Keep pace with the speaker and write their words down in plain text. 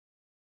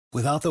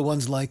Without the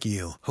ones like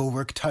you, who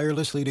work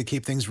tirelessly to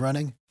keep things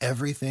running,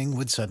 everything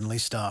would suddenly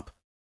stop.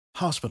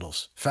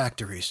 Hospitals,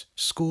 factories,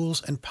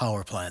 schools, and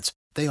power plants,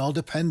 they all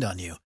depend on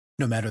you.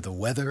 No matter the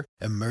weather,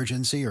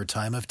 emergency, or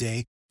time of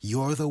day,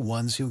 you're the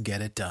ones who get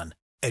it done.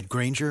 At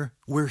Grainger,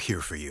 we're here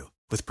for you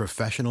with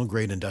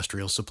professional-grade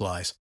industrial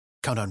supplies.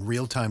 Count on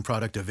real-time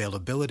product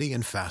availability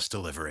and fast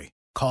delivery.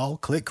 Call,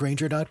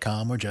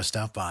 clickgrainger.com, or just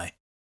stop by.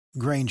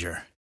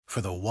 Grainger, for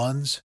the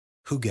ones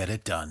who get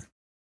it done.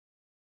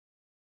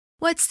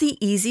 What's the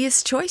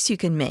easiest choice you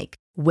can make?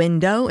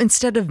 Window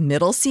instead of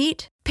middle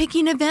seat?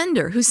 Picking a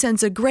vendor who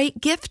sends a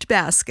great gift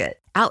basket?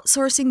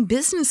 Outsourcing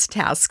business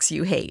tasks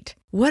you hate?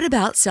 What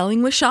about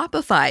selling with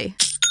Shopify?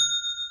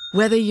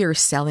 Whether you're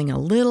selling a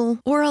little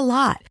or a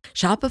lot,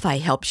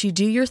 Shopify helps you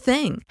do your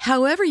thing,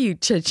 however you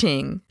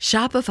cha-ching.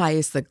 Shopify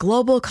is the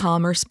global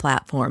commerce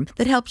platform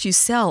that helps you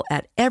sell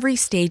at every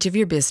stage of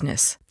your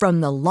business.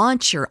 From the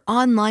launch your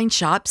online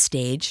shop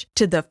stage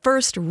to the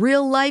first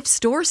real-life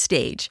store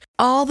stage,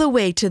 all the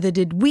way to the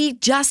did we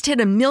just hit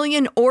 1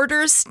 million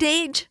orders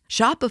stage.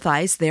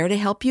 Shopify's there to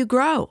help you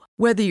grow.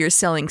 Whether you're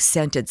selling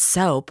scented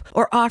soap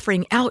or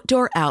offering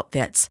outdoor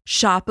outfits,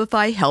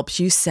 Shopify helps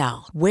you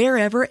sell.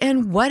 Wherever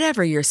and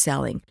whatever you're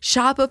selling,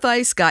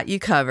 Shopify's got you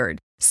covered.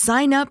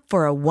 Sign up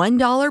for a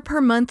 $1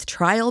 per month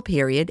trial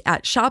period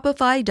at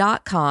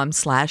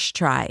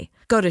shopify.com/try.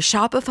 Go to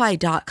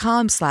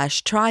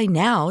shopify.com/try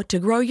now to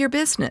grow your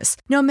business,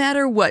 no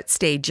matter what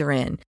stage you're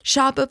in.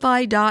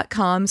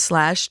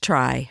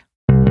 Shopify.com/try.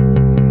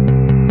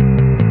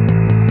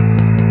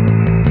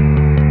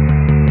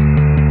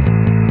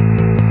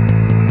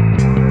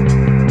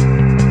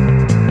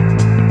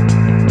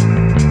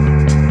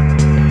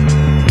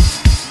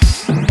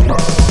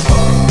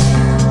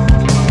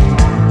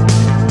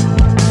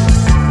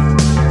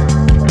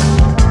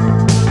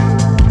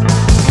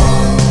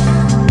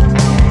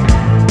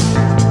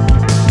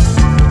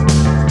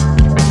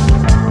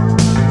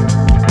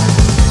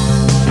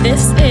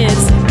 This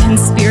is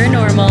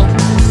Conspiranormal,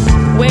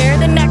 where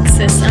the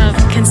nexus of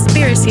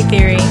conspiracy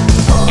theory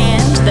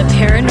and the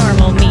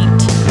paranormal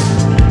meet.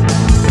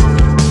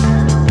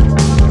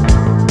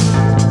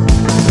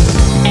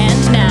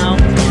 And now,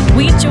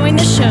 we join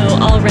the show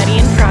already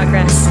in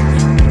progress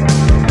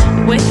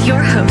with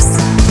your hosts,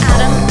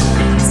 Adam,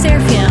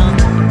 Serfiel,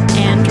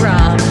 and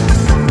Rob.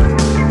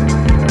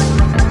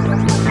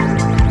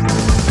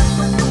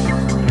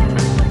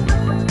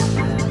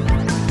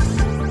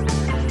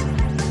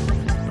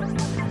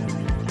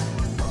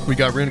 We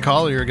got Ren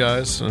Collier,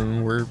 guys,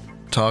 and we're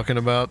talking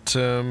about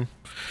Ordo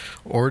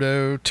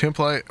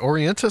Templi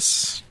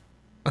Orientis.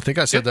 I think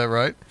I said that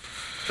right.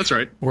 That's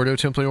right. Ordo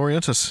Templi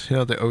Orientis,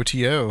 yeah, the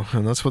OTO,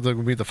 and that's what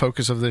will be the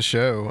focus of this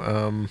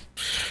show.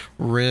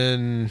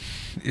 Ren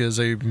is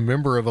a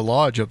member of a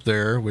lodge up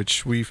there,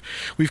 which we've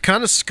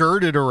kind of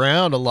skirted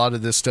around a lot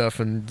of this stuff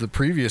in the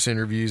previous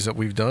interviews that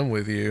we've done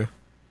with you.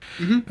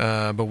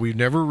 Mm-hmm. But we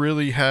never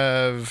really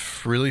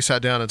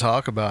sat down and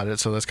talk about it,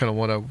 so that's kind of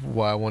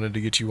why I wanted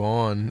to get you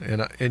on.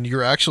 And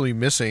you're actually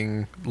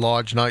missing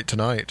Lodge Night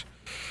tonight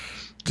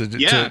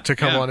to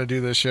come on and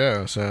do this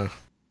show. So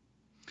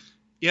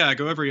yeah, I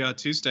go every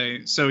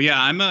Tuesday. So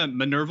yeah, I'm a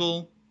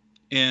Minerval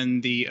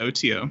in the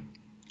OTO.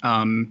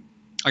 I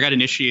got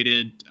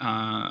initiated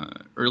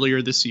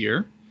earlier this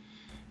year,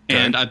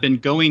 and I've been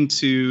going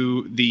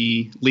to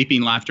the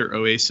Leaping Laughter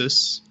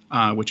Oasis,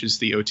 which is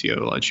the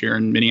OTO lodge here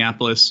in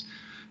Minneapolis,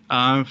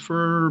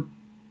 for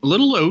a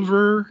little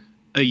over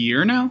a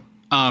year now.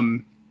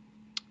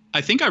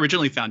 I think I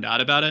originally found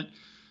out about it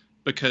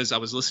because I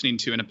was listening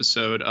to an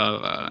episode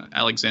of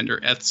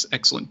Alexander Eth's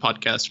excellent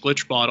podcast,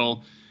 Glitch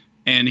Bottle,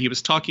 and he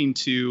was talking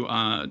to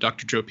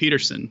Dr. Joe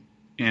Peterson.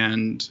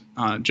 And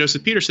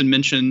Joseph Peterson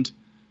mentioned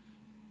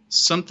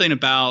something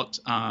about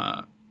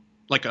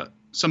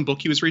some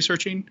book he was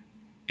researching.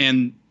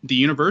 And the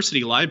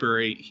university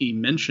library he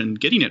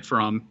mentioned getting it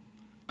from,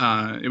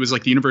 it was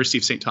like the University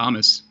of St.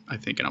 Thomas, I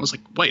think. And I was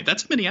like, wait,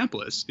 that's in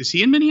Minneapolis. Is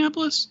he in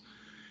Minneapolis?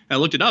 And I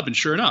looked it up, and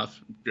sure enough,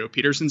 Joe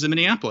Peterson's in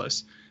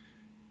Minneapolis.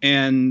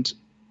 And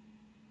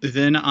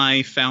then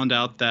I found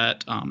out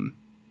that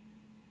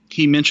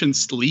he mentioned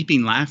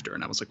Sleeping Laughter.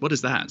 And I was like, what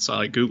is that? So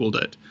I Googled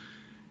it.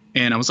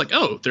 And I was like,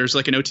 oh, there's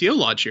like an OTO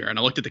lodge here. And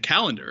I looked at the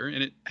calendar,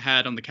 and it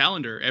had on the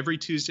calendar every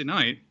Tuesday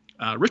night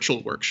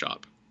ritual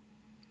workshop.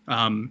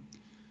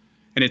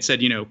 And it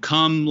said,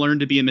 come learn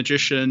to be a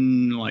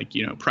magician,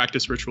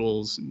 practice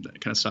rituals and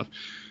that kind of stuff.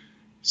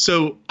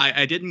 So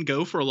I didn't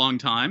go for a long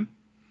time.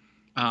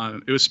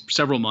 It was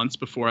several months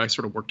before I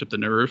sort of worked up the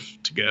nerve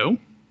to go.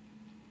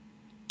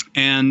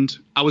 And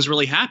I was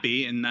really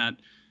happy in that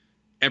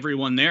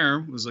everyone there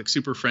was like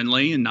super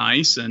friendly and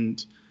nice.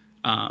 And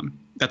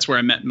that's where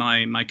I met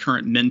my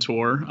current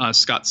mentor,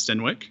 Scott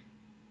Stenwick,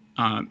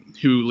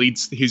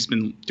 who's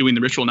been doing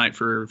the ritual night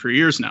for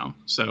years now.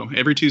 So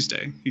every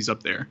Tuesday he's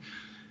up there.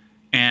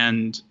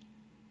 And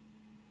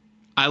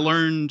I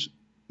learned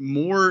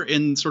more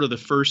in sort of the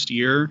first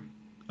year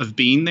of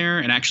being there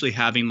and actually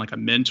having like a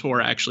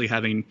mentor, actually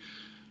having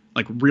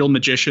like real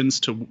magicians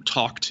to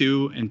talk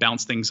to and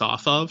bounce things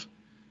off of,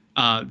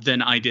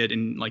 than I did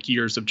in like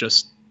years of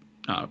just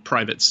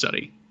private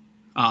study,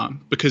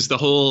 because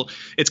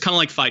it's kind of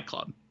like Fight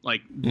Club.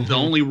 Like Mm-hmm. the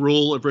only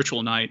rule of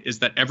ritual night is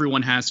that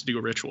everyone has to do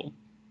a ritual.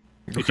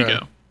 If you go,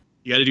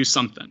 you got to do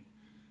something.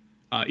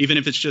 Even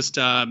if it's just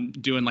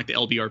doing like the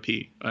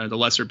LBRP, the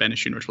Lesser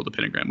Banishing Ritual of the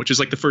Pentagram, which is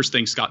like the first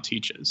thing Scott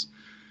teaches.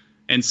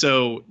 And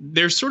so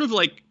there's sort of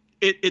like,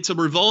 it's a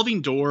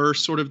revolving door.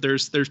 Sort of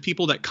there's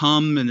people that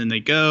come and then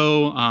they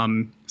go.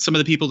 Some of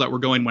the people that were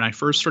going when I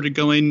first started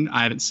going,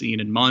 I haven't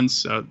seen in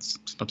months.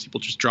 Some people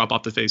just drop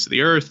off the face of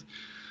the earth.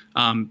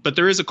 But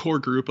there is a core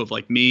group of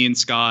like me and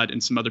Scott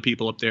and some other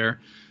people up there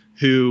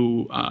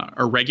who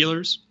are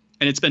regulars.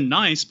 And it's been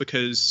nice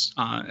because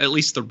at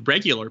least the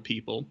regular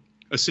people,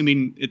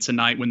 assuming it's a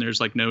night when there's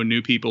like no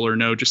new people or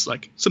no, just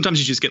like sometimes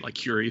you just get like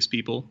curious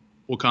people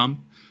will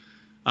come.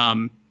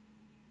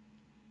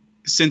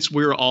 Since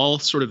we're all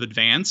sort of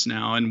advanced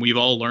now and we've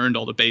all learned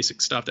all the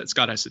basic stuff that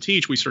Scott has to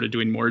teach, we started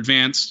doing more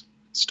advanced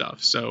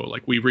stuff. So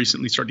like we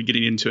recently started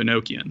getting into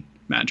Enochian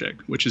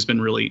magic, which has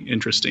been really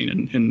interesting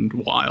and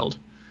wild.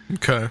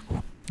 Okay.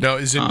 Now,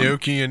 is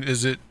Enochian,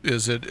 is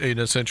it an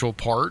essential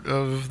part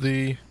of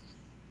the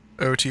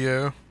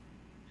OTO?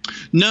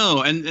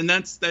 No, and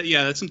that's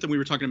something we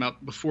were talking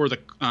about before the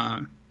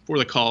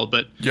call.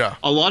 But yeah,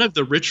 a lot of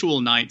the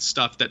ritual night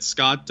stuff that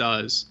Scott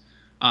does,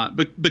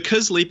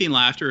 because Leaping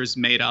Laughter is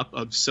made up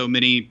of so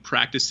many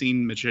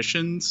practicing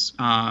magicians,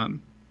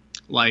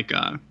 like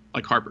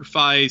Harper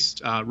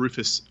Feist,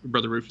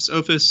 Brother Rufus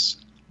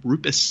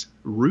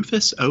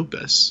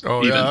Opus.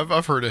 Oh even. yeah,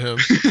 I've heard of him.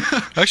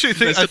 Actually,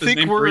 I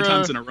think we're 3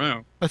 times in a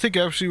row. I think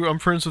actually I'm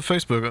friends with on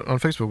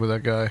Facebook with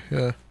that guy.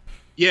 Yeah.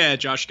 Yeah,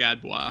 Josh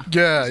Gadbois.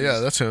 Yeah,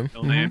 that's him.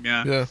 Real name,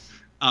 yeah.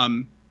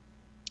 And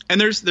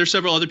there's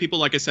several other people.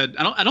 Like I said,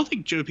 I don't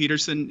think Joe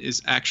Peterson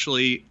is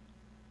actually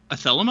a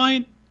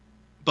Thelemite,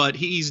 but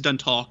he's done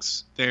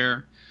talks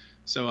there.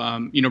 So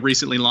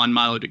recently Lon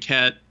Milo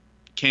Duquette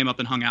came up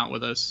and hung out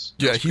with us.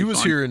 Yeah, he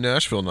was here in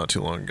Nashville not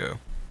too long ago.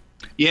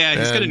 Yeah,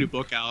 he's got a new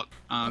book out.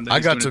 I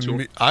got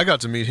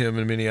to meet him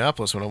in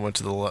Minneapolis when I went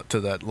to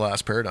that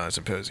last Paradigm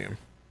Symposium.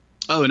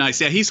 Oh,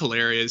 nice. Yeah, he's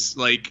hilarious.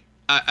 Like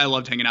I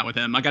loved hanging out with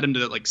him. I got him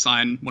to like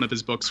sign one of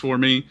his books for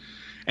me,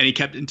 and he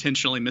kept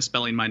intentionally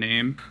misspelling my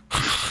name.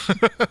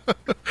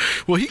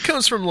 Well, he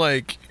comes from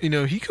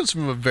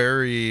a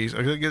very,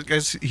 I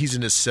guess he's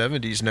in his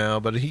 70s now,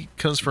 but he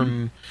comes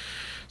from,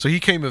 so he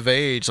came of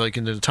age like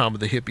in the time of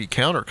the hippie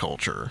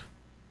counterculture.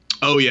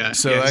 Oh yeah,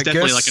 so he's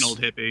definitely guess, like an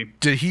old hippie.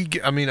 Did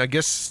he? I mean, I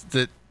guess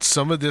that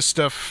some of this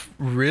stuff,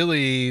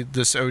 really,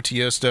 this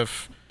OTO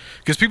stuff,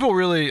 because people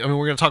really, I mean,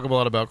 we're going to talk a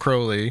lot about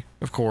Crowley,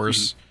 of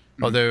course,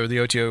 although the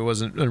OTO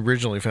wasn't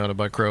originally founded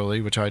by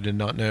Crowley, which I did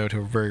not know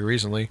until very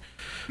recently.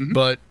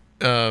 But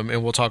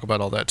and we'll talk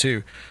about all that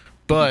too.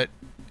 But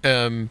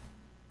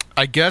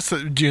I guess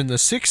that during the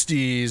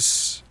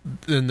 60s,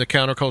 then the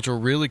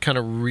counterculture really kind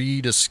of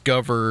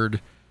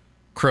rediscovered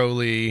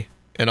Crowley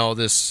and all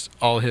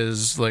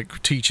his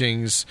like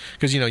teachings,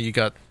 because you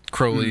got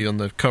Crowley on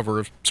the cover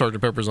of Sgt.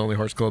 Pepper's Lonely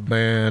Hearts Club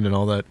Band and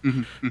all that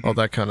all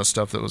that kind of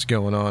stuff that was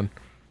going on.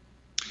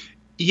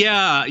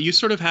 Yeah, you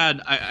sort of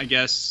had, I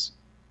guess,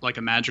 like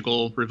a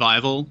magical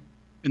revival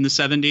in the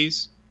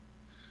 70s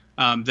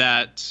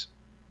that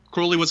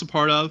Crowley was a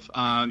part of.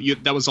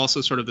 That was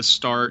also sort of the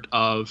start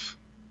of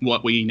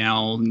what we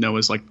now know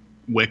as like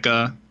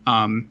Wicca.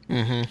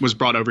 Was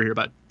brought over here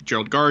by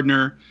Gerald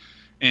Gardner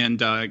and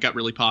got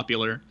really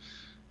popular.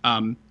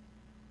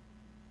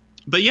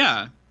 But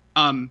yeah,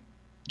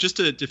 just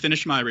to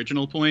finish my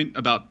original point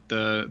about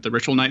the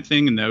ritual night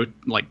thing and the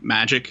like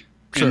magic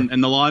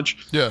and the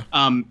lodge. Yeah.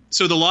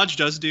 So the lodge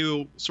does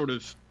do sort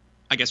of,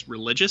 I guess,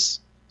 religious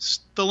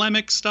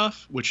Thelemic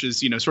stuff, which is,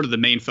 sort of the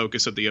main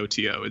focus of the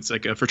OTO. It's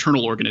like a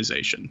fraternal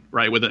organization,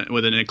 right? With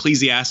an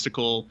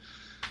ecclesiastical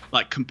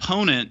like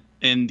component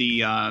in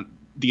the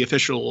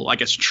official, I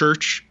guess,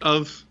 church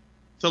of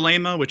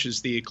Thelema, which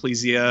is the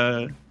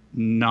Ecclesia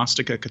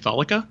Gnostica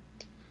Catholica.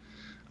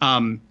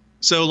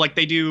 So like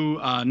they do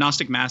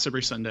Gnostic Mass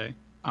every Sunday.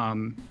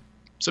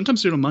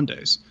 Sometimes do it on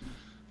Mondays.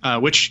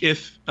 Which,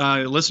 if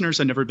listeners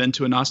have never been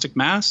to a Gnostic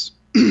Mass,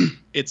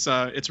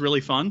 it's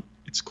really fun.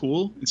 It's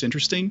cool. It's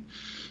interesting.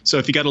 So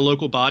if you got a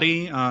local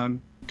body, go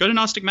to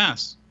Gnostic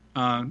Mass.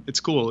 It's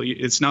cool.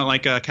 It's not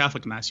like a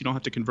Catholic Mass. You don't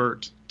have to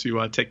convert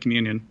to take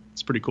communion.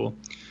 It's pretty cool.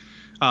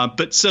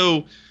 But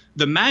so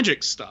the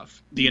magic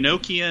stuff, the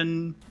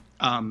Enochian,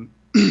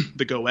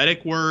 the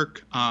Goetic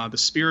work, the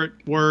spirit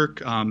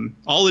work,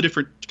 all the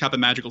different type of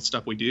magical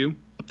stuff we do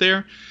up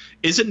there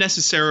isn't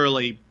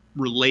necessarily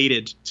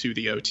related to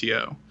the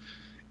OTO.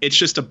 It's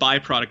just a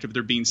byproduct of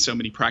there being so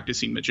many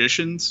practicing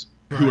magicians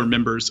who are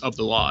members of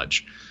the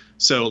lodge.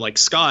 So like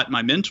Scott,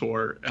 my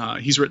mentor,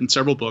 he's written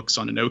several books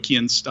on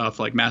Enochian stuff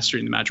like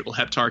Mastering the Magical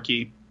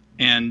Heptarchy.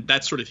 And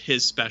that's sort of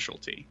his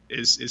specialty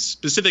is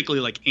specifically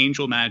like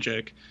angel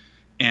magic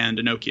and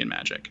Enochian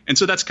magic. And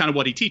so that's kind of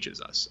what he teaches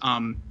us.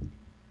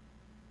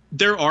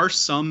 There are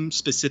some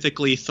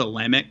specifically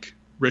Thelemic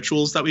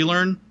rituals that we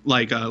learn,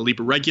 like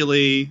Liber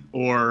Reguli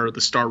or the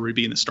Star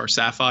Ruby and the Star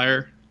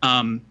Sapphire.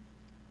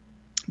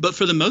 But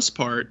for the most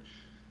part,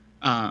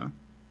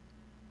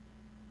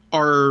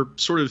 our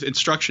sort of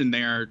instruction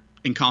there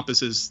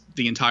encompasses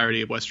the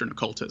entirety of Western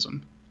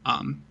occultism.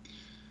 And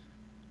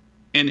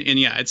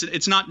yeah,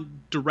 it's not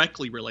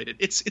directly related.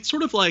 It's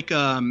sort of like,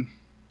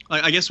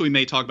 I guess we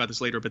may talk about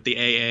this later, but the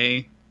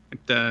AA,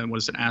 like the, what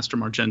is it,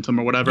 Astrum Argentum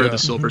or whatever, the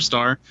Silver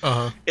Star.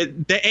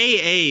 The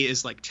AA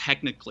is like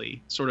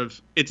technically sort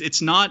of,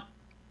 it's not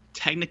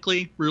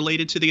technically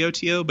related to the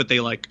OTO, but they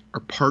like are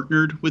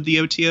partnered with the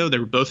OTO. They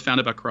were both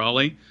founded by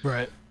Crowley.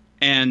 Right.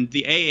 And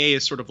the AA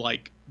is sort of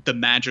like the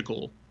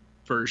magical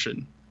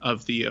version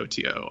of the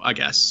OTO, I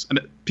guess. I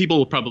mean, people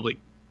will probably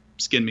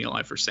skin me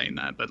alive for saying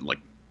that, but like,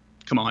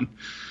 come on.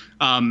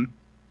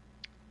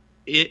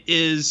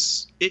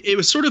 It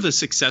was sort of a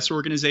successor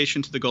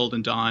organization to the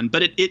Golden Dawn,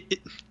 but it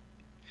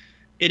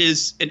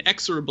is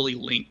inexorably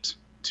linked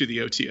to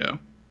the OTO,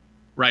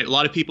 right? A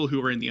lot of people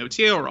who are in the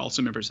OTO are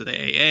also members of the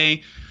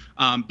AA.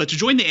 But to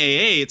join the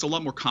AA, it's a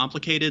lot more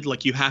complicated.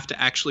 Like, you have to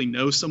actually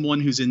know someone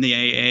who's in the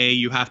AA.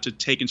 You have to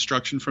take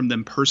instruction from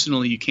them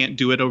personally. You can't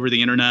do it over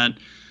the internet.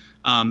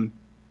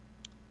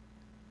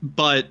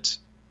 But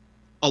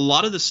a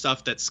lot of the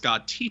stuff that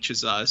Scott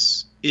teaches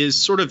us is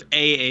sort of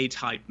AA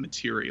type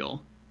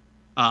material,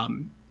 but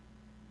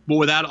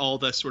without all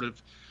the sort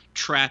of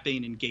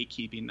trapping and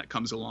gatekeeping that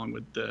comes along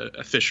with the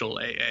official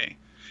AA.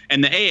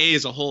 And the AA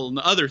is a whole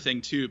other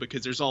thing too,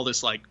 because there's all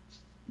this like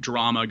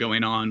drama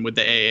going on with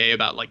the AA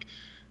about like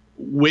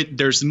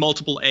there's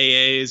multiple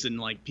AAs, and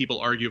like people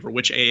argue over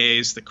which AA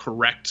is the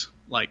correct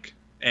like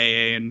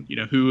AA, and you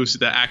know who's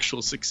the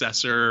actual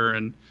successor.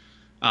 And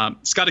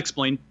Scott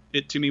explained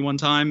it to me one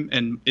time,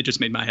 and it just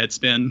made my head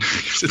spin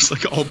because it's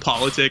like all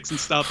politics and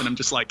stuff, and I'm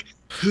just like,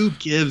 who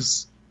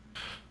gives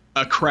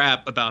a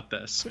crap about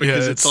this?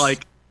 Because it's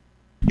like,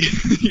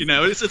 you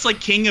know, it's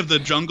like King of the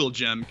Jungle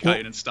Gym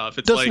kind of stuff.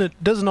 It's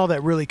doesn't all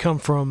that really come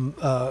from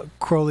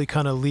Crowley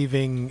kind of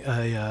leaving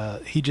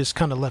he just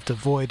kind of left a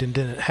void and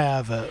didn't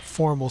have a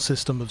formal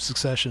system of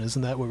succession?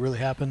 Isn't that what really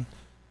happened?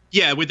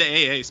 Yeah, with the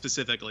AA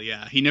specifically,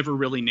 yeah. He never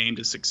really named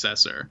a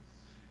successor.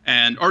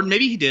 Or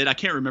maybe he did, I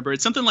can't remember.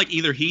 It's something like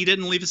either he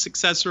didn't leave a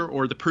successor,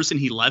 or the person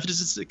he left as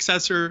a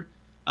successor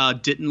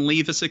didn't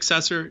leave a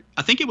successor.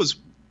 I think it was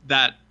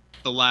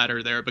the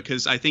latter there,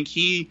 because I think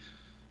he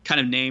kind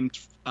of named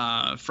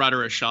Frater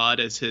Ashad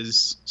as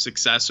his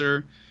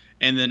successor,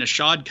 and then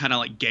Ashad kind of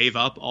like gave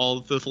up all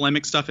the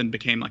Thelemic stuff and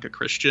became like a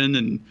Christian,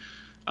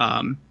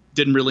 and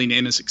didn't really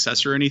name a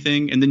successor or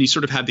anything. And then you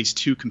sort of have these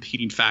two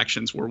competing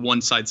factions where one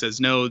side says,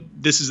 no,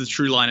 this is the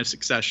true line of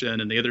succession,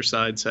 and the other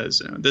side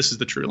says, no, this is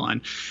the true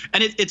line.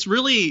 And it's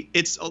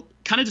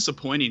kind of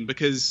disappointing,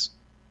 because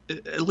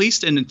at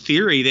least in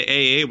theory, the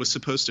AA was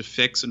supposed to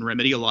fix and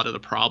remedy a lot of the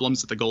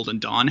problems that the Golden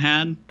Dawn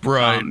had.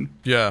 Right.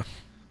 Yeah.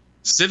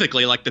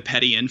 Specifically, like the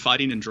petty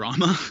infighting and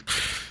drama.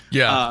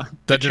 Yeah.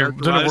 That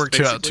didn't work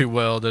out too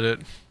well, did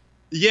it?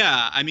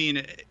 Yeah. I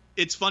mean,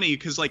 it's funny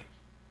because, like,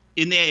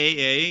 in the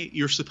AA,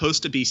 you're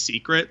supposed to be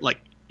secret. Like,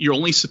 you're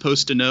only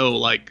supposed to know,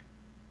 like,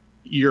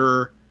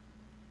 your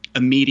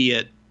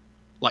immediate,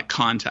 like,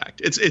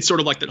 contact. It's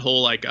sort of like that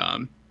whole, like,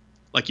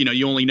 you know,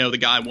 you only know the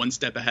guy one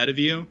step ahead of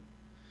you,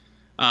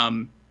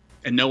 and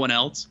no one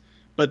else.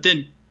 But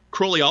then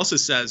Crowley also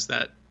says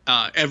that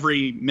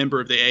every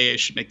member of the AA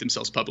should make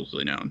themselves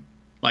publicly known,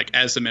 like,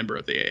 as a member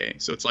of the AA.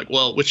 So it's like,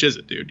 well, which is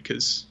it, dude?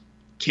 Because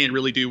can't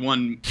really do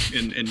one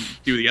and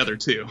do the other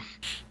too.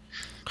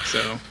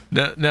 So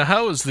now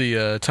how is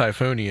the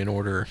Typhonian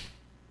order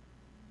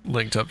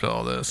linked up to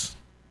all this?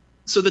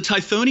 So the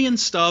Typhonian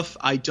stuff,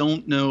 I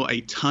don't know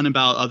a ton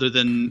about, other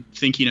than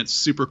thinking it's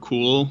super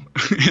cool.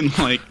 And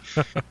like,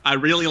 I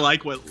really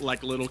like what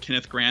like little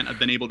Kenneth Grant I've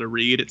been able to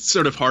read. It's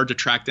sort of hard to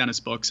track down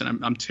his books,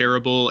 and I'm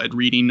terrible at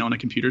reading on a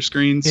computer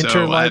screen.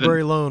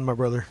 Interlibrary loan, my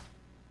brother.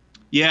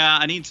 Yeah,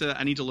 I need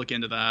to look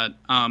into that.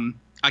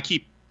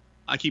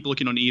 I keep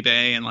looking on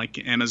eBay and like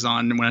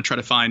Amazon when I try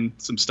to find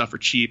some stuff for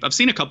cheap. I've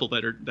seen a couple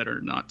that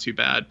are not too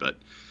bad, but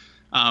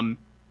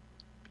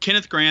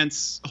Kenneth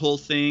Grant's whole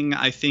thing,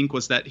 I think,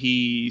 was that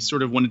he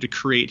sort of wanted to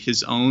create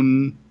his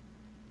own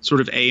sort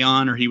of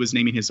Aeon, or he was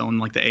naming his own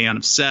like the Aeon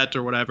of Set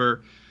or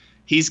whatever.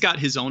 He's got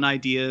his own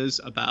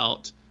ideas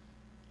about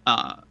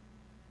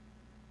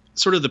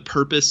sort of the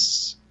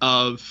purpose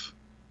of,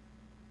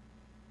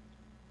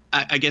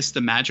 I guess,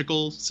 the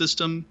magical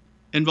system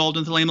involved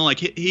in Thelema. Like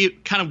he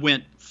kind of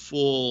went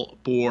full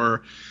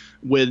bore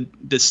with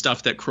this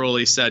stuff that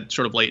Crowley said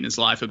sort of late in his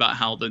life about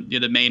how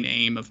the main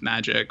aim of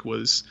magic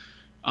was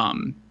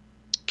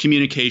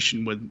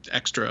communication with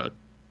extra,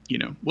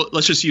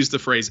 let's just use the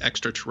phrase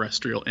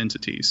extraterrestrial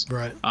entities.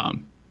 Right.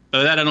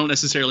 By that I don't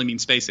necessarily mean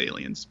space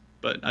aliens,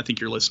 but I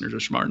think your listeners are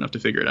smart enough to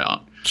figure it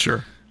out.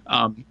 Sure.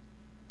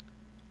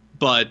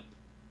 But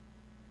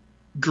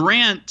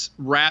Grant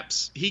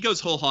he goes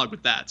whole hog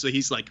with that. So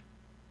he's like,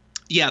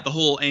 yeah, the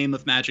whole aim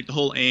of magic, the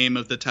whole aim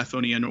of the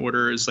Typhonian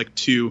order is like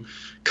to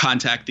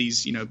contact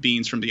these,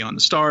 beings from beyond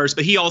the stars.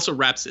 But he also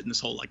wraps it in this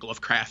whole like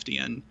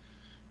Lovecraftian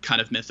kind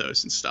of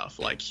mythos and stuff.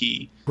 Like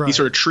he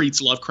sort of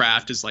treats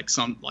Lovecraft as like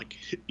some like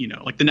the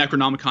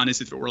Necronomicon as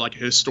if it were like a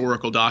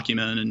historical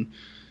document,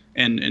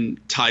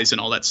 and ties in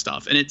all that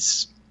stuff. And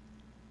it's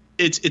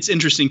it's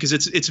interesting because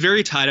it's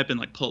very tied up in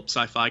like pulp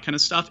sci-fi kind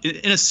of stuff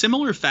in a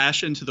similar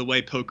fashion to the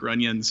way Poke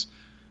Runyon's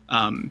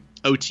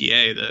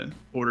OTA, the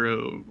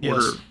Order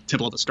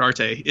Temple of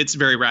Astarte, it's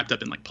very wrapped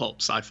up in like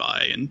pulp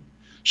sci-fi and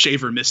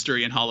Shaver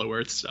mystery and Hollow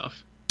Earth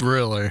stuff.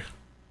 Really?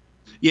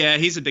 Yeah,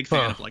 he's a big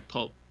fan of like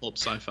pulp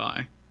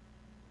sci-fi.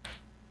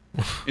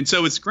 And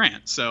so is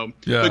Grant. So,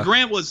 yeah. But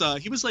Grant was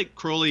he was like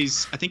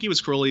Crowley's. I think he was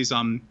Crowley's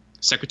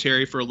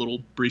secretary for a little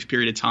brief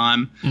period of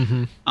time.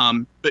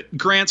 Mm-hmm. But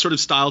Grant sort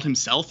of styled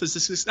himself as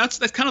this. That's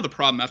kind of the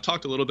problem. I've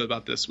talked a little bit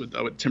about this with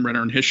Tim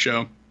Renner and his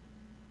show.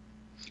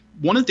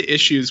 One of the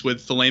issues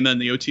with Thelema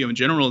and the OTO in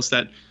general is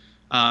that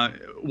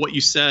what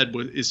you said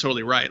is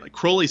totally right. Like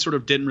Crowley sort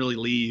of didn't really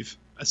leave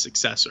a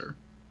successor.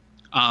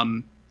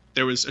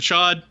 There was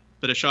Ashad,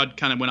 but Ashad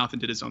kind of went off and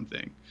did his own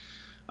thing.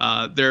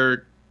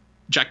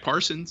 Jack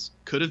Parsons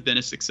could have been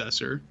a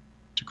successor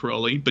to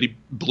Crowley, but he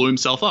blew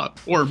himself up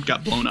or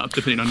got blown up,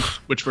 depending on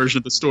which version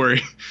of the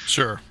story.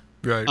 Sure.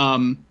 Right.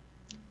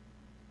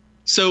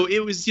 So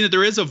it was,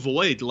 there is a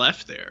void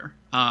left there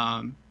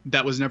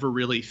that was never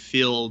really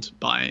filled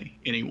by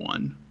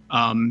anyone.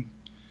 I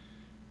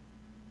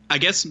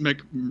guess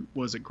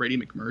was it Grady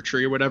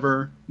McMurtry or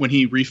whatever when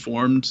he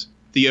reformed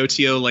the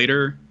OTO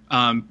later,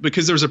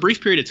 because there was a brief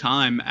period of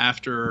time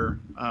after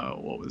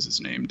what was his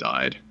name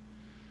died.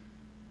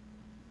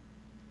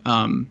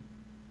 Oh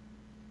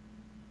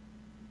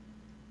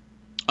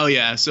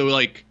yeah, so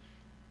like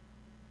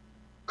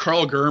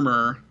Carl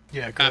Germer,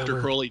 after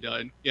Crowley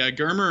died. Yeah,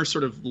 Germer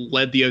sort of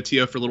led the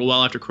OTO for a little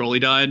while after Crowley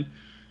died.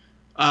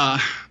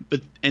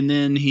 And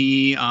then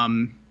he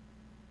in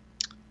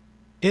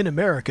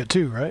America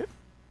too, right?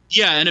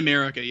 Yeah, in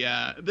America,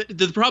 yeah. But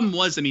the problem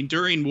was, I mean,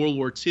 during World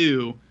War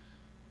II,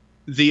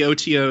 the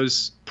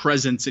OTO's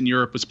presence in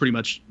Europe was pretty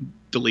much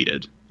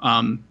deleted.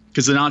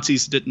 Because the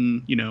Nazis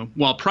didn't,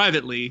 while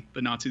privately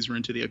the Nazis were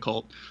into the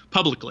occult,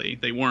 publicly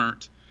they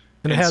weren't.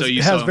 And it has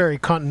very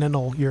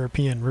continental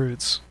European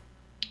roots.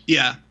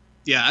 Yeah.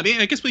 Yeah. I mean,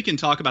 I guess we can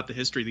talk about the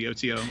history of the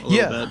OTO a little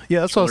bit.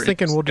 Yeah, that's what I was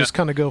thinking. We'll just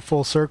kind of go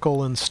full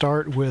circle and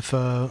start with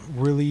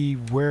really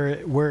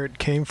where it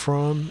came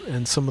from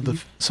and some of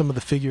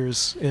the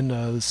figures in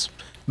this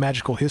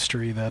magical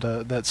history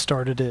that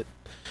started it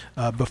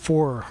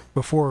before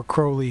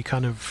Crowley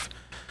kind of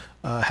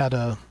had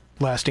a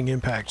lasting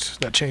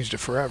impact that changed it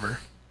forever.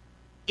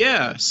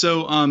 Yeah.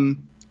 So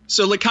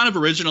like kind of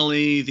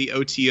originally the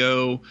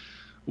OTO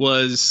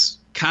was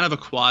kind of a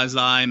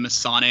quasi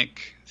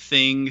Masonic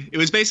thing. It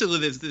was basically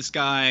this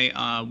guy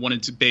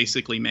wanted to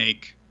basically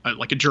make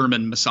like a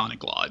German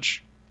Masonic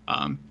lodge.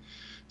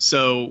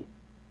 So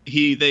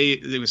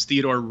it was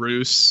Theodore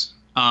Roos,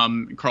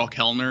 and Karl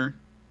Kellner.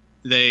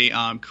 They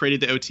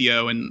created the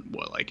OTO in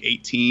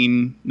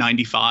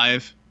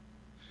 1895,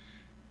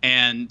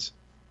 and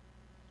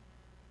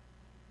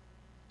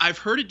I've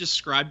heard it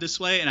described this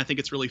way, and I think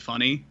it's really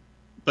funny,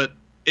 but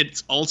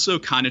it's also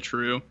kind of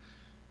true.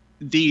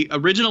 The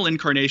original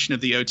incarnation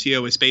of the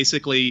OTO is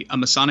basically a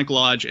Masonic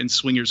lodge and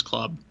swingers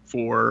club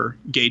for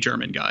gay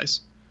German guys.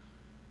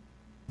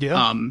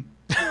 Yeah.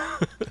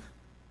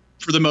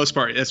 For the most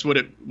part, that's what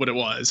it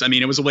was. I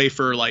mean, it was a way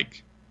for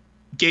like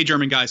gay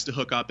German guys to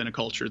hook up in a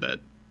culture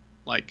that,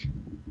 like,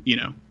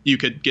 you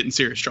could get in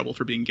serious trouble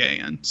for being gay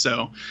in.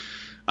 So,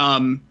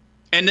 and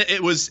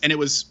it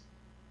was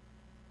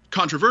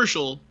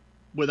controversial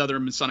with other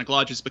Masonic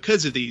lodges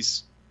because of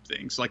these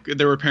things. Like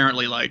there were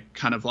apparently like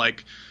kind of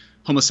like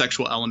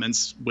homosexual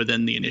elements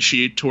within the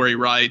initiatory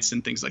rites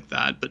and things like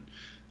that. But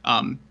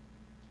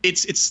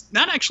it's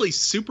not actually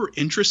super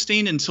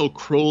interesting until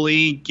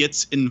Crowley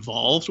gets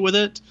involved with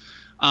it.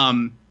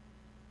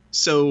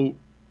 So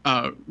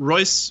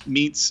Royce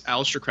meets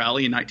Aleister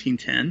Crowley in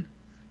 1910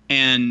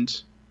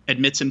 and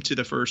admits him to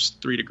the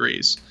first 3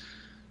 degrees.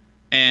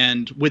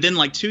 And within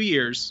like 2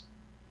 years,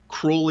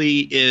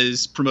 Crowley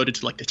is promoted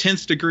to like the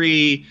 10th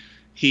degree.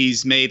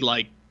 He's made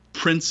like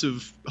Prince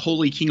of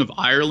Holy King of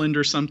Ireland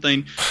or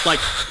something. Like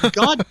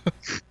God,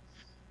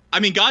 I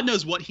mean, God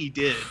knows what he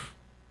did.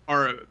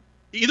 Or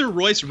either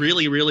Royce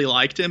really, really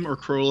liked him, or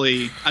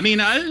Crowley. I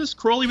mean,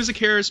 Crowley was a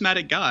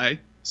charismatic guy.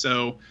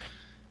 So,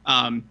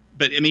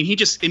 but I mean, he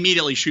just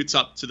immediately shoots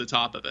up to the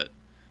top of it.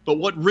 But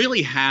what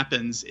really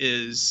happens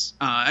is,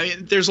 I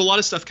mean, there's a lot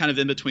of stuff kind of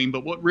in between.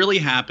 But what really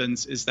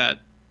happens is that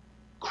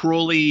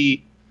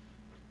Crowley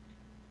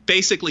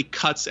basically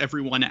cuts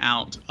everyone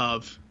out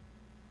of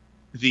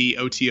the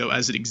OTO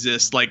as it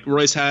exists. Like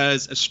Royce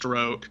has a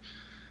stroke,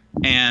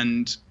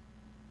 and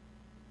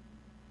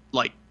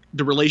like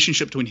the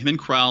relationship between him and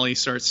Crowley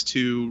starts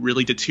to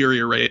really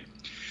deteriorate.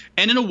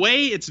 And in a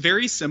way, it's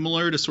very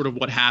similar to sort of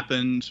what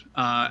happened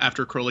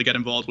after Crowley got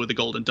involved with the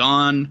Golden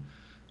Dawn.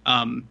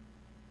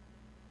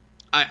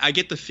 I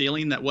get the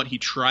feeling that what he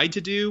tried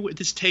to do with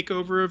this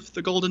takeover of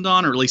the Golden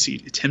Dawn, or at least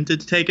he attempted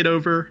to take it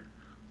over,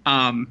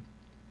 but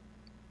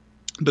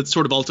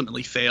sort of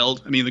ultimately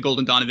failed. I mean, the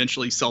Golden Dawn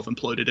eventually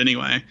self-imploded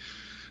anyway.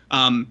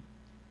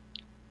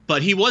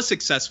 But he was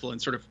successful in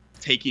sort of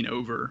taking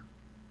over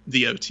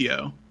the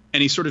OTO,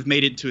 and he sort of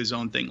made it to his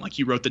own thing. Like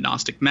he wrote the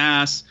Gnostic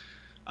Mass.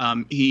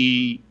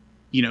 He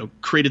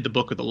created the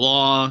Book of the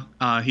Law.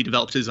 He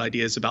developed his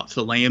ideas about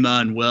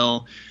Thelema and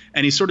will,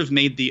 and he sort of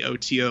made the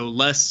OTO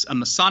less a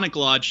Masonic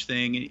lodge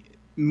thing,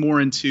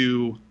 more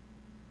into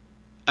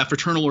a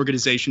fraternal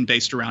organization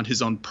based around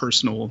his own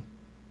personal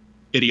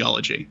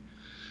ideology.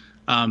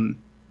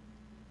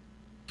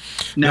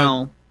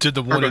 Now, did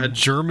the one in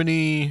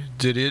Germany,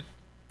 did it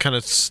kind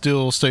of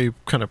still stay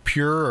kind of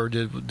pure, or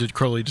did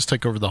Crowley just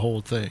take over the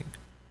whole thing?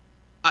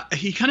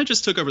 He kind of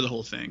just took over the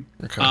whole thing.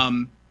 Okay.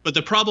 But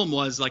the problem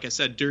was, like I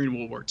said, during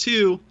World War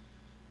II,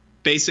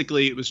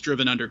 basically it was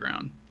driven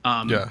underground.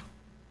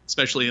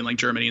 Especially in like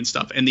Germany and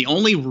stuff. And the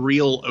only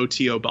real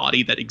OTO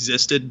body that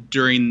existed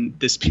during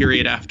this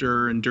period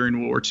after and during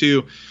World War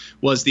II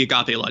was the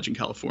Agape Lodge in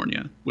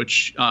California,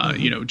 which,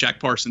 Jack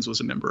Parsons was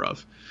a member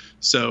of.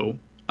 So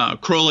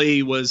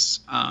Crowley was,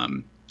 I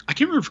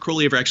can't remember if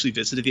Crowley ever actually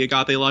visited the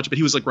Agape Lodge, but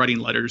he was like writing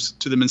letters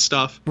to them and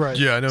stuff. Right.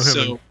 Yeah, I know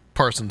him and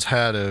Parsons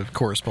had a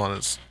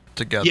correspondence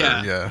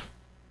together.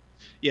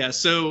 Yeah.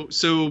 So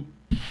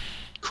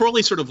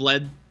Crowley sort of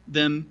led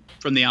them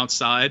from the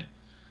outside.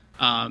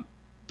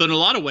 But in a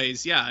lot of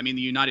ways, the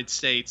United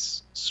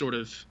States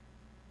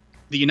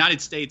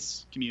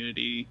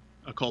community,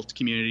 occult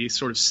community,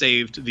 sort of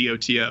saved the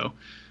OTO.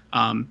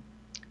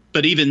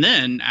 But even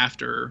then,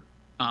 after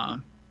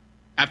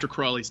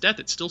Crowley's death,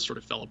 it still sort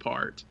of fell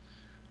apart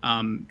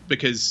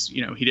because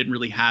he didn't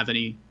really have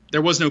any.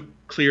 There was no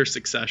clear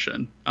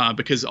succession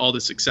because all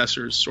the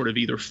successors sort of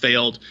either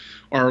failed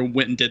or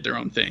went and did their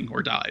own thing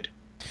or died.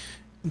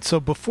 And so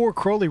before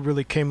Crowley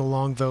really came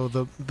along, though,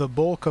 the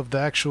bulk of the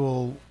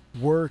actual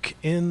work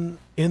in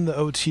the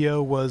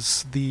OTO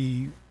was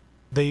they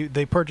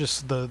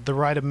purchased the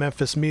Rite of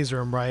Memphis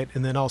Mizraim, right,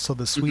 and then also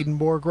the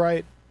Swedenborg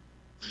Rite.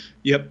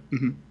 Yep.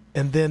 Mm-hmm.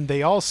 And then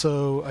they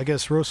also, I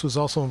guess, Rose was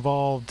also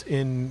involved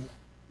in.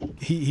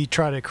 He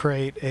tried to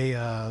create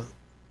a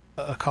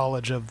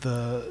college of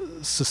the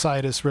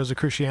Societas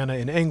Rosicruciana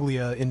in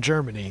Anglia in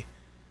Germany.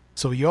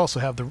 So you also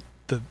have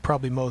the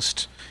probably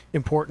most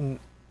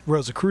important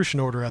Rosicrucian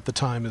order at the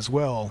time as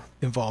well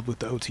involved with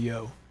the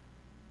OTO.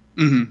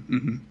 Mm-hmm,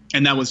 mm-hmm.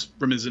 And that was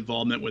from his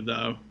involvement with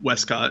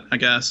Westcott, I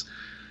guess.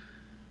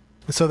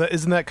 So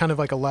isn't that kind of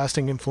like a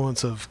lasting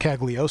influence of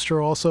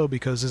Cagliostro also?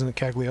 Because isn't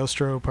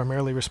Cagliostro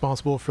primarily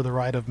responsible for the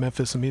Rite of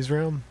Memphis and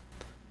Mizraim?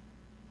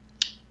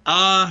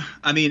 Isn't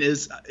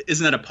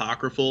that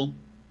apocryphal?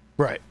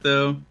 Right.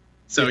 Though.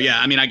 So yeah,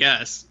 I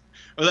guess.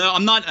 Although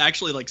I'm not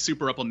actually like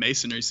super up on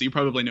Masonry, so you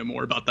probably know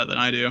more about that than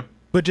I do.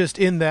 But just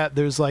in that,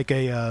 there's like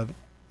the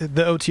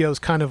OTO is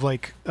kind of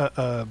like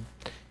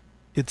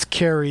it's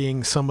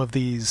carrying some of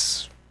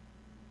these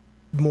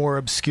more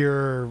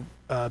obscure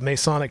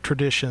Masonic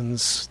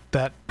traditions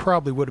that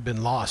probably would have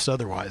been lost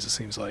otherwise, it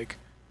seems like.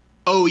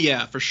 Oh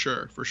yeah, for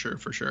sure.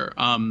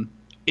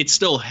 It's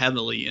still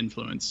heavily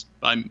influenced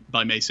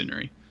by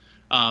Masonry,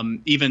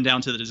 even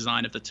down to the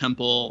design of the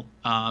temple,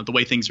 the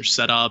way things are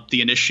set up,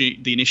 the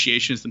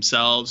initiations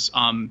themselves.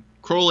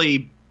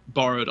 Crowley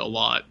borrowed a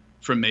lot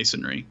from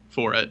Masonry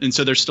for it, and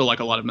so there's still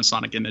like a lot of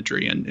Masonic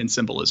imagery and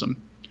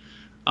symbolism.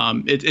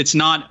 It's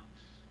not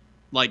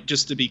like,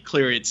 just to be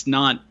clear, it's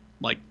not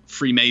like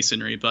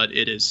Freemasonry, but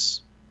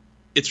it's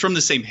from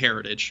the same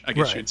heritage, I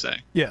guess you'd say.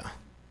 Yeah.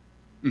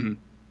 Mm-hmm.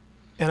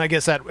 And I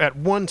guess at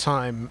one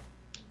time,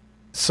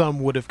 some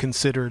would have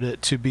considered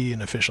it to be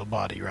an official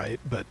body, right?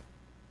 But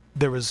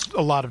there was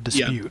a lot of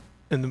dispute,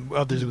 and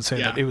others would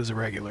say that it was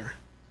irregular.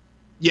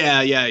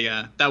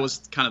 Yeah. That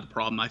was kind of the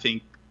problem. I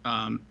think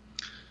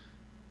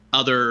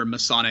other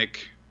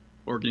Masonic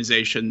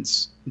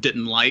organizations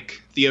didn't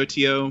like the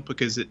OTO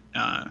because it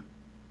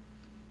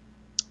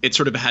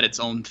sort of had its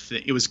own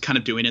thing. It was kind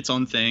of doing its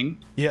own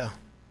thing. Yeah.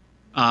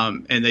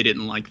 And they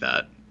didn't like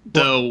that.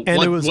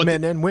 It was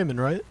men and women,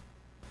 right?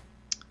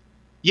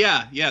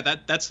 Yeah.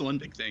 That's the one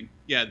big thing.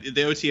 Yeah,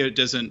 the OTO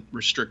doesn't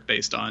restrict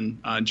based on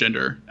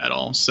gender at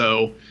all.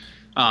 So,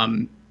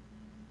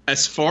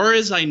 as far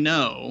as I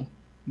know,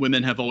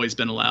 women have always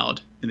been allowed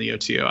in the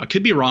OTO. I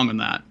could be wrong on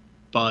that,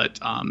 but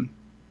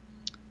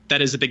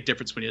that is a big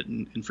difference when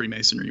you in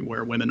Freemasonry,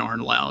 where women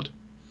aren't allowed.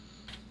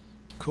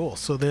 Cool.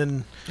 So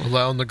then,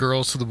 allowing the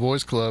girls to the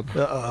boys' club.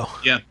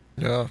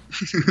 Yeah.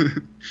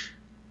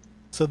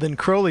 So then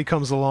Crowley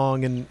comes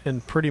along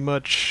and pretty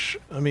much,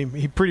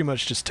 he pretty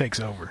much just takes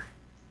over.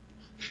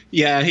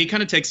 Yeah, he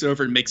kind of takes it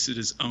over and makes it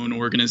his own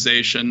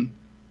organization.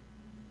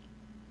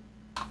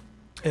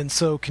 And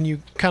so can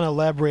you kind of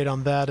elaborate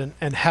on that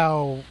and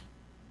how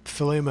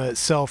Thelema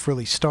itself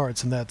really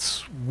starts? And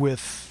that's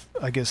with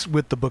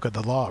the Book of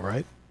the Law,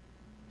 right?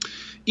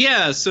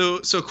 Yeah, so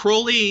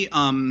Crowley,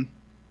 I'm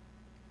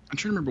trying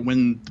to remember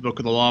when the Book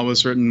of the Law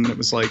was written. It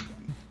was like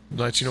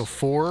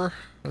 1904,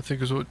 I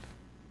think is what.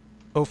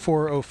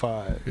 04,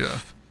 05.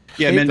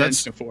 Yeah,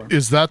 mid-1904.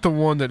 Is that the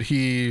one that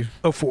he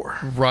 04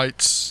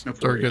 writes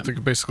or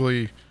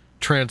basically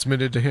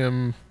transmitted to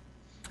him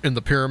in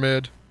the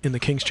pyramid? In the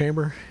King's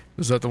Chamber?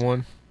 Is that the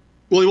one?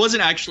 Well, he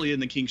wasn't actually in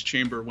the King's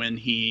Chamber when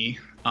he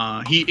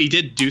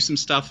did do some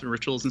stuff and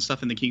rituals and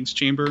stuff in the King's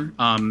Chamber.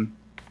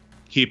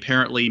 He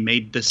apparently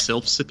made the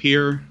sylphs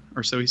appear,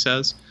 or so he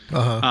says.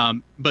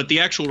 But the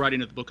actual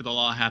writing of the Book of the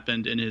Law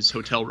happened in his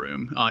hotel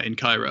room in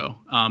Cairo,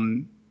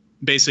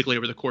 basically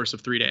over the course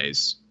of 3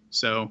 days.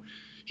 So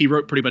he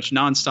wrote pretty much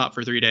nonstop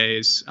for 3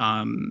 days.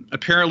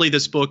 Apparently,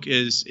 this book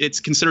it's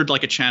considered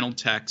like a channeled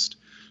text.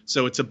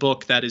 So it's a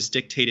book that was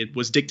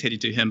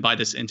dictated to him by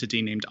this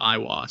entity named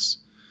Aiwass,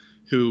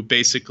 who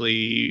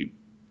basically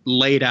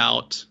laid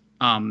out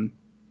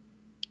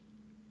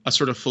a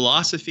sort of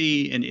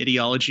philosophy and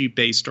ideology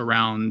based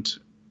around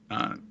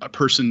a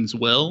person's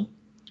will.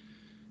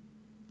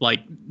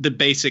 Like the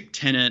basic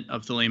tenet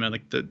of Thelema,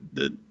 like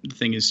the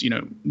thing is,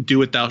 do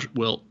what thou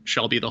wilt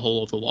shall be the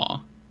whole of the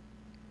law.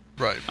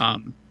 Right.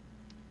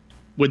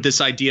 With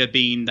this idea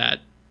being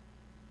that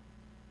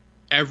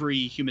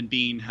every human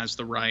being has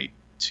the right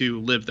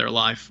to live their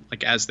life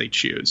like as they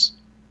choose,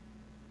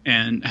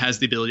 and has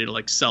the ability to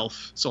like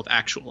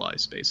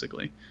self-actualize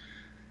basically.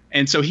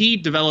 And so he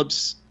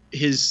develops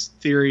his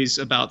theories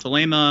about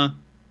Thelema,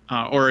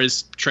 or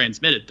has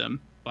transmitted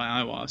them by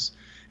Aiwass,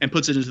 and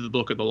puts it into the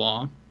Book of the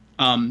Law.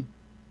 And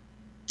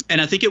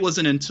I think it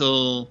wasn't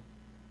until,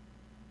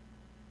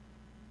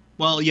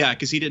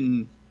 because he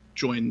didn't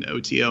join the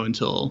OTO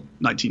until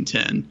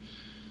 1910.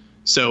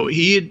 So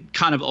he had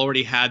kind of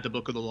already had the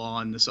Book of the Law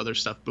and this other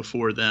stuff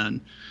before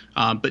then.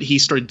 But he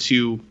started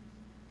to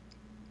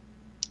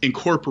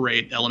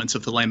incorporate elements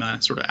of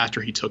Thelema sort of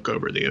after he took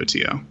over the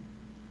OTO.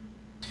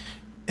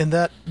 And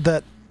that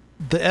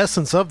the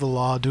essence of the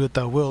law, do what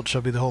thou wilt,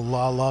 shall be the whole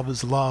law. Love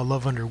is the law,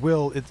 love under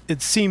will.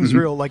 It seems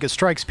real, like it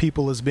strikes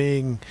people as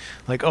being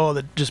like, oh,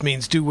 that just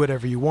means do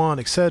whatever you want,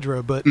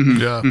 etc. But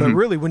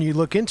really, when you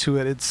look into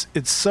it,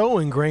 it's so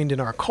ingrained in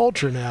our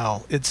culture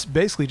now. It's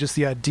basically just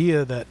the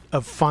idea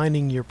of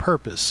finding your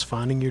purpose,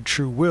 finding your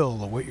true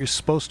will, or what you're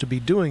supposed to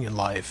be doing in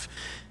life,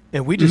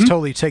 and we just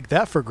totally take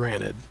that for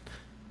granted.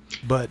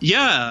 But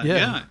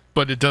yeah.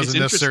 But it doesn't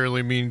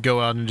necessarily mean go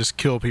out and just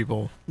kill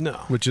people. No,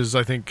 which is,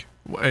 I think,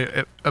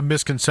 a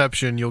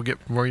misconception you'll get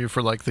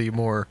for like the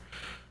more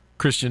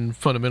Christian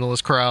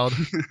fundamentalist crowd.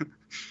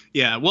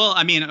 Yeah. Well,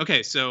 I mean,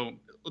 okay, so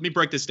let me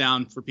break this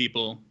down for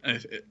people.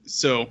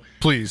 So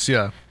please,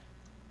 yeah.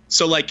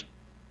 So like,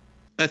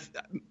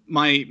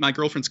 my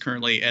girlfriend's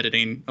currently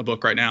editing a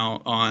book right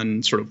now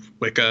on sort of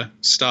Wicca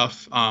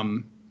stuff,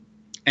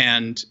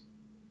 and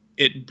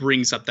it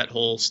brings up that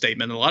whole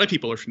statement a lot of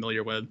people are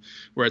familiar with,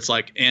 where it's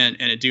like, and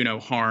it do no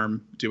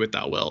harm, do what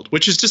thou wilt,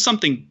 which is just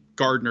something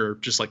Gardner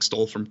just like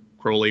stole from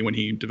Crowley when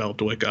he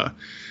developed Wicca.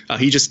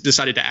 He just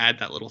decided to add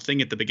that little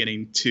thing at the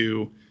beginning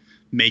to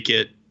make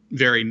it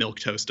very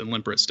milquetoast and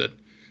limp-wristed.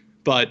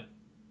 But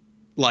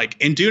like,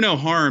 and do no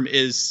harm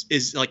is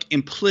like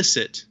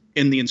implicit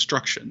in the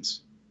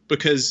instructions,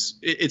 because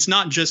it's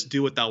not just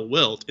do what thou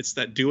wilt, it's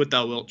that do what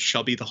thou wilt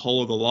shall be the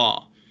whole of the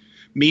law,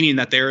 meaning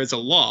that there is a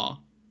law,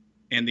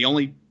 and the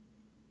only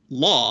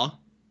law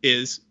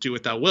is do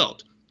what thou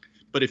wilt.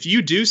 But if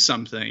you do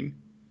something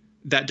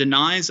that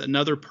denies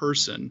another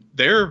person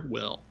their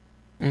will,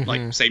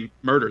 like say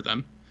murder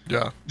them,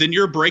 then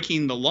you're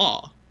breaking the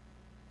law,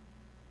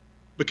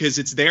 because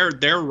it's their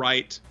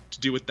right to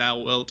do what thou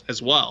wilt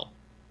as well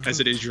as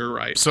it is your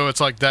right. So it's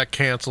like that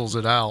cancels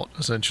it out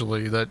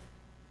essentially. That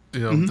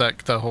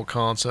that whole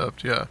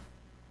concept,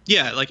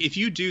 Yeah, like if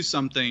you do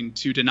something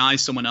to deny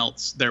someone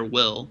else their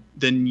will,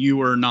 then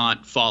you are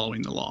not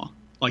following the law.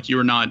 Like you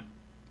are not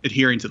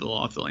adhering to the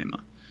law of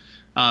Thelema.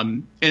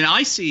 And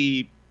I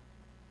see,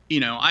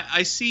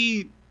 I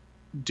see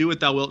do what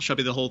thou wilt shall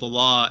be the whole of the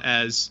law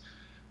as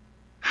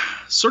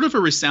sort of a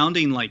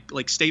resounding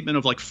like statement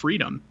of like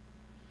freedom.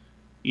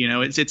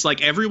 It's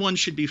like everyone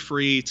should be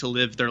free to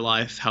live their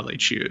life how they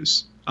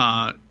choose,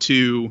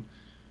 to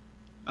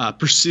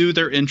pursue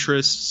their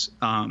interests,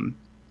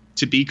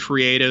 to be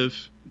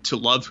creative, to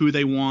love who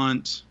they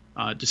want,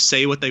 to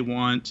say what they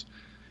want.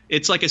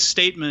 It's like a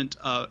statement.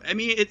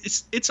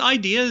 It's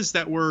ideas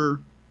that were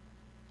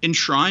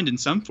enshrined in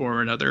some form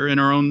or another in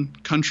our own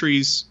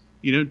country's,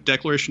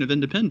 Declaration of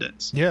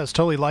Independence. Yeah, it's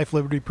totally life,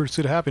 liberty,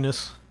 pursuit of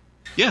happiness.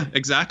 Yeah,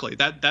 exactly.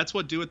 That's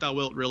what do what thou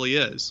wilt really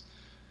is.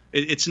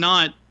 It's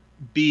not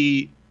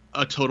be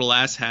a total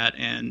asshat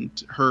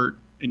and hurt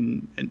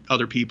and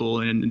other people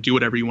and do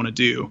whatever you want to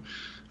do.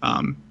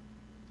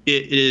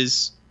 It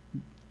is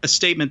a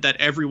statement that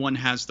everyone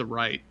has the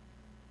right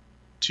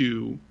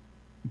to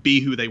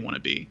be who they want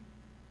to be.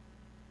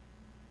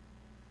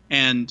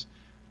 And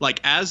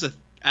like as a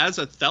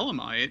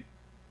Thelemite,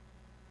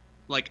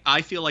 like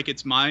I feel like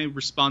it's my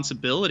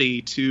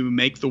responsibility to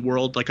make the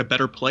world like a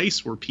better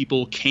place where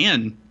people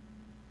can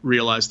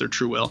realize their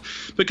true will.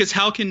 Because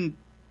how can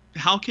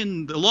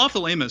the law of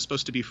Thelema is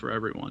supposed to be for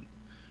everyone,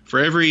 for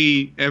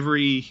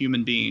every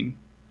human being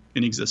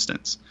in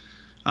existence.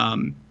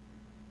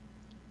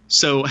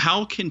 So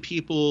how can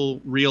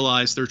people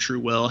realize their true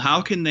will?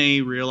 How can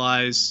they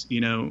realize,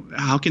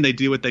 how can they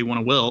do what they want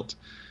to wilt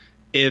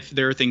if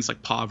there are things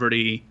like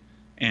poverty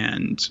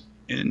and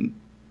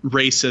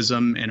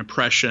racism and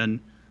oppression?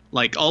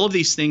 Like all of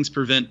these things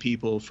prevent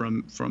people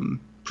from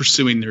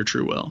pursuing their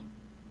true will.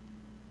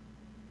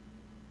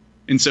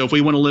 And so if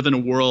we want to live in a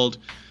world,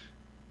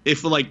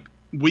 if like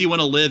we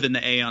want to live in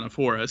the Aeon of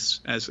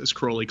Horus, as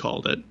Crowley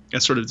called it,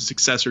 as sort of the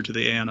successor to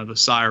the Aeon of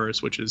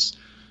Osiris, which is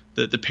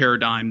the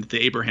paradigm that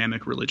the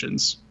Abrahamic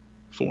religions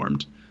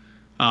formed.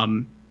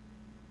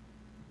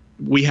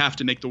 We have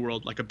to make the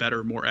world like a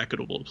better, more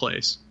equitable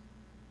place.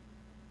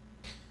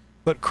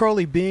 But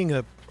Crowley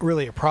being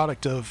really a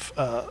product of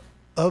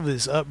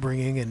his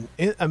upbringing, and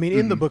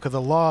in the Book of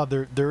the Law,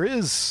 there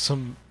is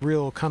some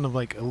real kind of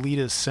like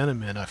elitist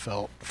sentiment I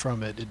felt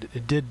from it.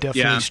 It did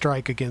definitely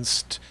strike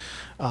against,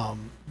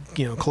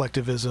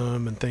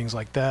 collectivism and things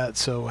like that.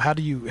 So how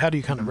do you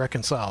kind of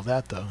reconcile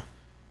that though?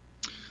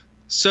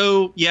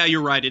 So yeah,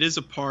 you're right. It is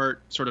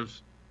part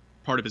of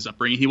his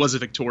upbringing. He was a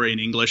Victorian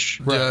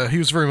English. Yeah, he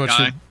was very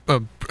much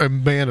a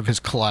man of his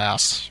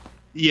class.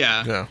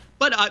 Yeah.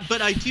 But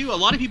I do. A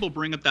lot of people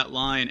bring up that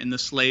line, "and the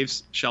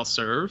slaves shall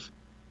serve."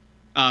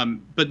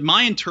 But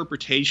my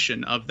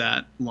interpretation of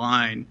that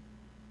line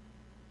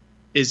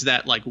is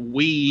that like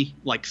we,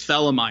 like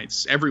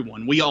Thelemites,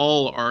 everyone, we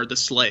all are the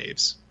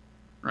slaves,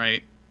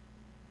 right?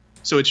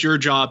 So it's your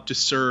job to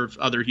serve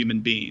other human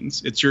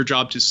beings. It's your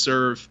job to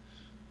serve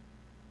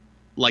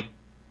like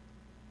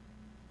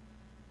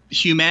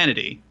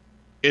humanity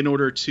in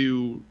order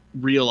to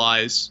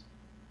realize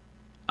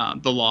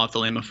the law of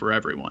Thelema for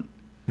everyone.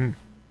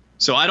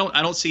 So I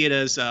don't see it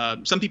as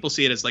some people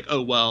see it as like,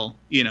 oh well,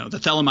 the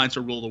Thelemites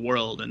will rule the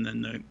world and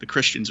then the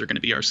Christians are going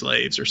to be our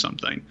slaves or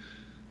something.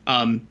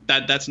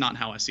 That's not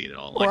how I see it at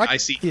all. Like I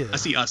see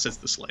us as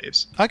the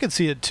slaves. I could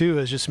see it too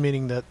as just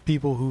meaning that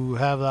people who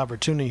have the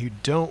opportunity, who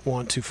don't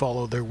want to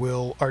follow their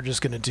will, are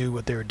just going to do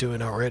what they're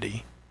doing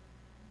already.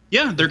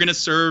 Yeah, they're going to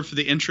serve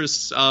the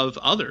interests of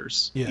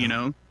others.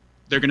 Yeah.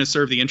 They're going to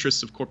serve the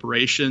interests of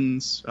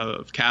corporations,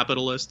 of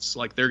capitalists.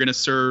 Like they're going to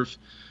serve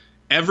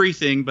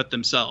everything but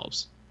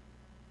themselves.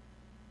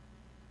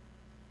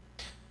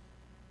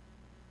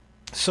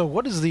 So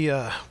what was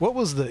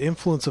the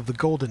influence of the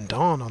Golden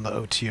Dawn on the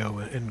OTO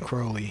in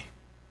Crowley?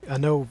 I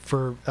know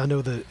the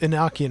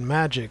Enochian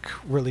magic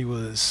really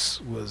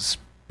was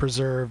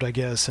preserved, I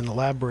guess, and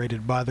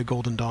elaborated by the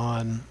Golden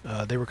Dawn.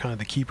 They were kind of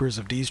the keepers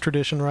of Dee's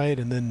tradition, right?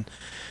 And then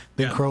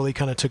Crowley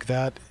kind of took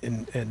that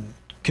and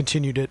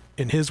continued it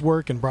in his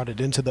work and brought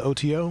it into the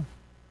OTO.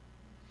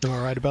 Am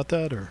I right about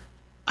that, or?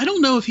 I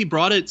don't know if he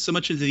brought it so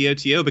much into the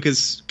OTO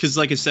because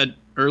like I said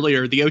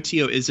earlier, the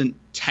OTO isn't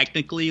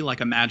technically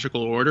like a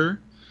magical order.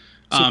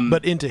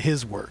 But into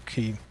his work,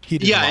 he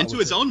did a lot into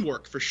his own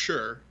work for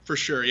sure.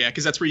 Yeah,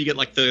 because that's where you get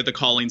like the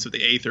callings of the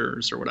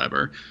Aethers or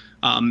whatever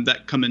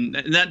that come in.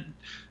 And that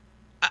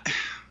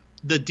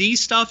the D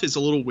stuff is a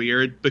little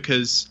weird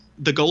because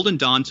the Golden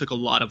Dawn took a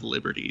lot of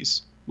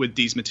liberties with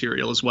Dee's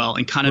material as well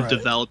and kind of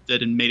developed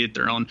it and made it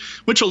their own,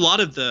 which a lot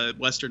of the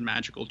Western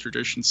magical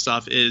tradition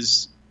stuff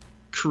is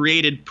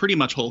created pretty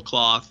much whole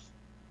cloth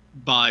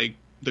by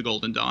the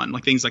Golden Dawn,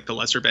 like things like the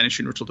Lesser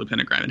Banishing Ritual of the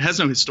Pentagram. It has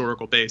no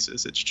historical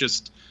basis. It's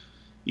just,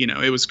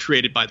 it was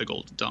created by the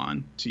Golden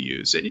Dawn to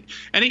use.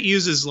 And it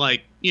uses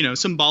like,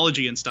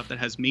 symbology and stuff that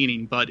has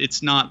meaning, but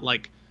it's not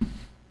like,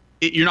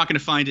 you're not going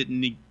to find it in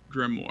the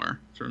grimoire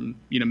from,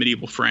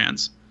 medieval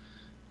France.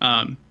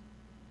 But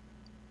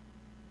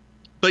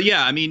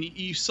yeah, I mean,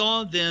 you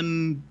saw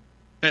them,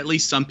 at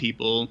least some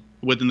people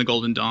within the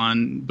Golden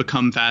Dawn,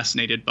 become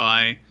fascinated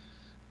by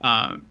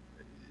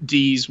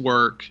Dee's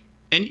work.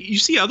 And you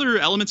see other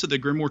elements of the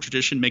grimoire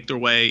tradition make their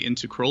way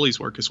into Crowley's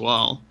work as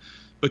well,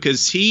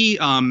 because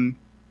him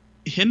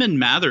and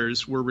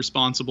Mathers were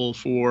responsible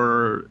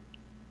for,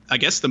 I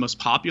guess, the most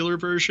popular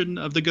version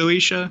of the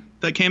Goetia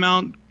that came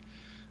out.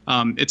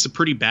 It's a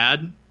pretty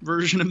bad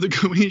version of the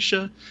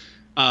Goetia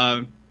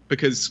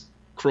because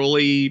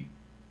Crowley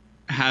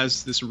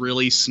has this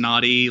really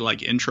snotty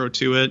like intro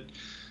to it,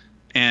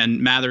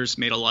 and Mathers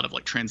made a lot of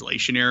like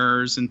translation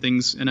errors and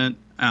things in it.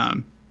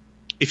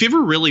 If you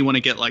ever really want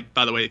to get like,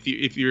 by the way,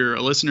 if you're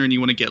a listener and you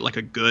want to get like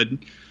a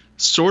good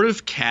sort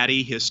of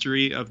catty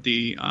history of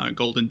the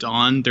Golden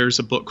Dawn, there's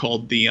a book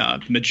called The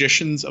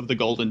Magicians of the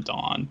Golden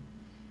Dawn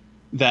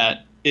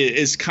that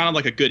is kind of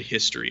like a good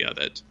history of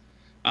it.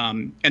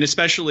 And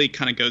especially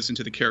kind of goes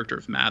into the character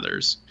of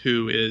Mathers,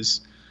 who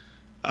is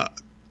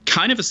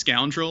kind of a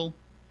scoundrel.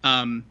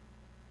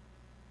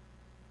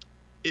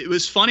 It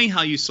was funny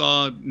how you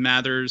saw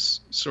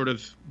Mathers sort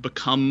of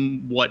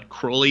become what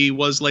Crowley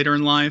was later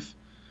in life,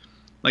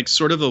 like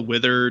sort of a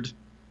withered,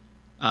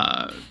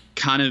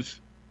 kind of,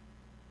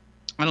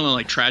 I don't know,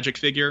 like tragic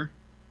figure,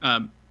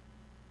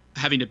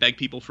 having to beg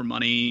people for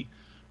money,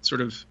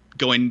 sort of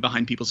going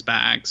behind people's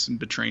backs and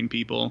betraying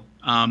people.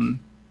 I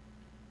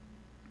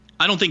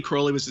don't think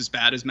Crowley was as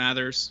bad as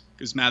Mathers,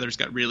 because Mathers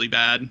got really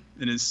bad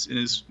in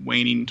his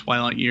waning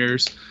twilight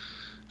years.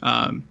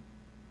 But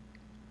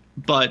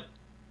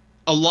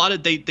a lot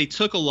of they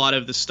took a lot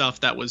of the stuff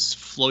that was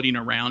floating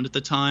around at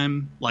the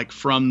time, like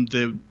from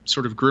the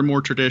sort of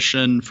grimoire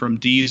tradition, from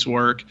Dee's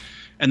work,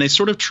 and they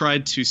sort of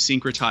tried to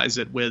syncretize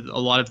it with a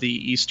lot of the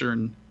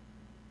Eastern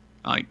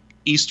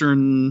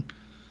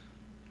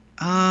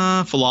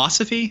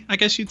philosophy, I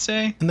guess you'd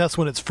say. And that's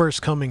when it's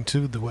first coming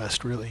to the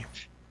West, really.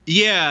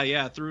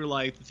 Yeah, through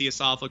like the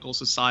Theosophical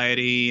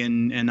Society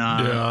and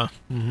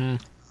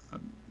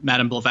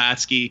Madame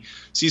Blavatsky.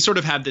 So you sort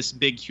of have this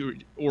big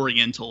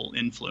Oriental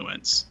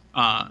influence.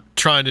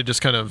 Trying to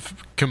just kind of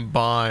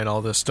combine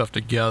all this stuff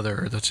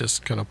together that's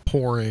just kind of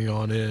pouring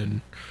on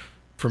in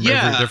from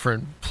every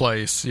different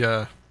place.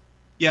 Yeah.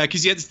 Yeah,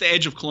 because it's the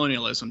edge of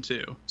colonialism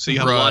too. So you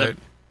have a lot of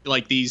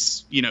like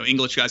these,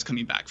 English guys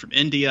coming back from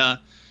India.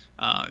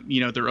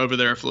 They're over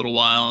there for a little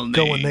while. And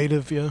going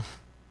native, yeah.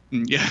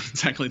 Yeah,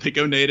 exactly. They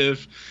go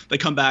native. They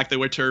come back. They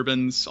wear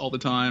turbans all the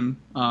time.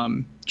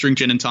 Drink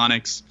gin and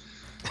tonics.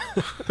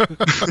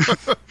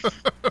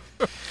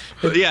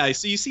 But yeah,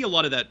 so you see a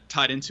lot of that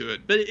tied into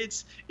it. But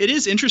it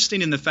is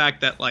interesting in the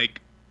fact that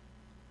like,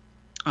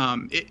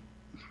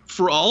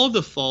 for all of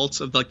the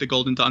faults of like the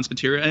Golden Dawn's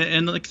material,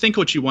 and like think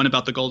what you want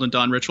about the Golden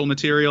Dawn ritual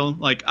material.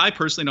 Like I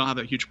personally don't have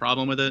a huge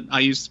problem with it.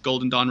 I use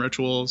Golden Dawn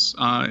rituals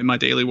in my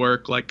daily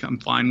work. Like I'm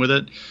fine with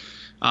it.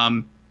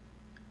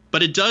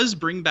 But it does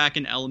bring back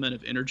an element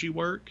of energy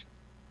work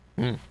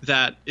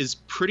that is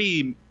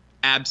pretty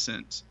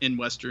absent in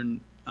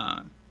Western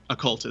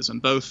occultism,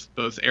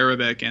 both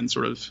Arabic and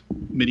sort of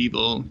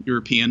medieval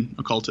European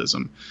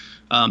occultism.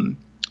 A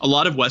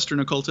lot of Western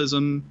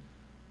occultism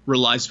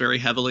relies very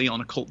heavily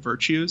on occult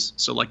virtues.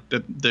 So like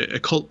the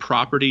occult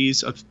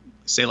properties of,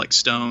 say, like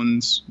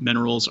stones,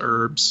 minerals,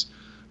 herbs,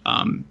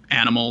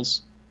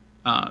 animals,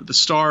 the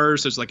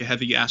stars. There's like a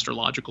heavy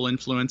astrological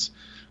influence.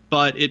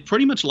 But it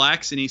pretty much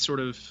lacks any sort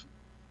of,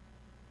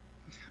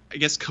 I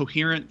guess,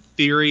 coherent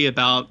theory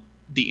about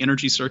the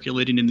energy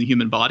circulating in the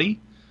human body,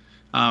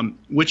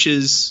 which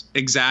is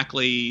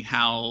exactly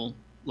how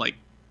like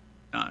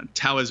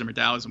Taoism or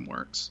Taoism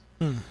works.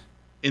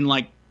 In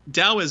like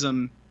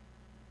Taoism,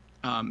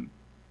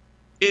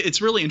 it's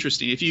really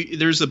interesting.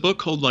 There's a book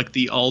called like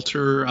the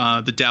Altar,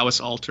 the Taoist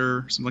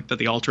Altar, something like that,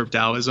 the Altar of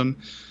Taoism,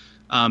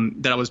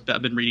 that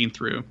I've been reading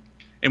through,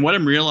 and what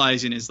I'm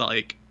realizing is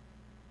like,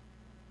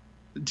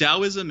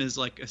 Taoism is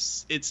like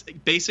it's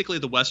basically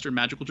the Western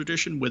magical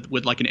tradition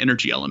with like an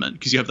energy element,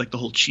 because you have like the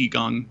whole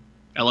Qigong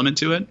element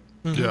to it.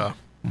 Yeah.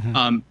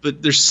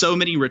 But there's so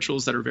many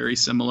rituals that are very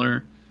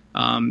similar.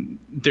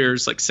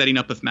 There's like setting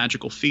up of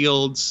magical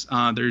fields.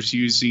 There's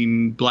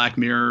using black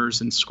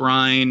mirrors and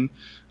scrying.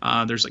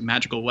 There's like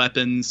magical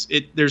weapons.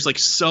 There's like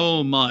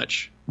so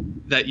much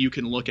that you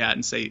can look at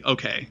and say,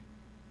 okay,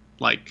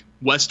 like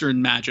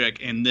Western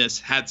magic and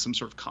this had some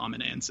sort of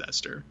common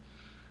ancestor.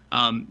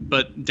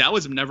 But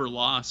Taoism never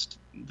lost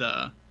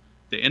the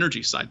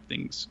energy side of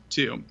things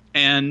too.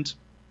 And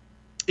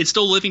it's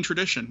still a living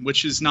tradition,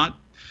 which is not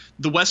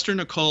the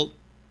Western occult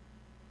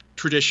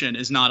tradition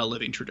is not a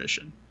living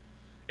tradition.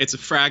 It's a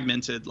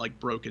fragmented, like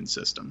broken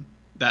system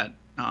that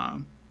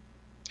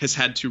has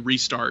had to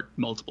restart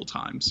multiple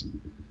times.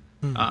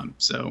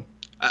 So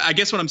I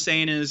guess what I'm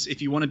saying is,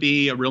 if you want to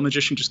be a real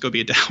magician, just go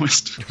be a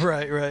Taoist.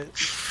 Right.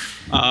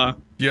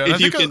 Yeah,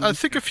 I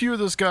think a few of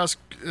those guys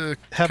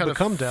have kind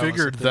become of Taoists,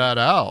 figured that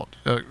out,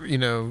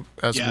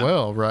 as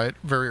well, right?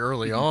 Very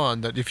early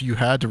on, that if you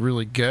had to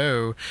really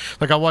go,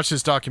 like I watched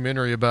this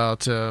documentary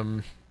about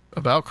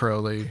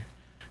Crowley,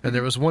 and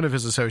there was one of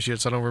his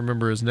associates, I don't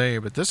remember his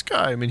name, but this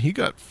guy, I mean, he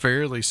got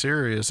fairly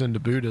serious into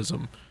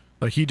Buddhism.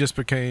 Like he just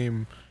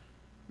became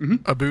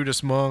a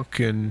Buddhist monk,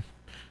 and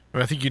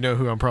I think you know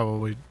who I'm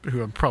probably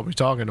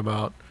talking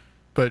about,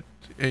 but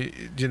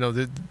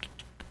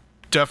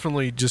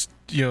definitely just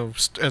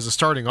as a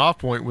starting off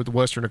point with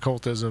Western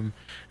occultism,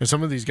 and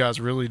some of these guys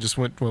really just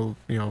went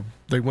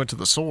they went to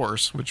the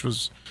source, which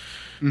was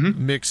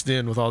mixed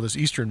in with all this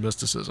Eastern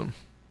mysticism.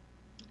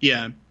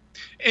 Yeah,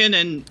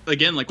 and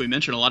again, like we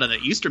mentioned, a lot of the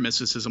Eastern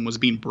mysticism was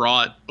being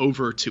brought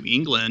over to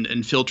England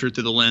and filtered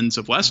through the lens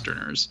of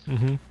Westerners.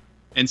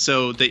 And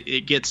so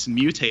it gets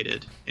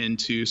mutated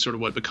into sort of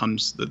what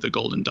becomes the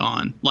Golden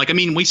Dawn. Like, I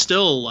mean, we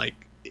still, like,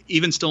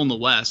 even still in the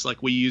West,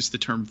 like, we use the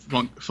term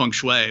feng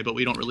shui, but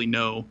we don't really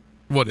know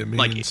what it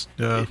means.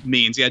 Like, it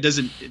means. Yeah, it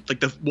doesn't,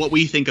 like, what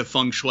we think of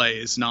feng shui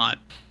is not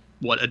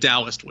what a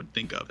Taoist would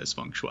think of as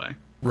feng shui.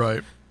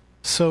 Right.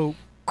 So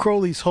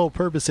Crowley's whole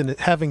purpose in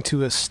having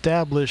to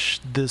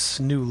establish this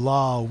new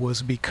law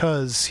was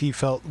because he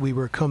felt we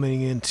were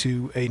coming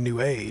into a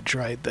new age,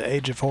 right? The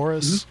Age of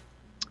Horus?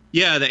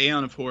 Yeah, the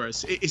Aeon of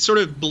Horus. It sort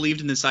of believed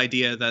in this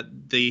idea that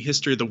the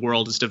history of the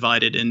world is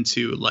divided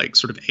into like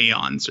sort of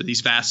aeons, or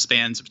these vast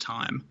spans of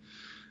time.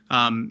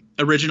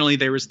 Originally,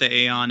 there was the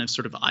Aeon of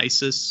sort of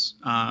Isis,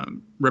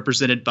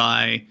 represented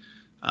by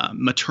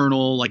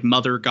maternal, like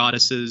mother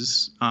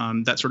goddesses,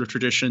 that sort of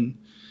tradition.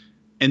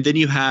 And then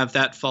you have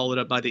that followed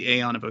up by the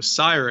Aeon of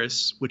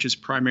Osiris, which is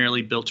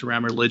primarily built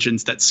around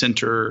religions that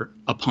center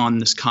upon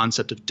this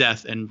concept of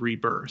death and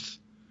rebirth.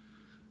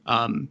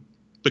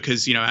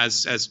 Because,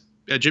 as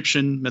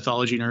Egyptian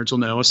mythology nerds will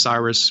know,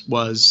 Osiris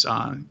was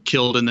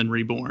killed and then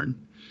reborn.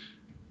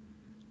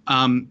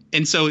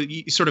 And so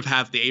you sort of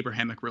have the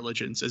Abrahamic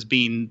religions as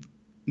being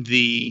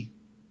the,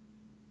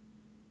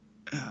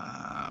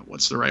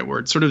 what's the right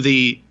word? Sort of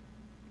the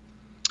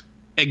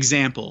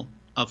example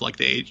of like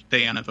the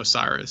Aeon of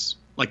Osiris,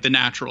 like the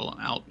natural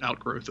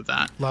outgrowth of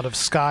that. A lot of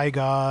sky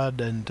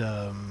god and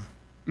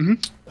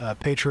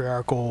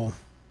patriarchal.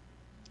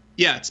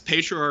 Yeah, it's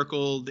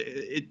patriarchal.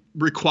 It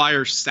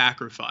requires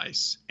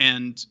sacrifice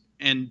and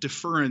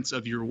deference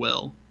of your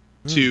will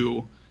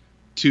to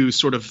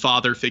sort of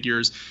father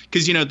figures,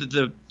 because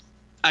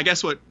I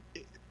guess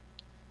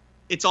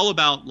it's all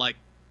about like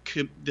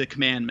the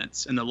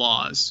commandments and the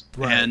laws,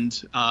 right.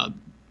 And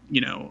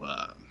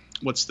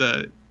what's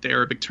the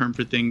Arabic term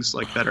for things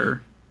like that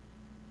are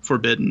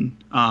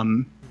forbidden?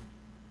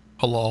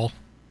 Halal.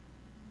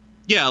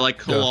 Yeah, like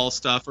halal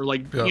stuff, or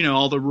like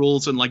all the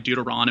rules in like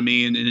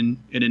Deuteronomy and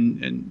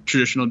in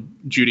traditional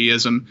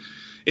Judaism.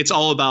 It's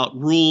all about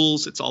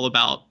rules. It's all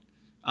about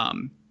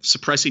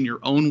suppressing your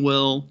own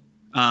will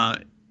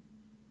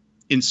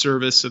in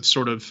service of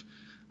sort of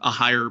a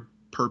higher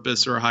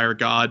purpose or a higher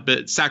God,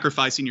 but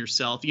sacrificing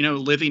yourself.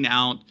 Living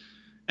out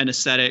an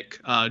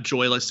ascetic,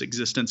 joyless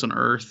existence on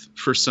Earth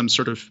for some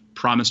sort of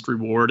promised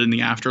reward in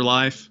the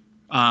afterlife.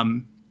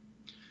 And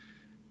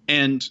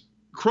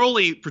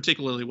Crowley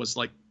particularly was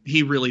like,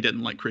 he really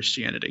didn't like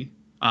Christianity,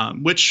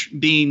 which,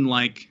 being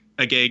like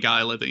a gay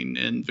guy living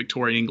in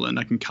Victorian England,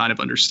 I can kind of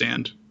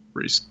understand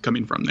where he's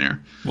coming from there.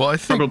 Well, I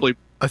think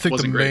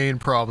the great. main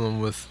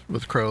problem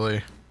with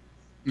Crowley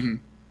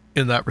in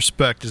that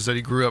respect is that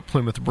he grew up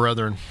Plymouth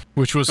Brethren,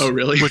 which was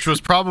which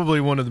was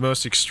probably one of the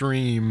most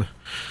extreme.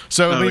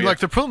 So like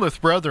the Plymouth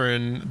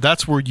Brethren,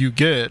 that's where you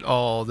get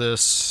all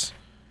this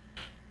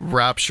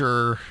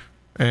Rapture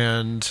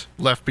and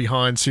Left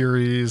Behind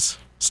series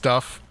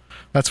stuff.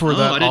 That's where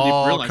that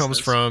all comes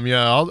from.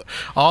 Yeah,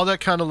 all that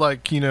kind of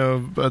like,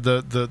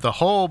 the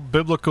whole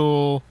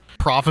biblical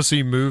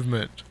prophecy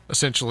movement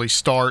essentially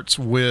starts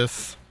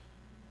with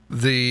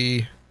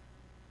the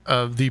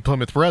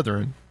Plymouth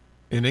Brethren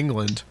in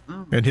England.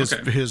 And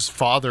his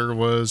father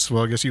was,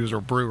 well, I guess he was a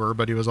brewer,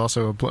 but he was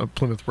also a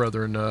Plymouth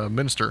Brethren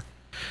minister.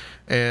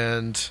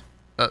 And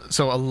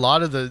so a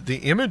lot of the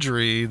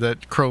imagery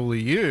that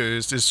Crowley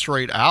used is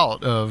straight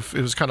out of,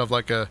 it was kind of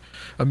like a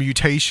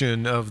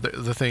mutation of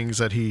the things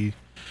that he,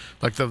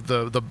 like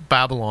the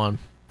Babylon.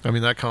 I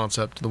mean, that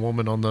concept, the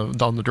woman on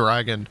the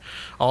dragon,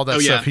 all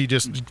that stuff, he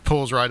just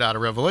pulls right out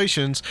of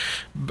Revelation,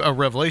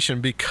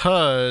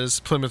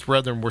 because Plymouth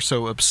Brethren were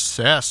so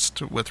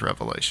obsessed with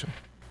Revelation.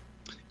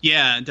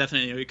 Yeah,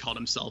 definitely. He called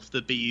himself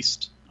the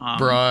Beast.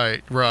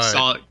 Right.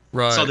 Saw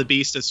the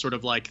Beast as sort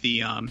of like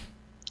the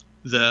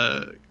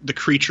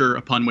creature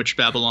upon which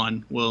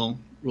Babylon will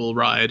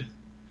ride.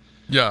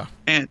 Yeah.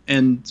 And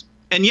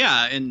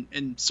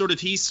sort of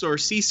he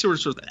sort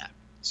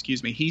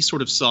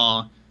of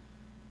saw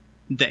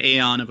the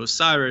Aeon of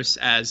Osiris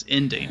as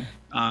ending,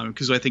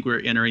 because I think we're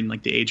entering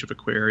like the age of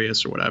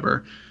Aquarius or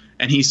whatever,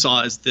 and he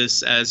saw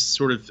as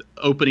sort of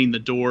opening the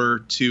door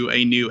to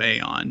a new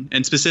Aeon,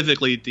 and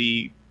specifically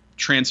the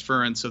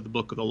transference of the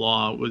Book of the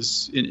Law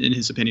was, in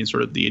his opinion,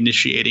 sort of the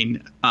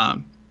initiating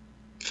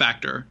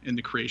factor in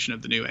the creation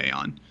of the new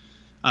Aeon,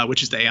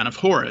 which is the Aeon of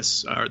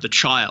Horus, or the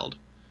child.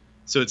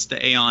 So it's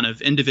the Aeon of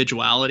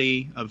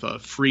individuality,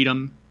 of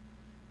freedom.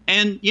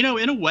 And,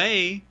 in a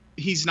way,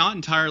 he's not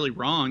entirely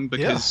wrong,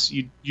 because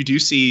you do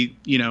see,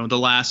 the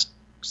last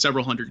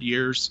several hundred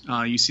years,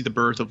 you see the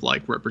birth of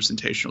like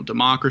representational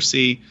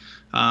democracy,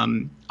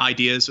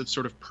 ideas of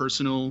sort of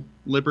personal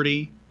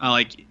liberty.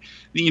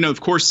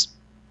 Of course,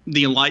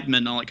 the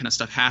Enlightenment and all that kind of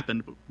stuff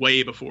happened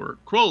way before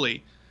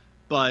Crowley,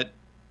 but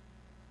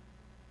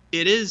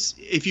it is,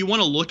 if you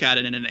want to look at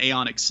it in an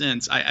aeonic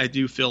sense, I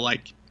do feel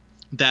like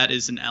that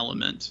is an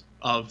element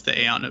of the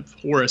Aeon of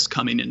Horus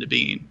coming into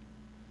being.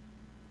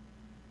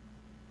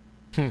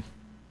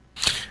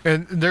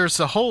 And there's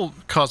a whole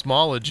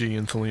cosmology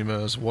in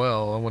Thelema as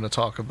well I want to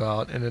talk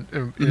about, and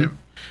it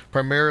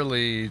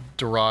primarily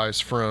derives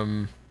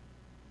from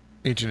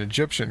ancient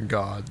Egyptian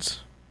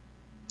gods.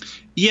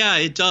 Yeah,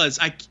 it does.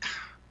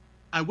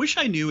 I wish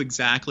I knew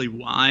exactly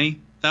why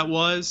that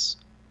was,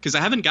 because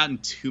I haven't gotten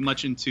too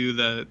much into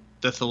the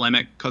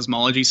Thelemic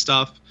cosmology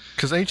stuff.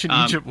 Because ancient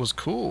Egypt was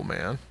cool,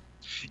 man.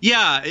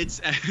 Yeah,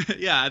 it's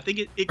I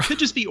think it could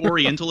just be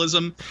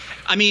Orientalism.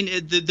 I mean,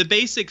 the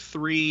basic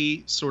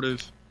three sort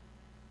of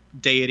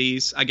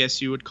deities, I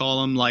guess you would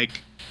call them, like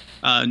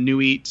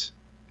Nuit,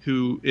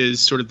 who is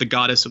sort of the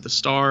goddess of the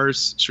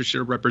stars, so she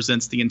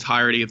represents the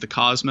entirety of the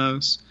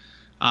cosmos.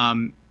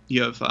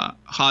 You have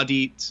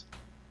Hadit,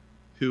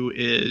 who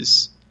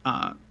is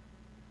I'm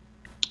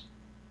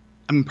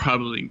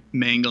probably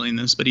mangling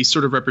this, but he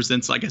sort of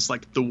represents, I guess,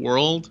 like the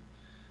world.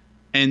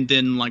 And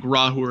then like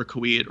Rahu or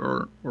Khuit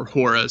or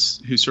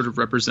Horus, who sort of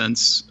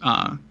represents,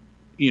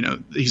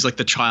 he's like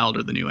the child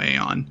or the new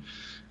Aeon.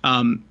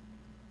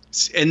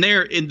 And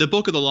there, in the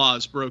Book of the Law,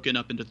 is broken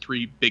up into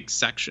three big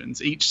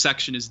sections. Each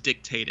section is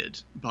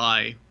dictated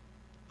by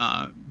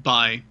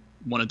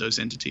one of those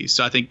entities.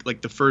 So I think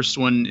like the first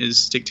one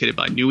is dictated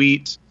by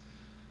Nuit.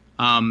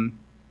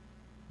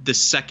 The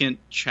second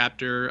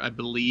chapter, I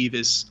believe,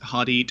 is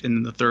Hadit, and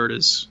then the third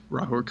is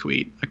Rahu or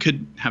Khuit. I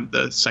could have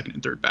the second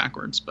and third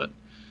backwards, but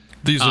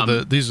these are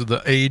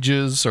the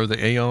ages or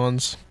the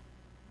aeons,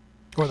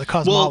 or the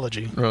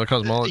cosmology.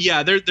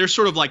 Yeah, they're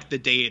sort of like the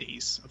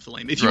deities of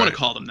Thelema, if you want to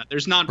call them that.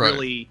 There's not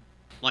really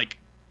like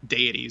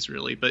deities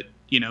really, but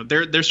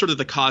they're sort of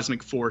the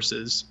cosmic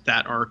forces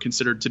that are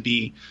considered to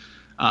be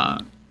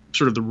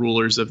sort of the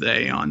rulers of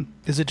the Aeon.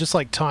 Is it just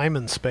like time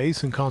and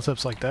space and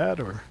concepts like that,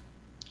 or?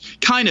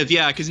 Kind of,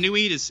 yeah, because New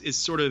Age is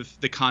sort of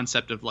the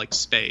concept of like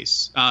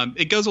space.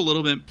 It goes a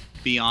little bit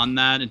beyond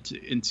that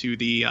into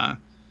the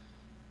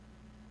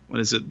what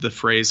is it? The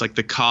phrase like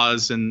the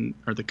cause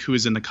or the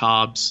coups and the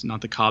cobs,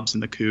 not the cobs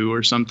and the coup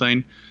or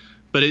something.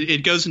 But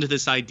it goes into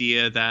this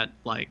idea that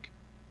like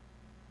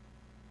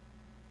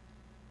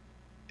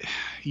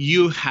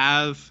you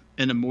have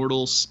an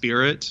immortal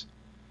spirit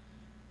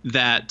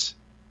that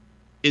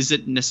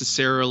isn't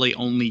necessarily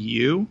only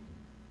you.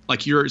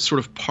 Like you're sort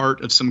of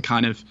part of some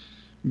kind of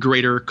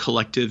greater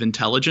collective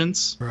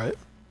intelligence. Right.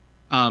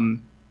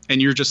 And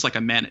you're just like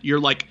you're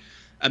like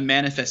a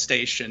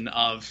manifestation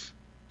of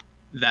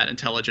that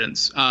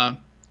intelligence.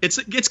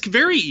 It's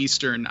very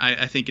Eastern,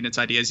 I think, in its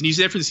ideas. And you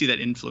definitely see that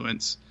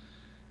influence,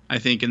 I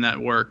think, in that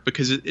work,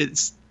 because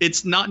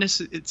it's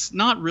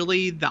not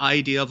really the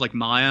idea of like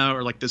Maya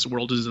or like this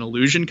world is an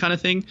illusion kind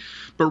of thing,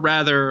 but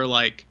rather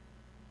like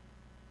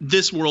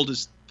this world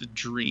is the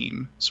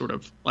dream, sort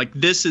of like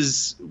this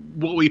is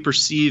what we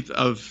perceive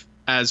of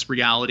as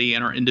reality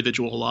in our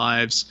individual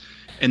lives,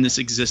 and this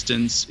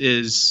existence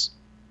is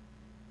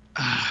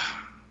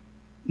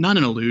not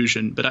an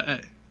illusion, but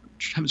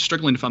I'm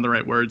struggling to find the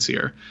right words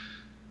here.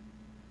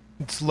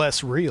 It's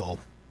less real.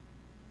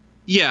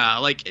 Yeah,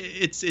 like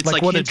it's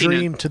like what a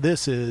dream to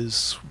this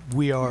is,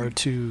 we are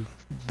to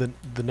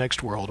the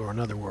next world or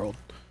another world.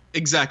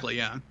 Exactly.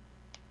 Yeah.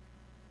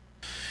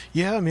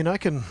 Yeah, I mean, I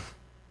can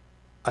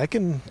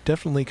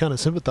definitely kind of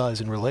sympathize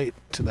and relate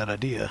to that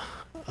idea.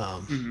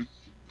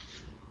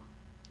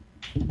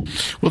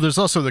 Well, there's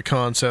also the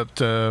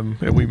concept, and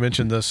we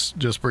mentioned this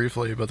just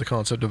briefly, but the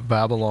concept of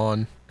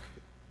Babylon,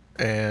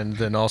 and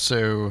then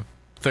also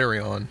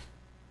Therion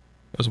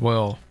as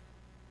well.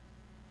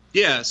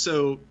 Yeah,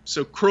 so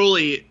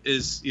Crowley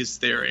is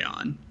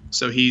Therion.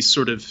 So he's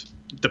sort of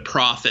the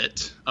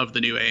prophet of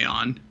the new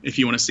Aeon, if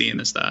you want to see him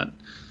as that.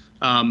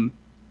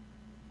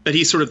 But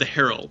he's sort of the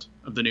herald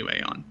of the new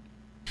Aeon.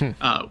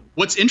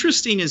 What's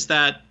interesting is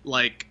that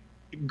like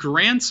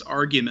Grant's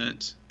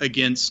argument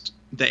against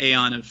the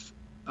Aeon of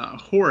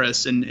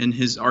Horus and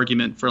his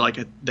argument for like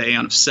the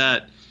Aeon of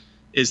Set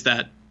is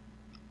that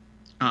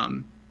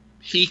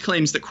he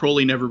claims that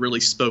Crowley never really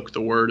spoke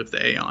the word of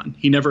the Aeon.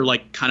 He never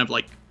like kind of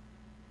like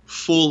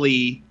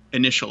fully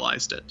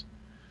initialized it.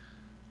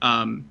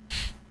 And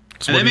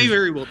that may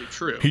very well be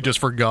true. He just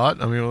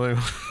forgot. I mean,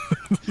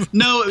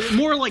 no,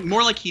 more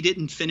like he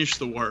didn't finish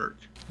the work.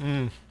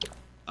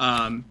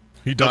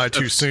 He died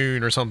too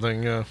soon or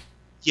something. Yeah.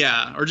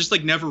 Yeah, or just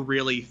like never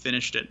really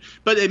finished it.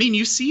 But I mean,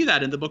 you see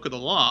that in the Book of the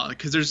Law,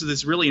 because there's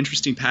this really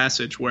interesting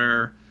passage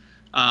where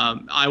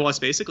Aiwass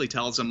basically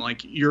tells him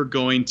like you're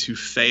going to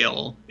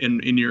fail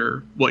in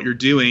your what you're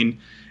doing,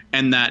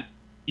 and that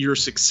your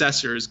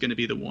successor is going to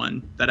be the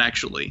one that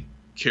actually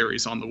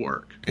carries on the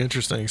work.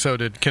 Interesting. So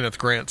did Kenneth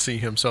Grant see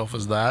himself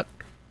as that?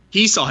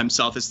 He saw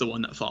himself as the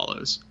one that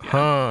follows. Yeah.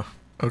 Huh.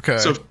 Okay.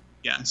 So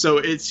yeah. So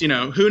it's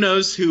who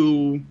knows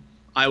who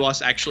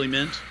Aiwass actually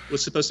meant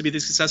was supposed to be the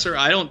successor.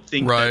 I don't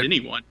think that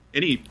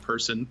any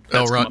person.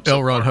 L.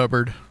 Ron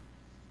Hubbard.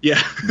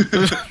 Yeah.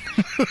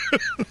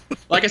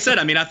 Like I said,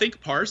 I mean, I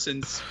think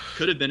Parsons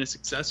could have been a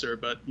successor,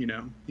 but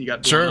he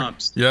got blown up.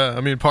 Yeah,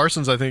 I mean,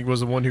 Parsons, I think,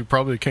 was the one who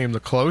probably came the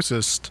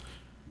closest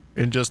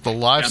in just the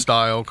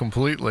lifestyle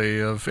completely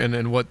of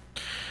and what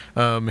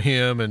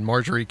him and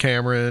Marjorie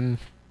Cameron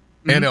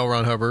and L.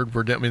 Ron Hubbard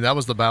were. I mean, that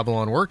was the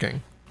Babylon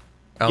working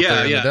out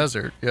there in the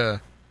desert. Yeah.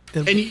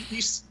 And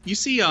you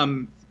see,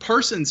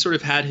 Parsons sort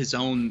of had his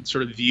own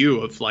sort of view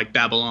of like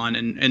Babylon,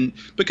 and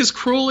because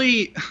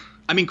Crowley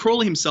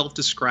himself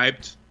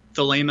described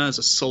Thelema as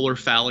a solar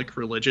phallic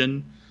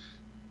religion.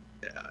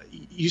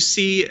 You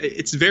see,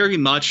 it's very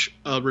much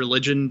a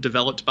religion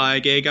developed by a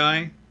gay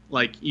guy.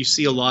 Like you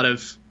see a lot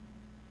of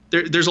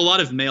there's a lot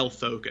of male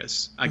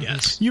focus, I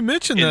guess. You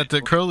mentioned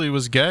that Crowley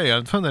was gay.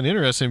 I found that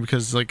interesting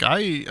because, like,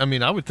 I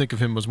would think of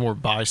him as more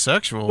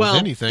bisexual than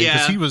anything,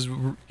 because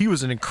he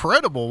was an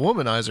incredible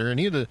womanizer, and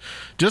he had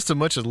just as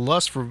much as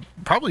lust for,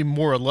 probably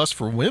more or less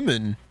for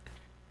women,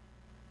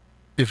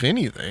 if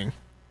anything.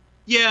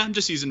 Yeah, I'm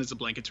just using it as a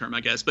blanket term,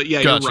 I guess. But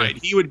yeah, Gotcha.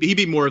 You're right. He'd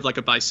be more of like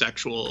a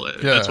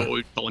bisexual. That's what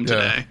we call him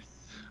today.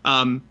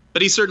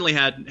 But he certainly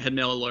had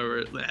male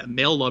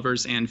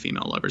lovers and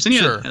female lovers, and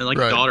he had like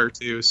a daughter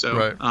too.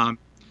 So,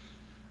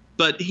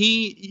 but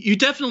you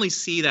definitely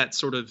see that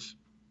sort of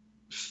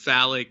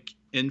phallic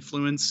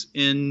influence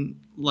in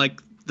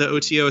like the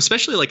OTO,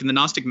 especially like in the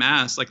Gnostic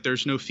Mass. Like,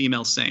 there's no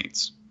female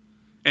saints,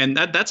 and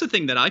that's a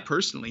thing that I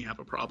personally have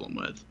a problem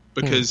with,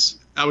 because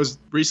I was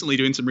recently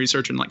doing some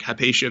research in like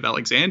Hypatia of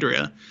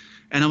Alexandria,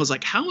 and I was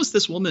like, how is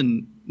this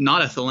woman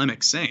not a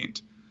Thelemic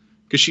saint?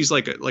 Because she's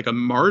like a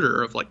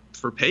martyr of like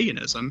for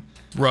paganism,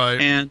 right?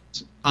 And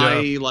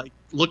I like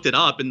looked it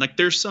up, and like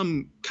there's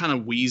some kind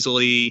of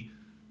weaselly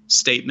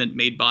statement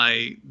made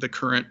by the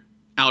current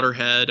outer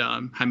head,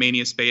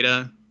 Hymenius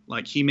Beta.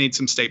 Like, he made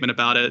some statement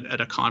about it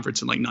at a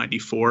conference in like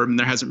 '94, and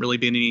there hasn't really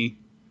been any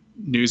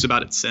news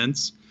about it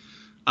since.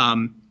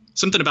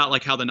 Something about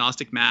like how the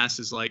Gnostic Mass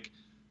is like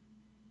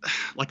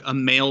a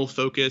male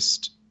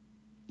focused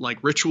like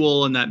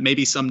ritual, and that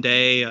maybe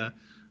someday a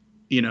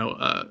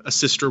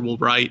sister will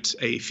write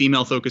a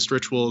female focused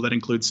ritual that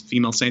includes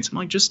female saints. I'm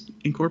like, just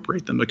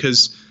incorporate them,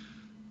 because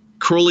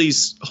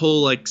Crowley's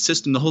whole like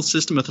system, the whole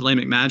system of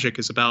Thelemic magic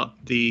is about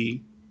the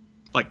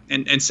like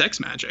and sex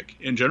magic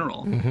in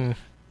general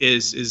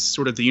is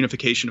sort of the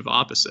unification of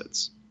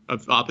opposite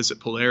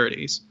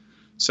polarities.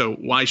 So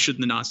why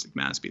shouldn't the Gnostic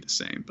Mass be the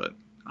same? But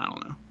I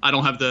don't know. I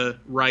don't have the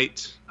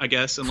right, I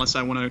guess, unless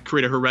I want to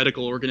create a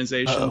heretical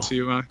organization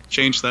to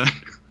change that.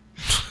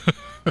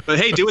 But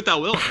hey, do what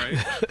thou wilt, right?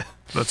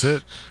 That's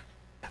it.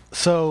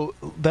 So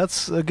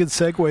that's a good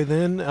segue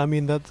then. I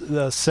mean,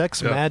 that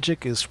sex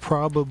magic is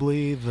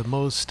probably the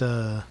most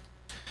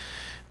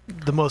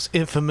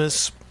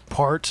infamous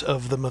part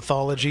of the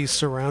mythology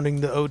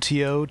surrounding the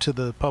OTO to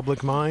the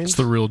public mind. It's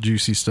the real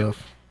juicy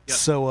stuff. Yep.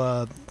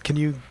 So can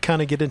you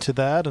kind of get into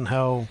that and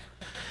how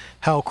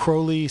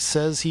Crowley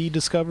says he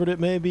discovered it,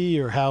 maybe,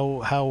 or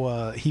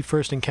how he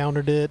first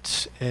encountered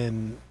it,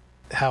 and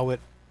how it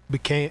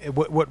became,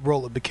 what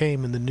role it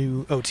became in the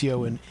new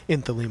OTO in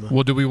Thelema?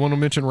 Well, do we want to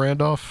mention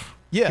Randolph?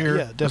 Yeah,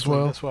 definitely. As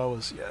well? That's why I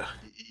was,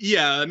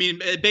 Yeah, I mean,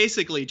 it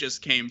basically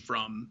just came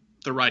from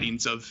the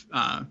writings of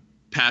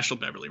Paschal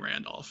Beverly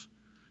Randolph.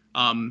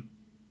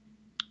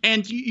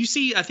 And you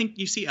see, I think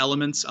you see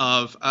elements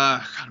of,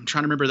 I'm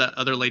trying to remember that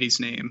other lady's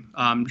name,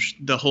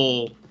 the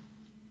whole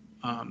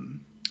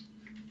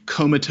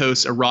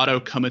comatose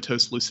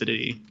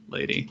lucidity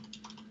lady.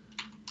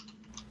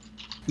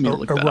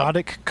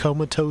 Erotic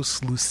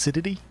comatose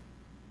lucidity?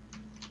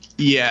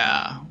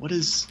 Yeah. What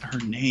is her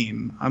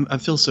name? I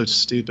feel so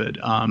stupid.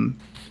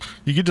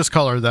 You could just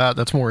call her that.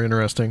 That's more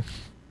interesting.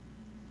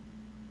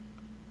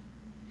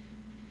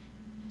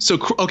 So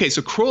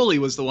Crowley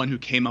was the one who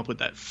came up with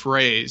that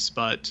phrase,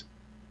 but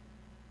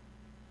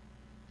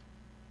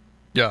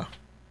yeah,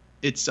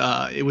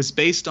 it was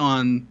based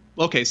on,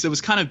 so it was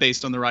kind of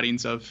based on the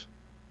writings of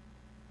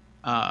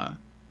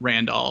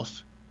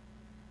Randolph.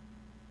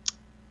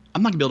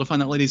 I'm not gonna be able to find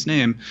that lady's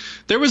name.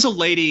 There was a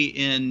lady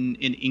in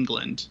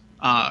England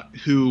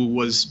who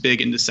was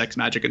big into sex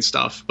magic and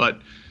stuff,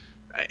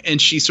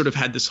 and she sort of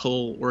had this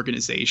whole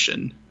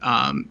organization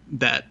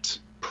that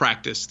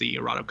practiced the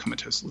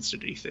erotocomatose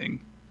lucidity thing.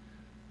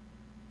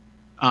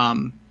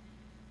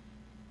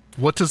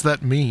 What does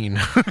that mean?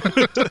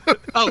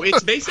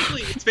 It's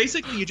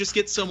basically you just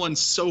get someone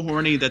so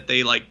horny that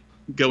they like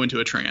go into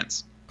a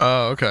trance.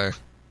 Oh, okay.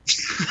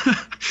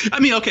 I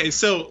mean, okay,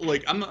 so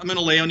like I'm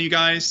gonna lay on you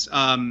guys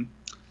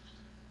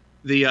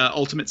the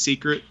ultimate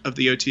secret of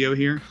the OTO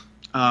here.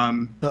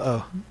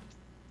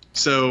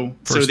 So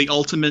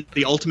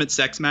the ultimate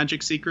sex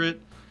magic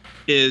secret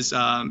is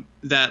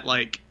that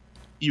like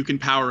you can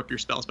power up your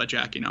spells by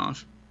jacking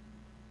off.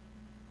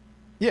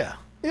 Yeah.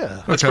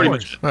 That's pretty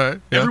much it. All right.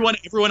 Yeah.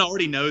 Everyone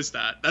already knows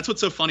that. That's what's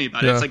so funny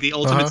about it. Yeah. It's like the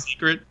ultimate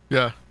secret.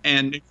 Yeah.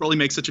 And it really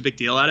makes such a big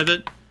deal out of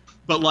it.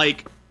 But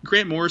like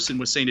Grant Morrison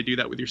was saying to do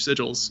that with your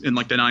sigils in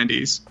like the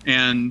 90s.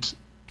 And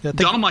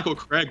Donald Michael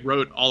Craig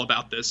wrote all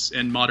about this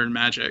in Modern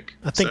Magic.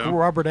 I think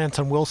Robert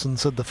Anton Wilson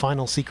said the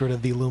final secret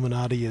of the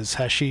Illuminati is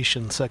hashish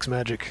and sex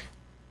magic.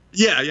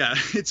 Yeah.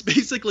 It's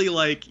basically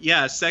like,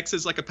 sex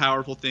is like a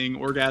powerful thing.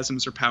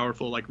 Orgasms are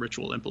powerful, like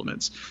ritual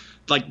implements.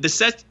 Like the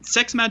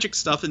sex magic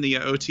stuff in the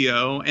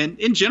OTO, and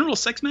in general,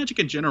 sex magic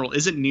in general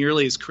isn't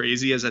nearly as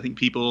crazy as I think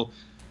people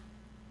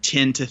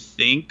tend to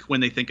think when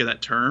they think of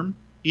that term.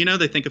 You know,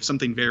 they think of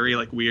something very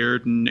like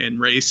weird and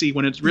racy,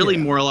 when it's really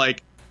more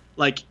like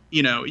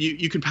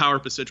you can power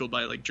up a sigil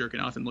by like jerking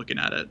off and looking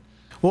at it.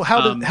 Well,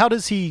 how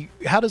does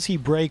he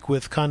break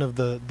with kind of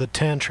the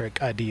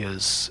tantric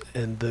ideas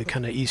and the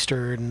kind of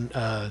Eastern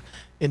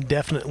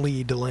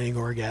indefinitely delaying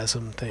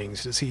orgasm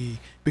things?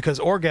 Because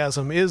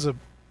orgasm is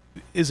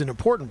an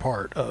important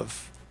part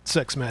of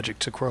sex magic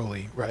to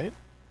Crowley, right?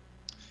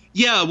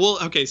 Yeah, well,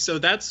 okay, so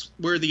that's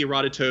where the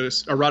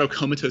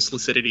erotocomatose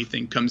lucidity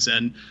thing comes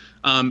in,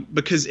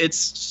 because it's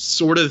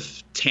sort of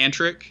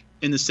tantric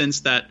in the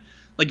sense that,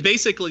 like,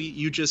 basically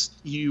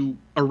you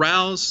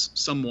arouse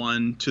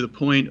someone to the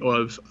point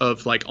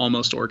of like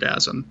almost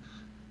orgasm,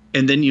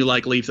 and then you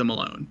like leave them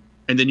alone,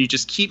 and then you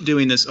just keep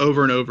doing this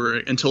over and over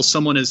until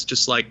someone is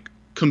just like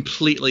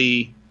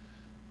completely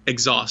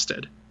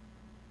exhausted,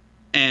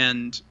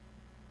 and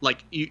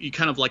like you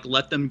kind of like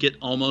let them get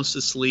almost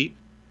asleep,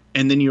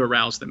 and then you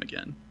arouse them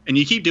again, and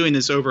you keep doing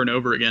this over and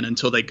over again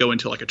until they go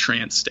into like a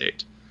trance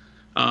state.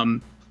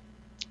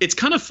 It's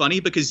kind of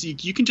funny because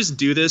you can just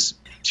do this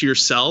to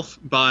yourself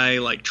by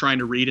like trying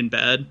to read in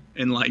bed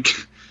and like,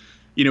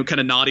 kind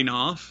of nodding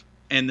off,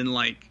 and then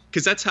like,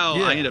 because that's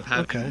how I ended up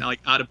having like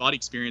out of body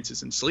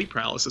experiences and sleep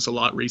paralysis a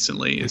lot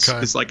recently.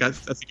 Is like I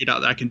figured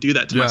out that I can do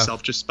that to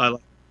myself just by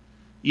like,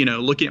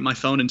 looking at my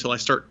phone until I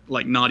start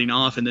like nodding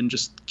off, and then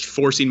just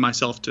forcing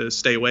myself to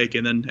stay awake,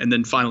 and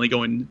then finally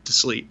going to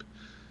sleep.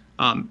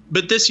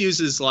 But this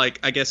uses like,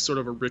 I guess, sort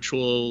of a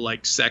ritual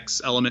like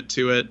sex element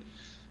to it.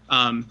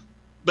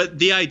 But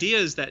the idea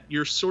is that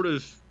you're sort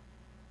of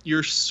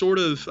you're sort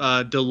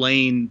of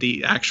delaying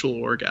the actual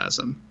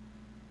orgasm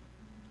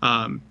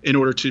in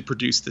order to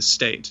produce this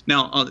state.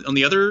 Now, on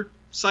the other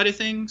side of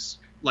things,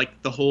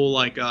 like the whole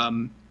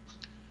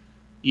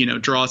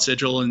draw a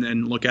sigil and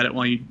then look at it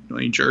while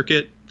you jerk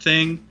it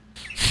thing,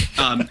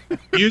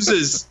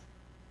 uses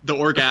the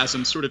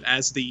orgasm sort of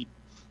as the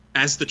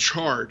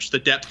charge, the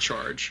depth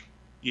charge,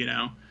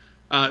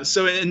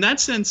 So in that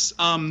sense,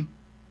 I'm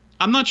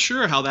not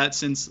sure how that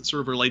sense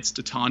sort of relates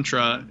to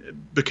Tantra,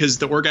 because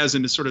the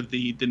orgasm is sort of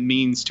the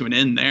means to an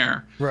end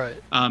there.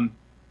 Right.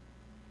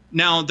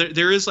 Now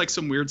there is like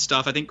some weird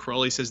stuff. I think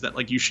Crowley says that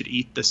like you should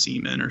eat the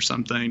semen or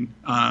something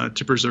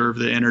to preserve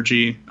the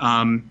energy.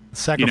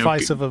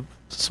 Sacrifice of a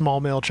small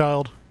male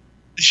child.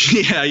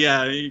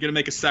 Yeah. You're gonna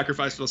make a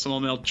sacrifice of a small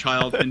male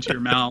child into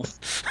your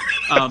mouth.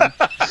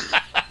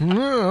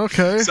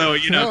 Okay. So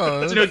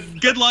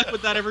good luck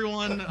with that,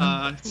 everyone.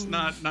 It's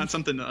not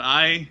something that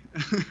I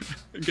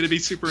am gonna be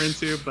super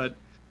into, but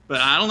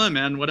I don't know,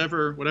 man.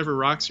 Whatever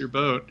rocks your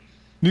boat.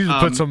 You need to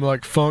put some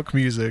like funk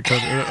music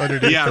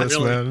underneath this,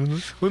 really.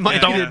 Man. We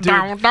might need to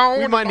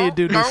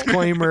do a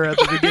disclaimer at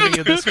the beginning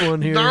of this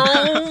one here.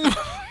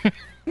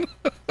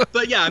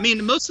 But yeah, I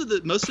mean, most of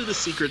the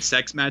secret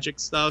sex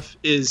magic stuff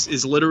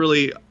is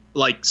literally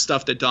like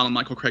stuff that Donald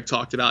Michael Craig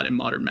talked about in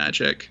Modern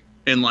Magic.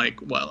 And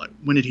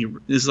when did he?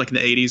 This is like in the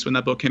 80s when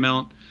that book came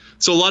out.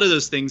 So a lot of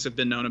those things have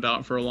been known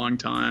about for a long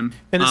time.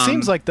 And it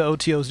seems like the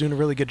OTO is doing a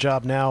really good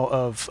job now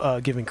of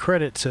giving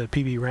credit to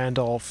P.B.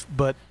 Randolph.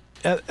 But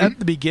at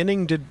the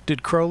beginning,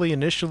 did Crowley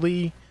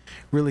initially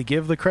really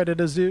give the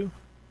credit as due?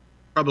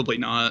 Probably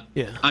not.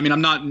 Yeah. I mean, I'm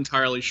not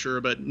entirely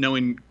sure, but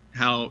knowing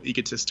how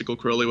egotistical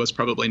Crowley was,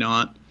 probably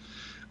not.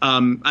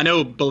 I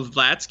know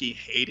Blavatsky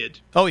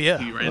hated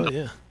P.B. Randolph. Oh,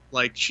 yeah.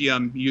 Like, she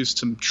used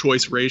some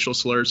choice racial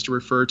slurs to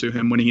refer to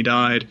him when he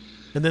died.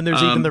 And then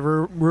there's even the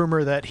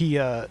rumor that he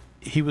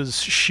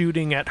was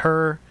shooting at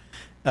her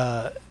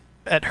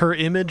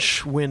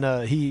image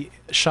when he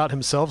shot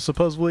himself,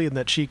 supposedly, and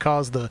that she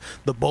caused the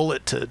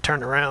bullet to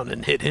turn around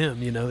and hit him.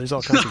 There's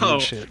all kinds of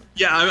weird shit.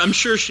 Yeah, I'm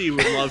sure she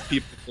would love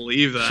people to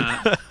believe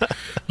that.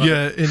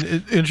 Yeah,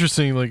 and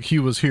interesting, like, he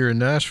was here in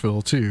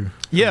Nashville, too.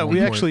 Yeah,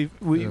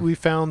 we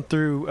found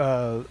through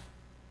our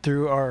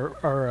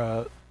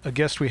a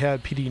guest we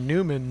had, P.D.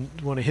 Newman,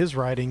 one of his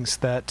writings,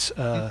 that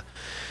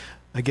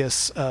I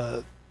guess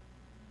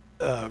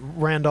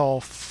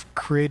Randolph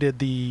created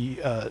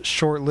the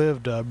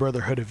short-lived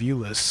Brotherhood of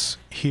Euless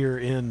here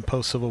in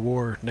post-Civil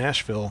War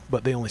Nashville,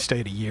 but they only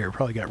stayed a year.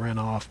 Probably got ran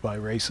off by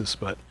racists,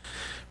 but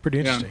pretty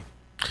interesting.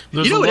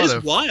 Yeah. It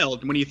is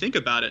wild when you think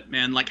about it,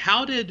 man. Like,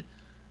 how did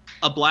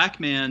a black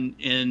man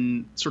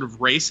in sort of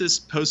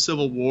racist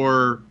post-Civil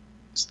War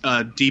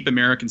deep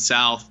American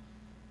South,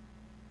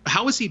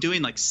 how was he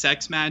doing like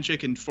sex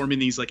magic and forming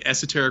these like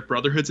esoteric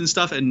brotherhoods and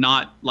stuff and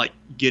not like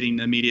getting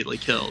immediately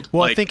killed?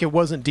 Well, like, I think it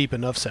wasn't deep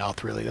enough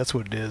South, really. That's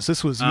what it is.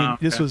 This was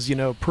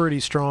pretty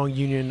strong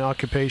Union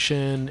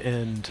occupation,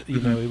 and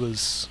it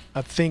was,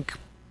 I think.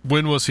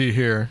 When was he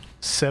here?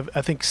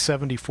 I think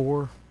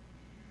 74.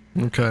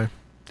 Okay.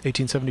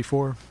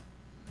 1874.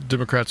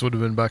 Democrats would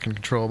have been back in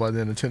control by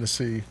then in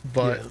Tennessee,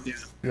 but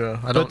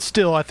but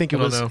still, I think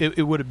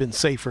it would have been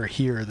safer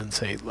here than,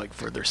 say, like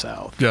further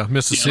south. Yeah,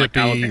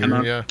 Mississippi,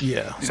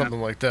 like something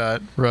like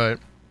that, right?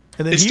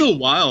 And then it's still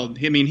wild.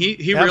 I mean,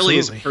 he really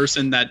is a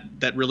person that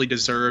really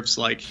deserves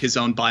like his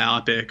own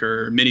biopic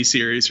or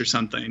miniseries or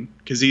something,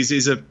 because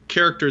he's a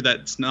character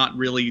that's not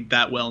really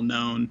that well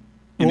known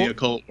in the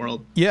occult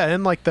world. Yeah,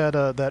 and like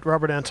that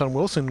Robert Anton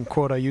Wilson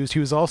quote I used, he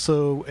was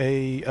also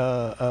a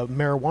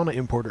marijuana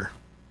importer.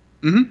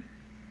 Mm-hmm.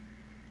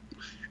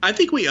 I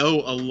think we owe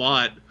a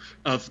lot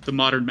of the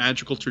modern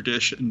magical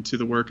tradition to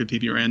the work of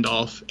P.B.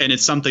 Randolph, and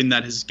it's something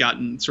that has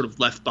gotten sort of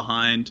left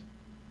behind.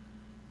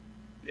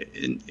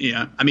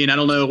 Yeah, I mean, I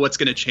don't know what's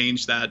going to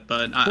change that,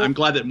 but I'm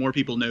glad that more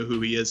people know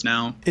who he is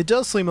now. It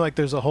does seem like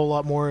there's a whole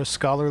lot more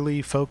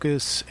scholarly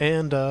focus,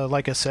 and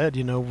like I said,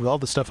 with all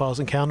the stuff I was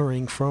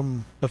encountering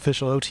from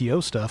official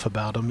OTO stuff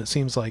about him, it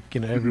seems like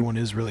everyone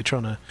is really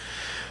trying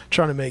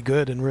to make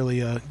good and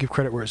really give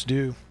credit where it's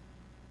due.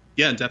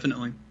 Yeah,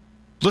 definitely.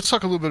 Let's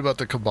talk a little bit about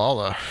the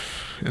Kabbalah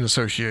in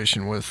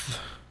association with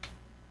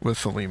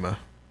Thelema.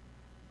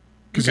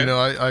 Because,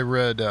 I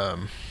read, a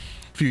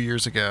few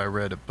years ago, I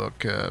read a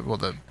book,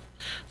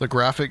 the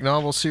graphic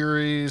novel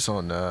series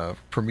on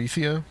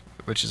Promethea,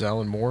 which is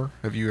Alan Moore.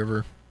 Have you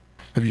ever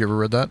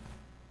read that?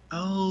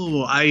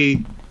 Oh,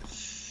 I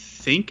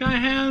think I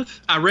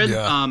have. I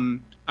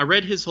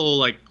read his whole,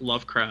 like,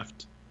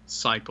 Lovecraft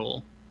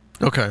cycle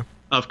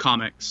of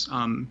comics.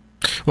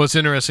 Well, it's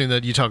interesting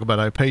that you talk about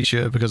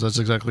Hypatia, because that's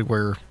exactly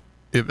where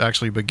it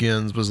actually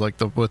begins, was like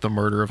with the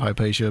murder of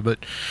Hypatia. But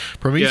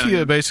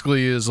Promethea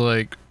basically is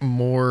like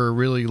more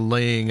really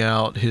laying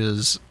out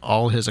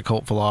all his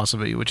occult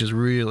philosophy, which is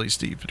really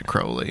steeped in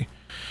Crowley,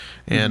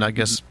 and I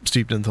guess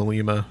steeped in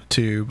Thelema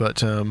too. But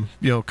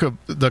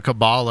the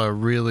Kabbalah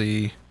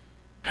really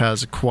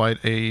has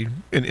quite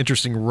an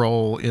interesting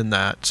role in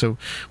that. So,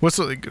 what's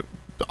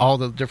all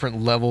the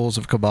different levels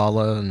of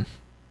Kabbalah and?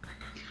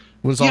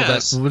 What's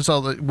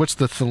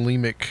the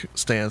thelemic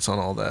stance on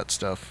all that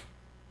stuff?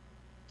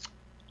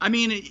 I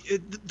mean,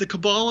 the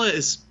Kabbalah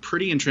is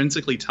pretty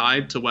intrinsically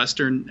tied to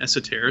Western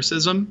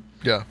esotericism.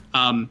 Yeah.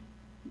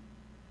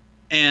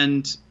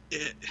 And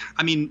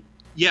I mean,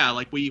 yeah,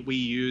 like we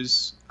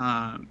use,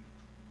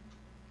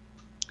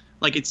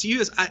 like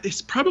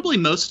it's probably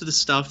most of the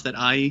stuff that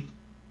I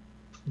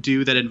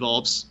do that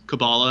involves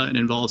Kabbalah and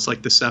involves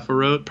like the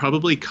Sephirot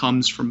probably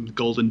comes from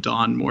Golden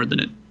Dawn more than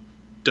it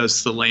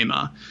does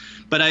Thelema.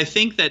 But I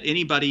think that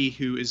anybody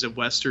who is a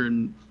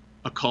Western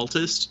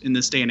occultist in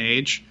this day and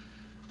age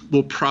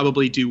will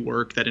probably do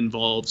work that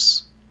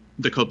involves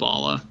the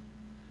Kabbalah.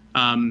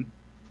 I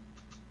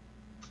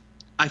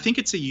think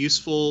it's a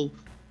useful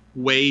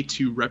way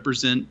to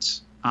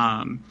represent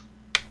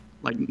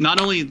like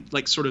not only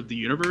like sort of the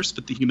universe,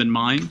 but the human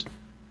mind.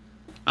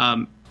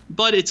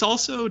 But it's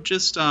also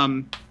just, I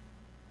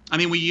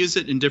mean, we use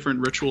it in different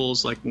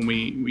rituals, like when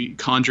we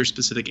conjure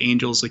specific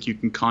angels, like you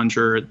can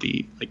conjure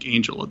the like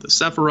angel of the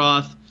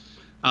Sephiroth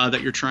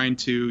that you're trying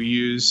to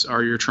use,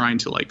 or you're trying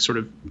to like sort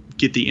of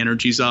get the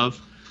energies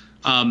of.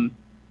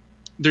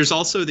 There's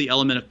also the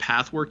element of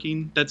path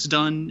working that's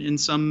done in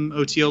some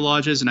OTO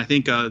lodges, and I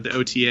think the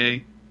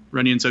OTA,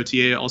 Runion's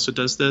OTA, also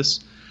does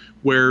this,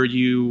 where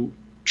you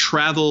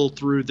travel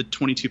through the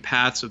 22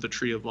 paths of the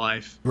Tree of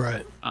Life,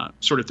 right?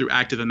 Sort of through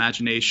active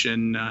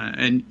imagination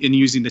and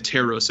using the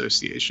tarot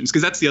associations,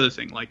 because that's the other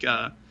thing. Like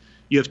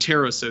you have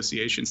tarot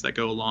associations that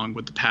go along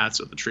with the paths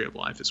of the Tree of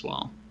Life as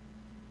well.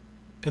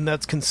 And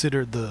that's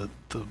considered the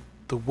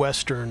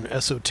Western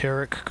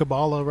esoteric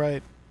Kabbalah,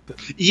 right?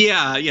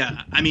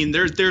 Yeah. I mean,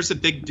 there's a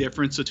big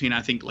difference between,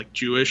 I think, like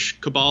Jewish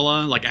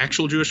Kabbalah, like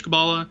actual Jewish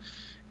Kabbalah,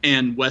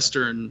 and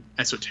Western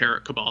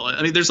esoteric Kabbalah.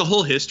 I mean, there's a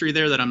whole history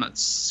there that I'm not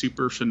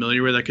super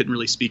familiar with. I couldn't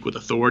really speak with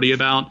authority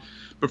about.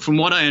 But from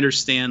what I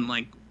understand,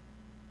 like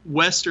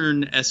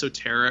Western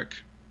esoteric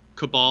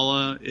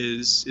Kabbalah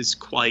is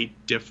quite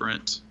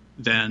different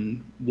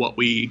than what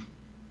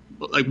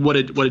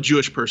a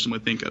Jewish person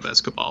would think of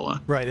as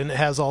Kabbalah. Right, and it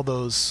has all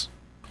those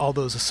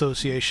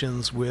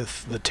associations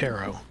with the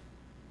tarot.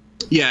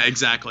 Yeah,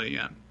 exactly.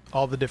 Yeah.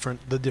 All the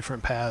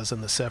different paths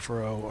in the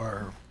Sephirot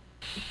are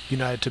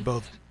united to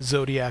both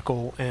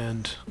zodiacal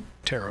and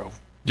tarot.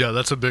 Yeah,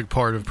 that's a big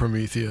part of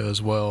Promethea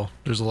as well.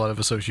 There's a lot of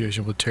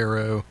association with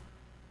tarot,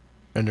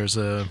 and there's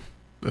and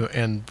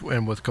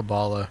with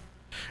Kabbalah,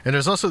 and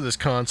there's also this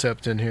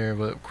concept in here,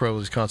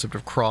 Crowley's concept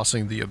of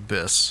crossing the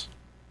abyss.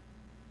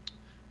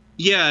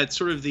 Yeah, it's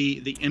sort of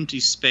the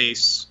empty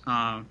space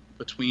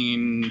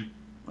between,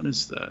 what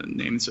is the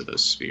names of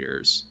those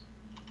spheres?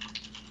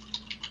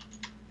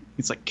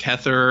 It's like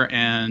Kether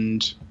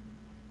and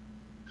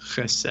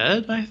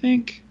Chesed, I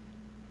think.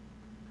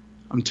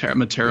 I'm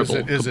a terrible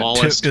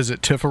Kabbalist. Is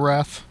it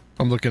Tifereth?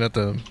 I'm looking at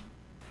a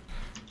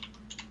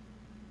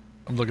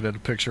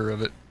picture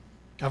of it.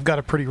 I've got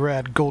a pretty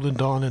rad Golden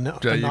Dawn and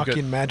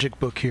Enochian magic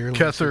book here.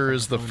 Kether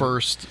is the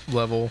first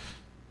level.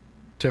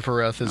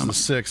 Tifereth is the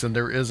sixth, and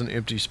there is an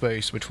empty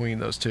space between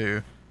those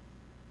two,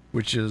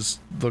 which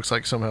looks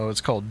like somehow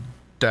it's called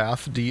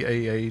Daath,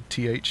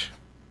 D-A-A-T-H.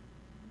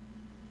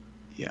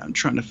 Yeah, I'm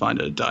trying to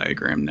find a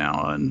diagram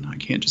now, and I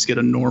can't just get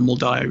a normal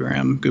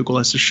diagram. Google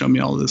has to show me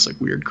all of this like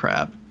weird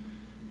crap.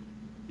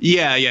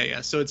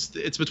 Yeah. So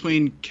it's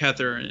between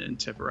Kether and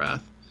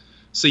Tifereth.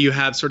 So you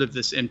have sort of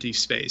this empty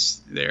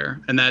space there,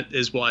 and that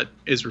is what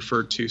is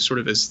referred to sort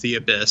of as the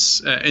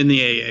abyss in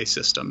the AA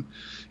system.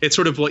 It's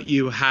sort of what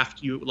you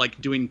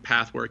like doing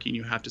path working.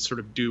 You have to sort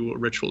of do a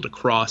ritual to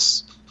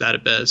cross that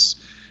abyss.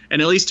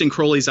 And at least in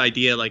Crowley's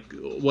idea, like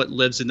what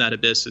lives in that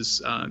abyss is,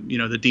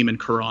 the demon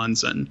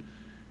Choronzon.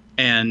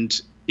 And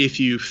if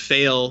you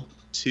fail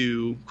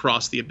to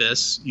cross the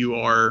abyss, you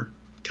are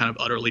kind of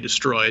utterly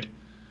destroyed.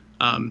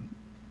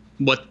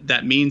 What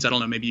that means, I don't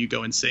know, maybe you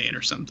go insane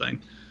or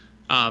something.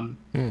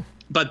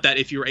 But that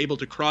if you're able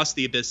to cross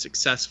the abyss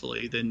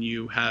successfully, then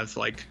you have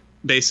like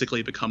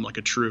basically become like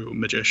a true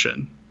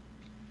magician.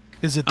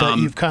 Is it that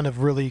you've kind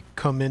of really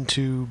come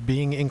into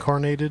being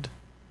incarnated?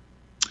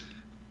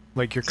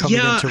 Like you're coming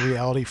into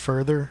reality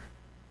further?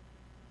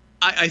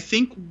 I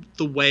think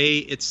the way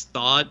it's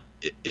thought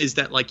is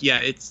that like,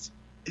 it's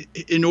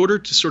in order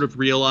to sort of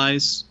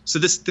realize. So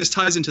this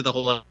ties into the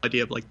whole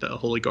idea of like the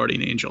holy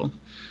guardian angel.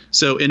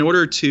 So in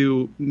order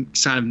to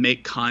kind of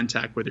make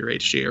contact with your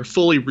HGA or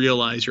fully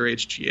realize your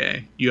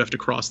HGA, you have to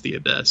cross the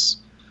abyss,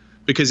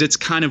 because it's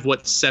kind of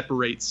what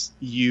separates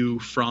you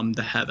from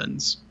the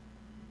heavens,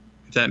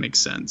 if that makes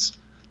sense.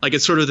 Like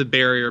it's sort of the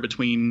barrier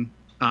between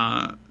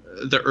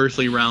the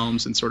earthly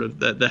realms and sort of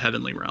the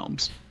heavenly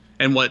realms,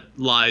 and what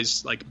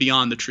lies like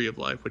beyond the Tree of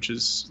Life, which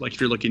is like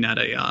if you're looking at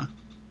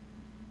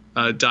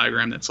a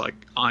diagram that's like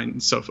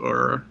Ein Sof,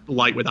 or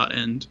light without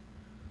end.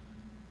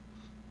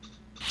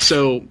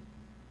 So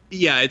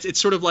yeah, it's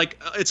sort of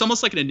like, it's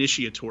almost like an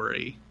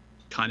initiatory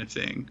kind of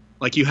thing.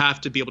 Like you have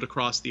to be able to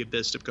cross the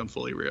abyss to become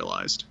fully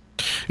realized.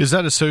 Is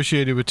that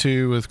associated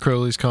with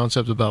Crowley's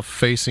concept about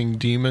facing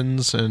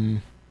demons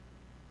and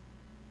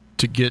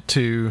to get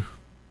to,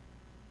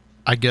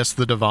 I guess,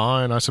 the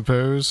divine, I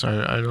suppose?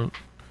 I don't...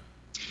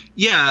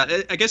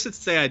 Yeah, I guess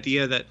it's the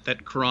idea that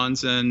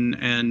Karanzan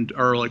and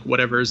or like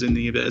whatever's in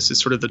the abyss is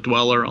sort of the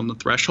dweller on the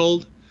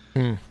threshold.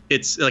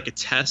 It's like a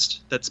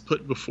test that's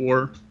put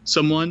before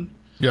someone.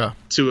 Yeah.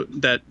 To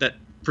that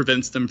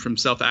prevents them from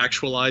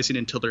self-actualizing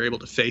until they're able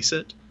to face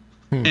it.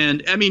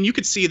 And I mean, you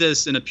could see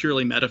this in a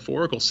purely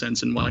metaphorical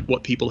sense in like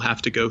what people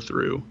have to go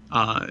through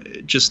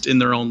just in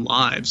their own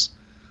lives.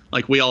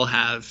 Like we all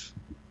have,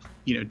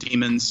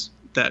 demons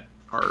that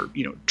are,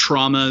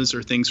 traumas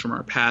or things from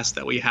our past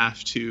that we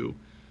have to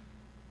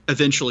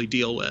eventually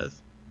deal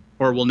with,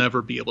 or we'll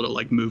never be able to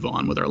like move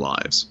on with our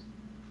lives.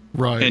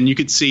 Right. And you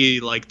could see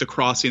like the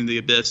crossing of the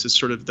abyss is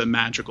sort of the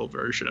magical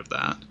version of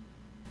that.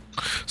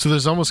 So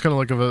there's almost kind of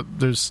like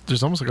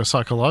there's almost like a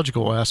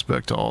psychological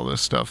aspect to all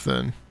this stuff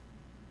then.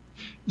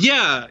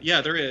 Yeah,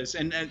 there is.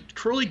 And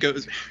Crowley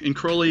goes in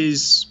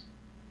Crowley's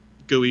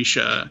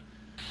Goetia,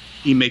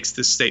 he makes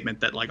this statement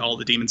that like all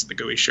the demons in the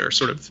Goetia are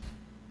sort of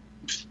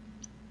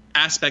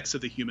aspects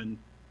of the human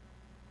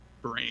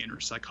brain or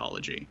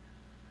psychology,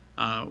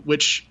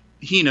 which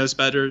he knows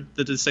better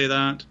than to say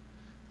that.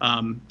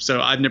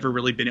 So I've never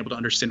really been able to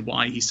understand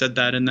why he said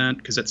that in that,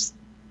 because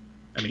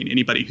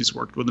anybody who's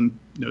worked with him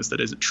knows that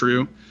isn't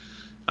true.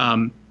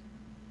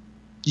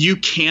 You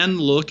can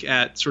look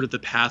at sort of the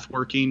path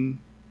working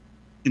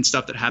and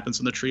stuff that happens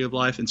on the Tree of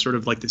Life in sort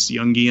of like this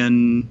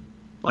Jungian,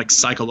 like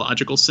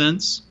psychological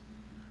sense.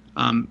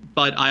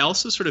 But I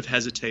also sort of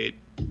hesitate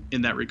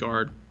in that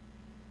regard,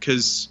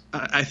 because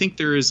I think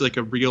there is like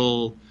a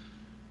real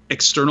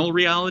external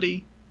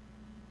reality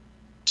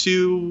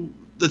to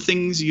the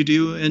things you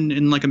do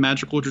in like a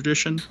magical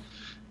tradition.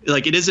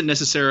 Like it isn't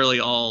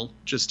necessarily all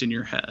just in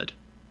your head.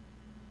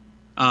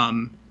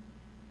 And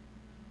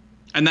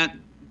that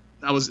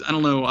I was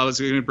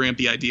going to bring up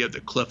the idea of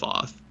the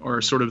Qliphoth,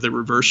 or sort of the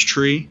reverse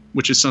tree,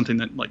 which is something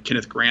that like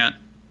Kenneth Grant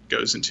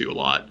goes into a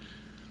lot.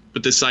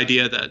 But this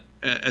idea that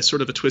as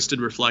sort of a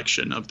twisted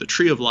reflection of the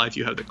Tree of Life,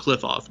 you have the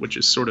Qliphoth, which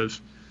is sort of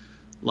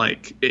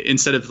like,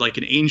 instead of like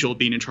an angel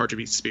being in charge of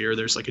each sphere,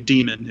 there's like a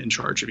demon in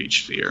charge of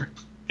each sphere.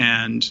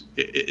 And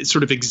it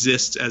sort of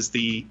exists as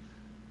the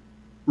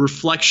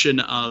reflection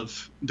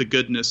of the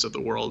goodness of the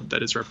world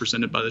that is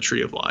represented by the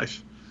Tree of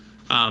Life.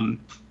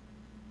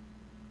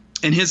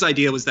 And his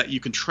idea was that you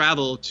can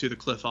travel to the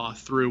Qliphoth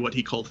through what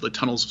he called the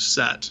tunnels of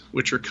Set,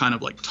 which are kind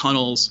of like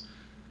tunnels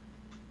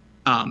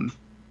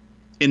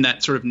in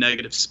that sort of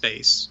negative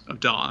space of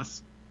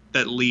Doth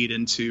that lead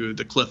into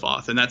the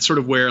Qliphoth. And that's sort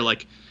of where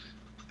like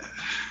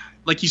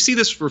you see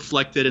this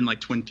reflected in like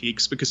Twin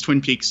Peaks, because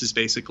Twin Peaks is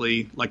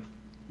basically like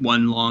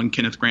one long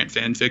Kenneth Grant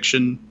fan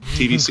fiction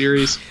TV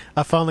series.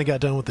 I finally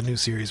got done with the new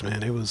series,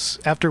 man. It was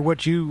after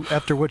what you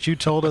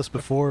told us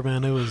before,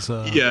 man. It was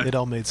it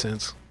all made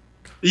sense.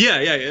 Yeah,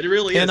 it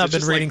really is. And I've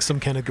been reading some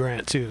Kenneth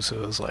Grant too,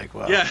 so it was like,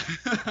 wow. Yeah,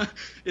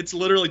 it's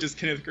literally just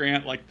Kenneth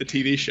Grant, like the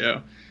TV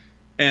show,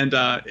 and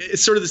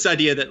it's sort of this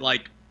idea that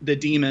like the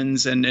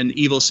demons and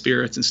evil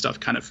spirits and stuff,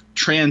 kind of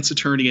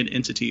trans-Saturnian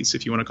entities,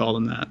 if you want to call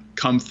them that,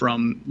 come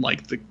from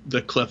like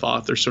the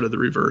Qliphoth, or sort of the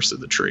reverse of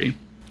the tree.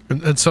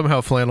 And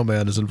somehow Flannel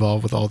Man is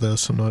involved with all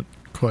this. I'm not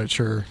quite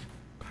sure.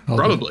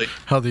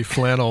 How the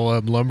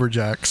flannel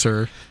lumberjacks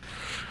are,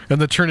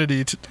 and the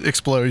Trinity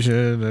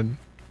explosion, and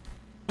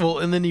well,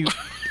 and then you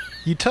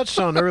touched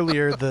on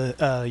earlier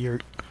your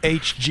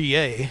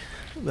HGA,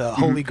 the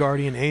Holy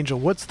Guardian Angel.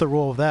 What's the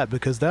role of that?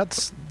 Because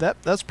that's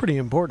pretty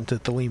important to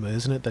Thelema,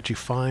 isn't it? That you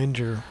find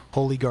your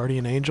Holy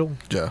Guardian Angel.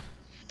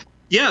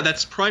 Yeah,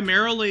 that's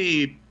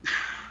primarily.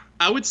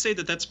 I would say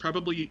that's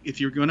probably,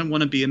 if you're going to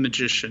want to be a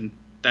magician,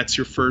 that's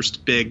your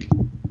first big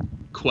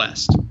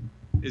quest,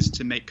 is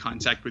to make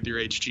contact with your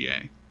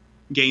HGA,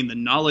 gain the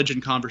knowledge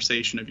and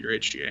conversation of your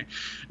HGA.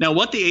 Now,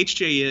 what the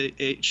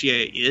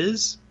HGA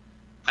is,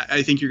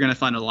 I think you're going to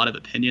find a lot of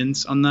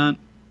opinions on that.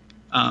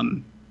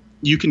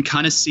 You can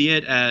kind of see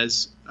it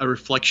as a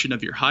reflection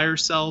of your higher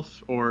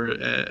self, or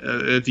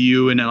a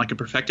view in like a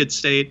perfected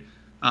state,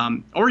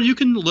 or you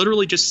can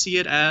literally just see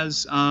it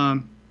as,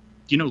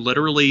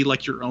 literally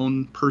like your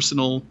own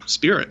personal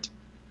spirit.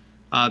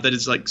 That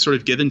is like sort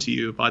of given to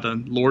you by the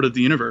Lord of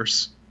the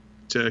universe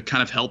to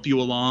kind of help you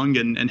along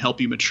and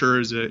help you mature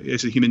as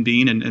a human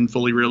being and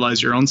fully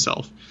realize your own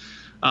self.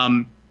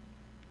 I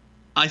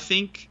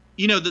think,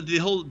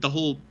 the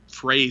whole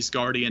phrase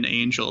guardian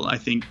angel, I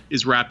think,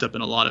 is wrapped up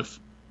in a lot of,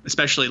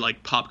 especially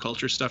like pop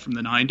culture stuff from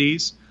the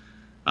 90s.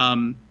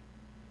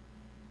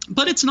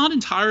 But it's not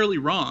entirely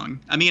wrong.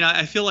 I mean,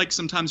 I feel like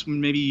sometimes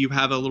when maybe you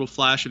have a little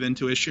flash of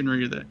intuition, or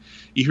you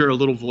hear a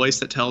little voice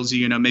that tells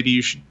you, maybe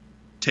you should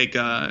take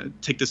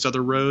this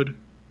other road,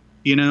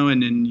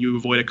 and then you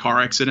avoid a car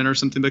accident or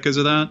something because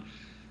of that.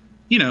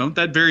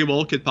 That very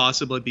well could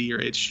possibly be your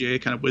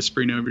HGA kind of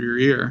whispering over your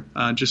ear,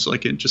 just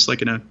like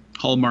in a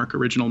Hallmark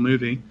original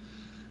movie.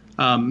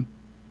 Yeah,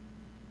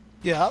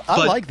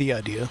 I like the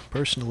idea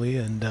personally,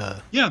 and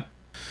yeah,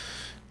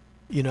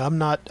 I'm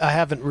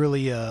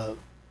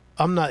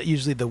not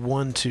usually the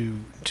one to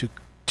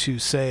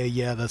say,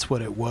 yeah, that's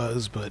what it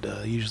was,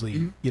 but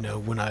usually,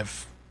 when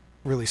I've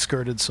really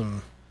skirted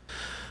some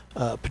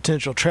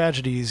potential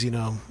tragedies,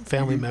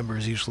 family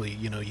members usually,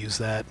 use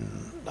that,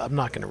 and I'm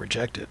not going to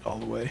reject it all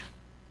the way.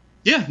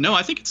 Yeah, no,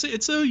 I think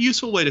it's a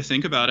useful way to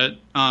think about it.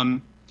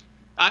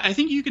 I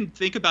think you can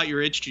think about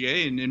your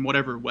HGA in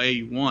whatever way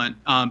you want,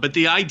 but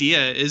the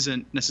idea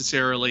isn't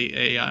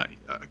necessarily a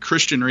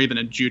Christian or even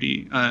a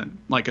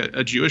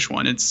Jewish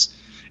one.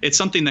 It's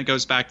something that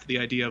goes back to the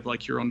idea of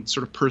like your own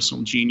sort of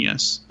personal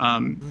genius.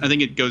 I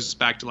think it goes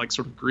back to like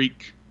sort of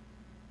Greek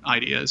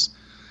ideas.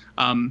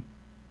 And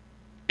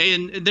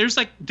there's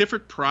like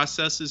different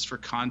processes for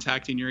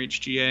contacting your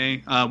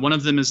HGA. One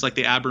of them is like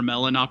the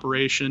Abramelin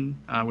operation,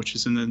 which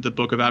is in the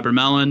book of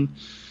Abramelin.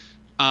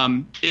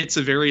 It's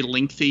a very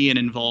lengthy and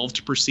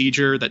involved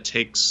procedure that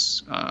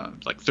takes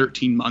like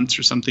 13 months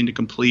or something to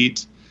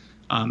complete.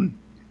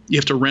 You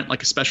have to rent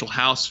like a special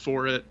house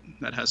for it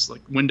that has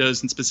like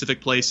windows in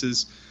specific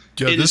places.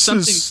 Yeah, this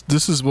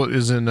is what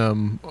is in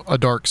A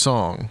Dark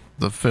Song,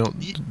 the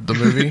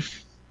movie.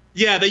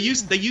 Yeah, they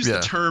use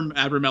the term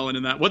Abramelin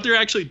in that. What they're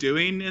actually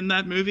doing in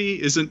that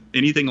movie isn't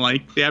anything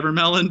like the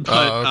Abramelin,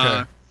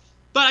 but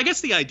but I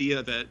guess the idea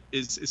of it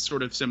is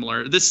sort of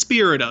similar. The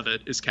spirit of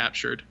it is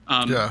captured.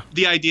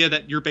 The idea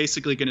that you're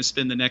basically going to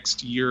spend the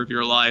next year of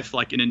your life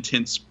like in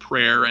intense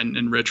prayer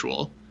and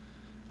ritual.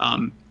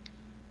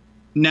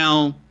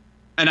 Now,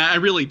 and I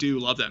really do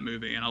love that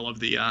movie, and I love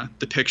the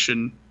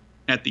depiction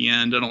at the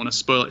end. I don't want to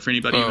spoil it for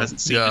anybody who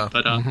hasn't seen it,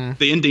 but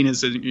the ending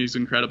is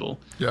incredible.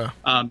 Yeah,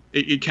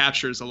 it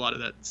captures a lot of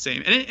that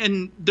same,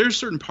 and there's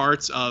certain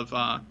parts of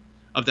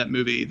that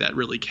movie that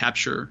really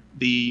capture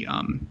the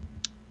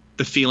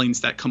feelings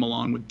that come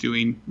along with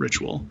doing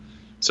ritual.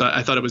 So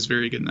I thought it was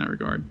very good in that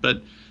regard.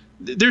 But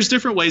there's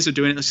different ways of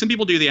doing it. Some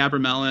people do the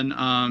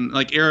Abramelin.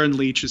 Like Aaron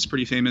Leach is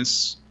pretty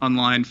famous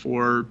online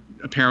for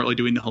apparently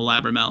doing the whole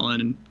Abramelin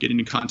and getting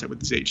in contact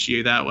with his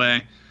HGA that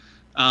way.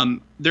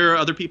 There are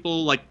other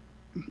people, like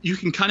you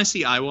can kind of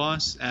see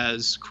Aiwass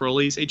as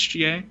Crowley's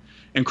HGA.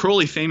 And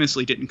Crowley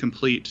famously didn't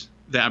complete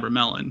the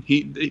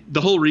Abramelin.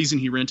 The whole reason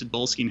he rented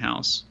Boleskine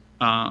House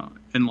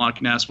in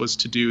Loch Ness was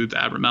to do the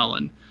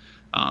Abramelin.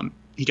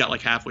 He got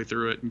like halfway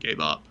through it and gave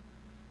up.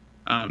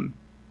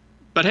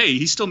 But hey,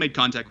 he still made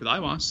contact with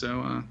Aiwass,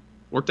 so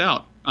worked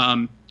out.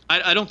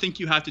 I don't think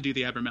you have to do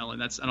the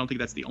Abramelin. I don't think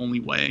that's the only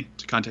way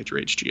to contact your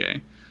HGA.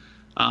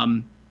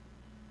 But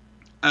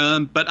I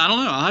don't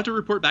know. I'll have to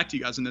report back to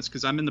you guys on this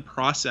because I'm in the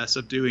process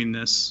of doing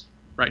this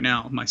right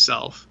now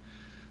myself.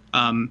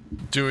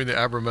 Doing the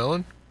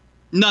Abramelin?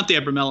 Not the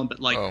Abramelin, but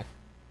like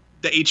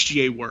the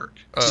HGA work.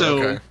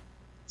 So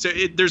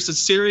there's a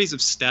series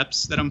of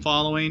steps that I'm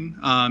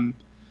following.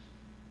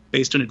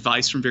 Based on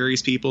advice from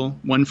various people.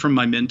 One from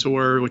my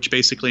mentor, which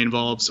basically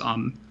involves,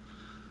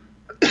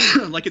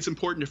 like it's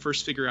important to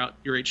first figure out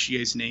your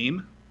HGA's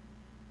name.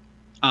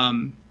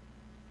 And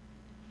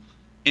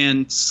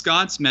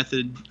Scott's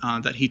method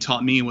that he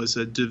taught me was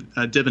a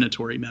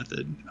divinatory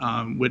method,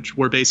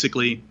 where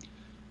basically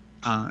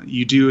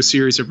you do a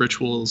series of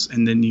rituals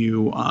and then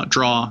you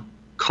draw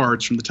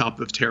cards from the top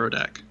of a tarot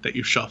deck that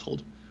you've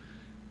shuffled.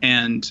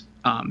 And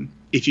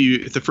if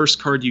the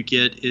first card you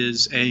get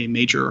is a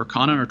major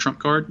arcana or trump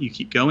card, you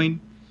keep going.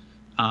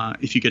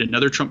 If you get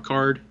another trump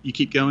card, you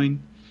keep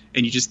going,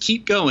 and you just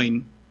keep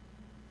going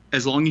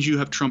as long as you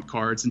have trump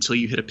cards until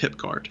you hit a pip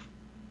card.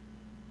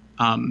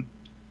 And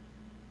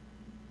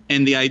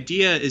the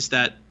idea is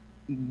that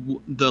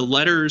the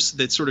letters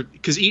that sort of,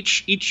 because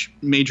each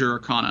major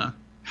arcana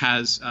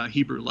has a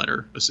Hebrew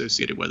letter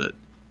associated with it.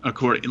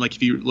 According, like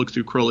if you look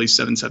through Crowley's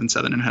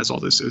 777, it has all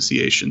the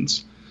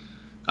associations.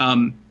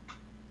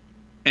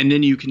 And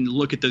then you can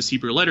look at those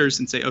Hebrew letters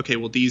and say, okay,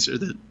 well, these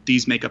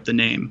make up the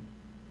name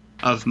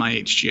of my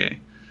HGA.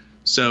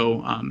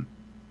 So,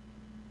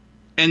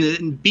 and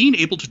then being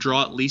able to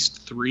draw at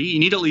least three, you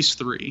need at least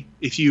three.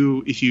 If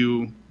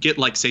you get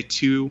like say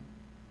 2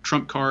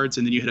 trump cards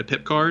and then you hit a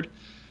pip card,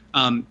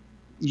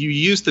 you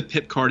use the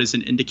pip card as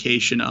an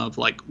indication of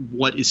like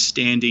what is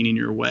standing in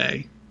your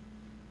way,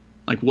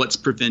 like what's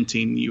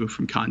preventing you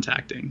from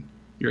contacting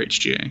your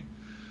HGA.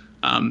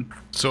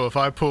 So if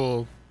I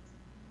pull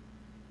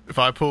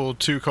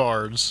 2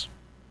 cards,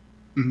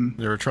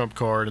 they're a trump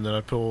card, and then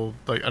I pull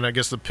and I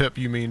guess the pip,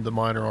 you mean the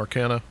minor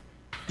arcana?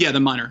 Yeah, the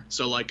minor.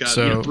 So like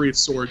 3 of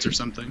swords or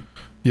something.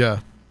 Yeah.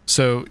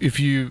 So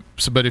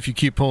but if you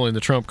keep pulling the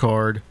trump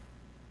card,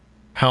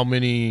 how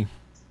many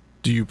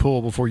do you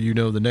pull before you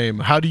know the name?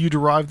 How do you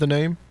derive the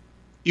name?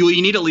 You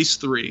need at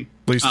least 3.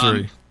 At least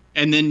 3.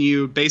 And then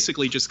you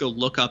basically just go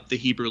look up the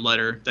Hebrew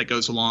letter that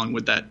goes along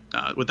with that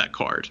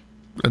card.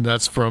 And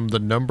that's from the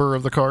number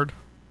of the card?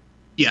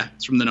 Yeah,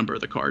 it's from the number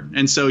of the card.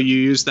 And so you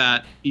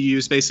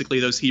use basically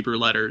those Hebrew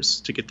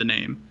letters to get the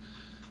name.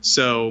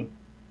 So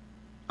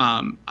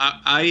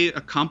I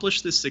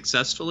accomplished this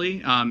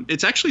successfully.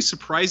 It's actually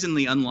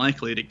surprisingly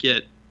unlikely to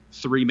get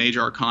 3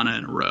 major arcana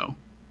in a row.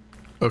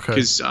 Okay.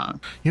 Because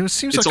it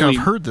seems like I've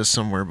heard this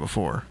somewhere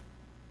before,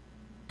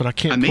 but I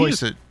can't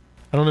place it.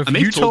 I don't know if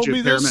you told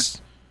me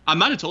this. I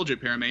might have told you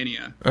at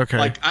Paramania. Okay.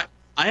 Like I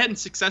hadn't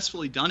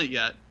successfully done it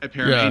yet at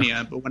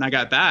Paramania, but when I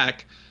got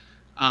back,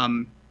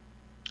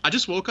 I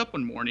just woke up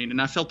one morning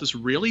and I felt this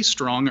really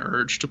strong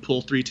urge to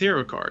pull 3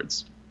 tarot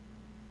cards.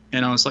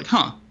 And I was like,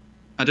 I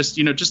just,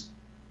 just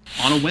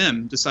on a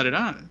whim decided,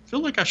 I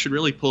feel like I should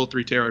really pull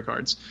 3 tarot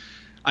cards.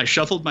 I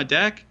shuffled my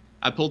deck,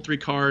 I pulled 3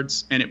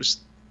 cards, and it was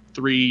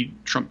 3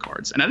 trump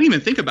cards. And I didn't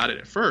even think about it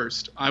at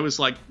first. I was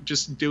like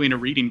just doing a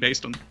reading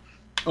based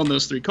on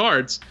those 3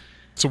 cards.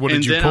 So what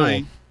did you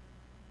pull?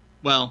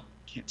 Well,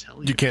 can't tell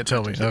you. You can't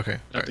tell me. Okay.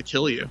 I have to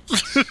kill you.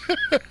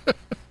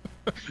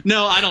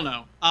 No, I don't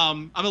know.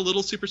 I'm a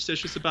little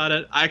superstitious about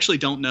it. I actually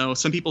don't know.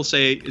 Some people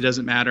say it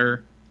doesn't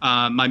matter.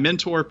 My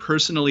mentor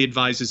personally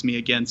advises me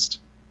against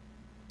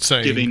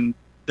giving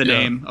the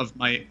name of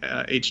my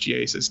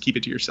HGA. Says keep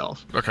it to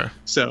yourself. Okay.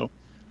 So,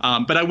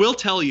 but I will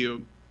tell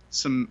you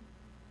some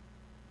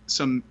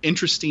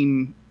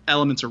interesting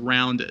elements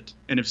around it,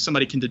 and if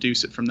somebody can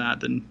deduce it from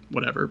that, then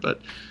whatever.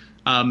 But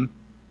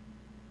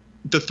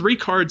the 3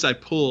 cards I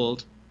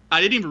pulled,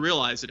 I didn't even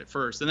realize it at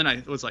first, and then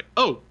I was like,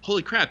 "Oh,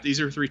 holy crap! These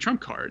are 3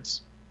 trump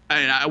cards."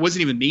 And I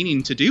wasn't even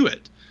meaning to do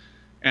it,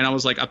 and I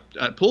was like, I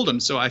pulled them,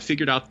 so I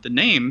figured out the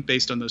name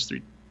based on those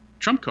 3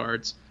 trump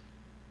cards,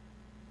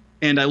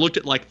 and I looked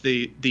at like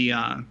the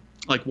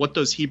like what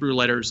those Hebrew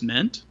letters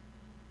meant,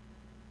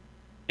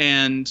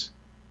 and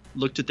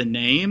looked at the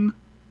name,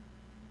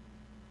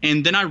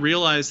 and then I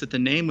realized that the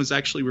name was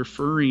actually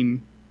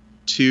referring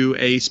to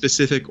a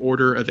specific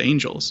order of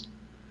angels,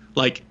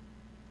 like,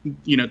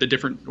 the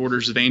different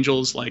orders of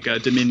angels, like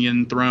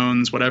dominion,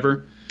 thrones,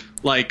 whatever.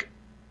 Like,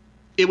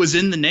 it was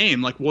in the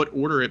name, like what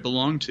order it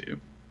belonged to.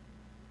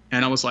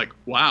 And I was like,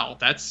 wow,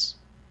 that's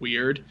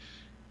weird.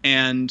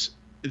 And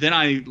then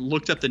I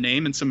looked up the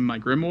name in some of my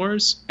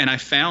grimoires, and I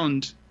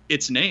found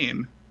its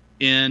name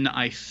in,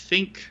 I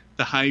think,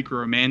 the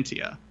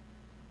Hygromantia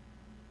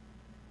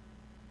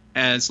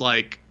as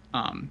like,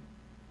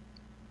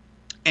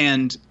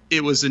 and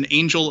it was an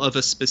angel of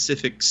a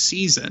specific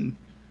season.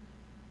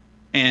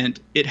 And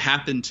it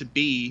happened to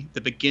be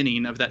the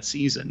beginning of that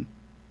season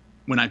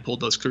when I pulled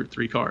those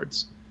 3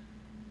 cards.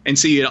 And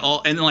see it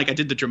all, and then like I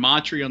did the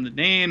gematria on the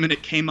name, and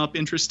it came up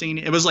interesting.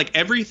 It was like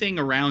everything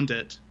around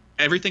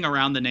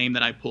the name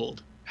that I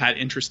pulled had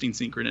interesting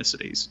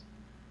synchronicities.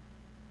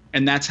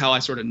 And that's how I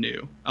sort of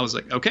knew. I was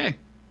like, okay,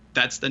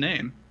 that's the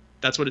name.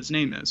 That's what its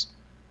name is.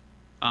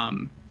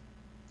 And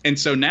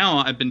so now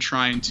I've been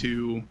trying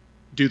to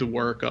do the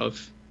work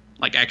of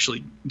like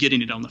actually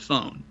getting it on the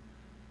phone,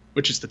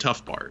 which is the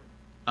tough part.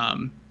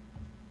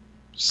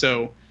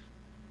 So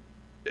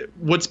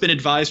what's been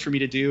advised for me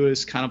to do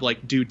is kind of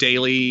like do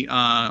daily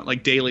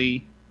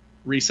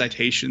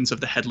recitations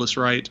of the Headless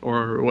Rite,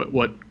 or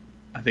what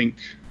I think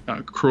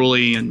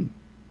Crowley and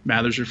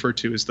Mathers refer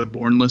to as the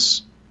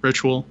Bornless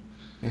ritual.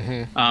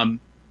 Mm-hmm.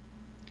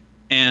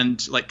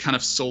 And like kind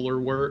of solar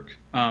work.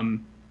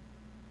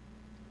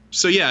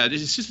 So yeah, it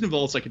just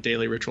involves like a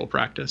daily ritual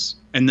practice,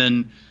 and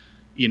then,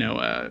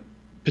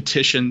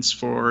 petitions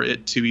for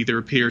it to either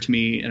appear to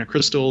me in a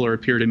crystal or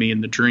appear to me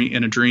in a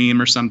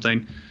dream or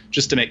something,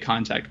 just to make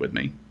contact with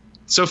me.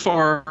 So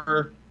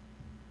far,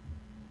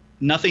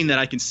 nothing that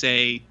I can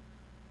say,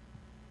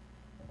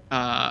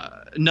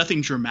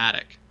 nothing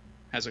dramatic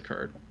has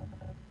occurred.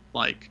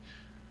 Like,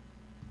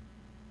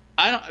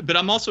 but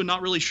I'm also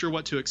not really sure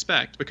what to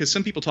expect, because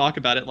some people talk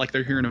about it like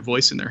they're hearing a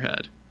voice in their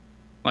head,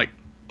 like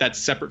that's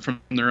separate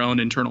from their own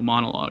internal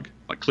monologue,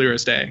 like clear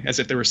as day, as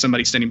if there was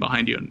somebody standing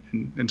behind you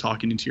and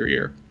talking into your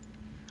ear.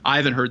 I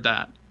haven't heard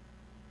that.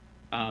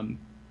 I've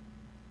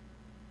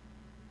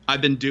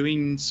been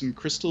doing some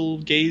crystal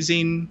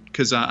gazing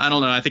because I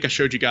don't know. I think I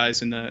showed you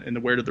guys in the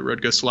Where Did the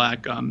Road Go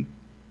Slack some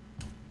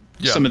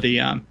of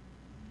the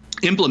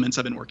implements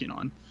I've been working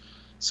on.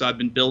 So I've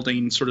been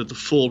building sort of the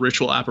full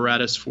ritual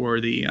apparatus for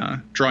the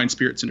drawing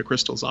spirits into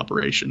crystals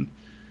operation.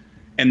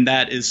 And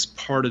that is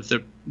part of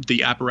the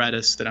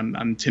apparatus that I'm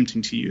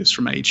attempting to use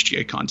for my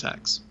HGA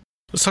contacts.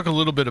 Let's talk a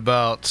little bit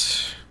about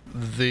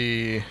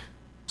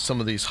some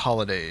of these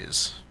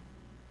holidays.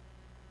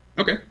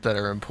 Okay. That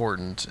are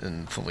important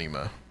in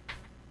Thelema.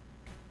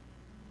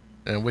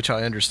 And which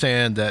I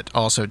understand that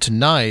also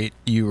tonight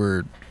you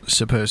were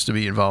supposed to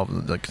be involved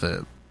in like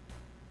a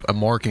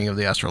marking of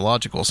the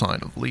astrological sign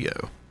of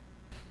Leo.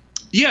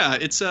 Yeah,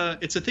 it's a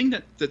thing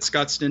that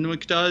Scott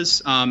Stenwick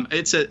does.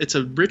 It's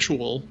a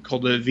ritual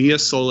called the Via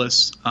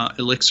Solis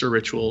elixir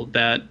ritual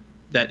that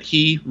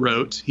he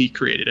wrote. He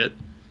created it.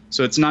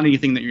 So it's not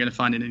anything that you're going to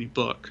find in any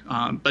book.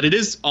 But it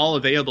is all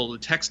available. The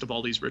text of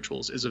all these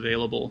rituals is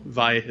available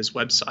via his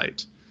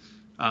website,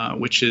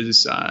 which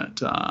is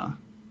at,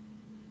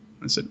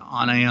 is it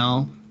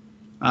Anael?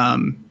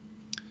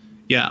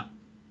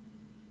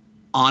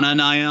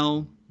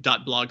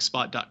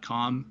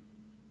 Ananael.blogspot.com.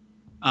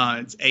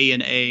 It's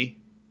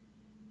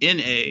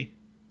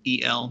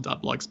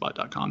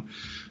ANANAEL.blogspot.com.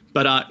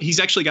 But he's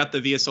actually got the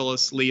Via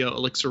Solis Leo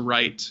Elixir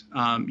Rite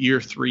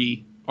Year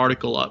 3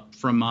 article up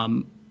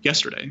from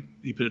yesterday.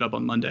 He put it up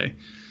on Monday.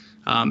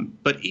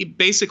 But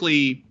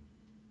basically,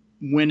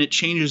 when it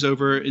changes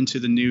over into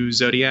the new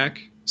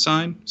Zodiac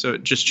sign, so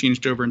it just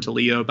changed over into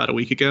Leo about a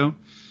week ago,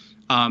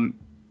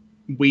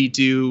 we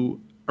do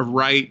a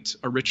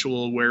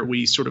ritual where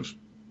we sort of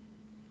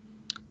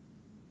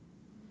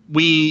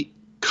we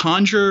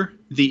conjure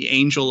the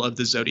angel of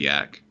the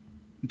zodiac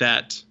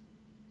that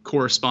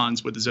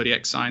corresponds with the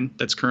zodiac sign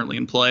that's currently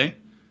in play.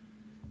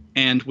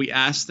 And we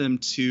ask them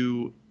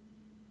to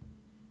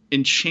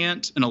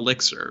enchant an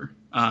elixir,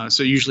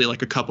 so usually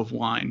like a cup of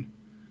wine,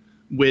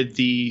 with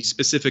the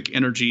specific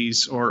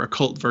energies or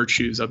occult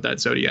virtues of that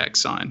zodiac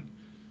sign.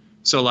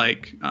 So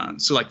like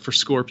for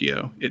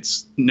Scorpio,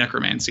 it's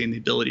necromancy and the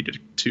ability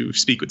to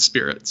speak with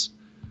spirits.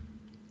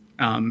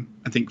 I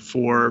think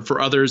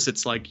for others,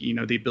 it's like,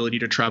 the ability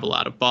to travel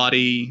out of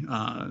body.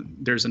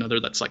 There's another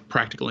that's like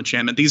practical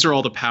enchantment. These are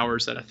all the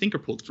powers that I think are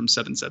pulled from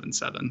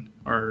 777,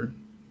 or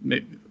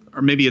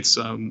maybe it's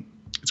one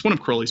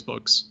of Crowley's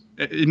books.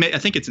 I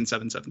think it's in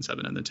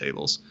 777 in the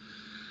tables.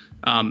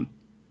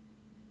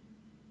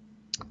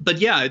 But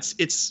yeah,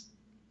 it's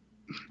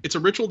a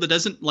ritual that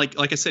doesn't, like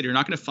I said, you're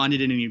not going to find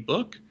it in any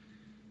book.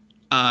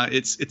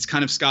 It's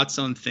kind of Scott's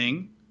own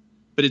thing,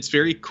 but it's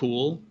very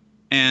cool.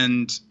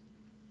 And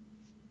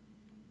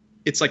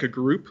it's like a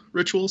group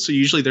ritual. So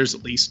usually there's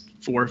at least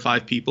 4 or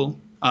 5 people.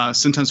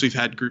 Sometimes we've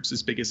had groups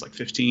as big as like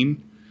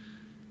 15,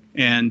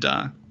 and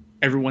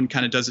everyone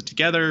kind of does it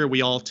together.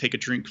 We all take a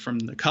drink from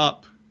the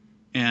cup,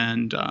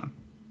 and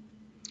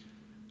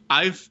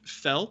I've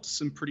felt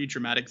some pretty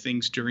dramatic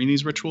things during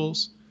these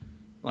rituals.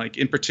 Like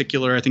in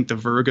particular, I think the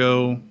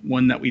Virgo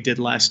one that we did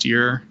last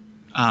year,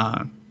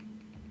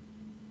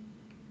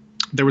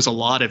 there was a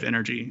lot of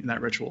energy in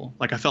that ritual.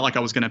 Like I felt like I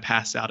was going to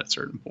pass out at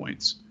certain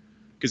points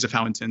because of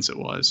how intense it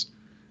was.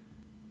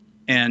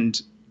 And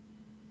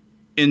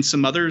in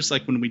some others,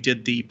 like when we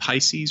did the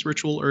Pisces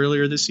ritual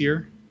earlier this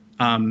year,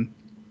 I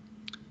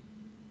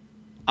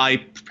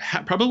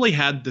probably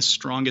had the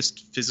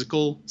strongest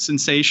physical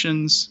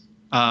sensations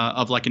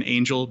of like an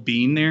angel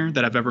being there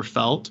that I've ever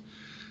felt.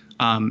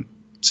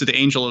 So the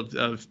angel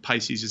of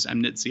Pisces is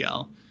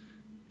Amnitziel.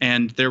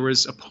 And there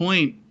was a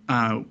point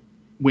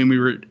when we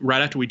were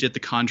right after we did the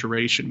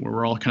conjuration where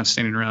we're all kind of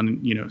standing around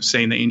and,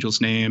 saying the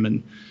angel's name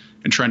and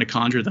trying to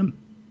conjure them,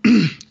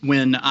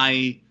 when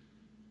I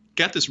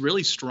got this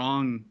really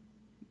strong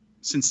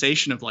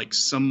sensation of like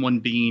someone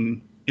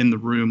being in the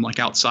room, like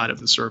outside of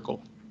the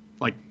circle,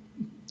 like,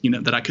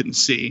 that I couldn't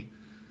see.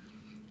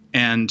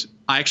 And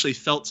I actually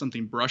felt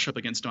something brush up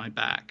against my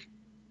back.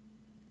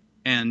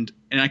 And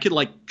I could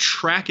like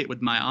track it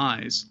with my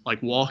eyes,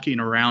 like walking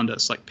around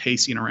us, like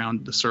pacing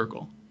around the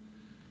circle.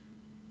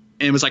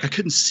 And it was like I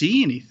couldn't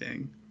see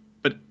anything,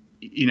 but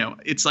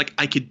it's like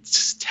I could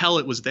tell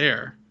it was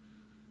there.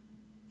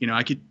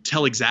 I could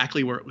tell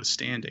exactly where it was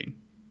standing,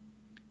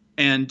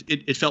 and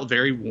it felt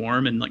very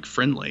warm and like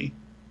friendly.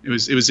 It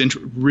was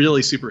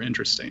really super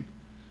interesting.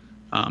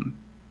 And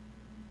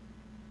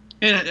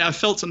I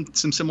felt some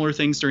similar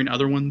things during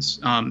other ones.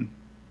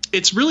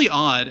 It's really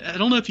odd. I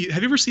don't know have you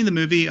ever seen the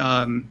movie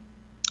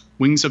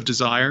Wings of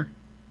Desire?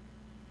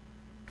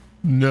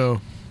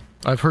 No,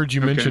 I've heard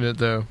you mention it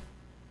though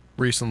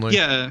recently.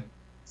 Yeah,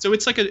 so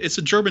it's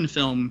a German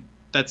film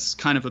that's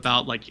kind of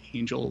about like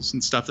angels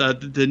and stuff.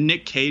 The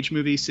Nick Cage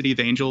movie City of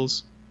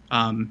Angels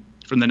from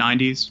the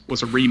 90s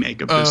was a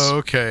remake of this. Oh,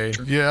 okay.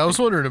 Yeah, I was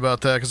wondering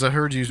about that because I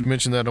heard you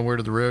mention that on Where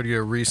to the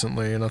Rodeo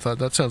recently, and I thought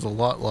that sounds a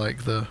lot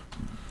like the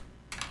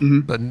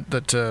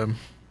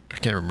I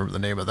can't remember the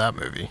name of that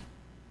movie.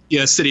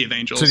 Yeah, City of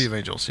Angels. City of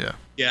Angels, yeah.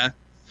 Yeah.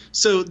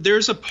 So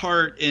there's a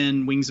part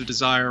in Wings of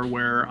Desire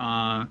where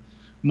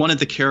one of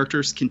the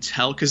characters can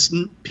tell, because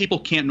people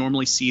can't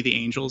normally see the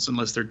angels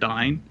unless they're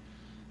dying.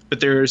 But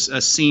there's a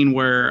scene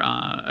where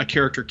a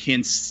character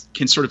can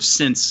sort of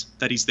sense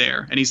that he's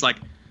there, and he's like,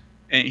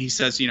 and he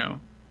says,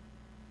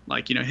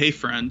 hey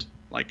friend,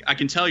 like I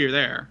can tell you're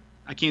there.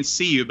 I can't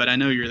see you, but I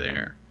know you're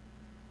there.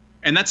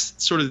 And that's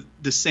sort of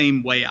the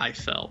same way I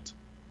felt,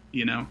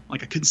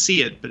 like I couldn't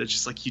see it, but it's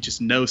just like you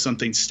just know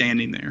something's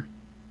standing there.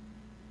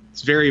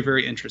 It's very,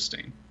 very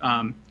interesting.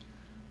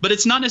 But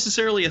it's not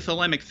necessarily a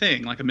thelemic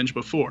thing, like I mentioned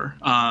before.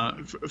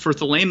 For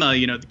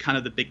thelema, kind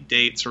of the big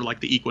dates are like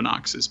the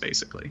equinoxes,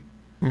 basically.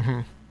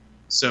 Mm-hmm.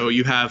 So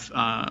you have,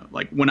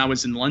 like when I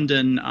was in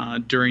London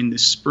during the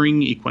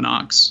spring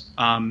equinox,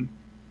 I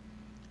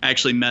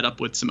actually met up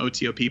with some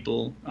OTO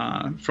people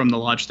from the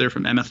lodge there,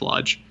 from Emeth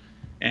Lodge.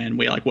 And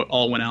we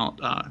all went out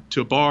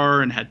to a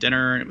bar and had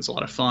dinner, and it was a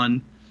lot of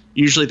fun.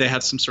 Usually they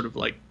have some sort of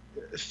like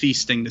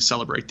feasting to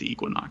celebrate the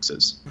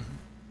equinoxes. Mm-hmm.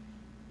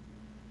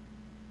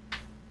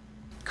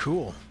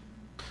 Cool.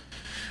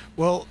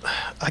 Well,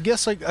 I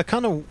guess I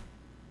kind of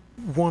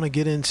want to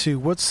get into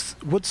what's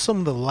some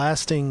of the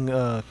lasting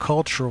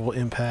cultural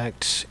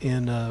impact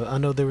in. I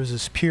know there was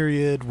this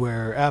period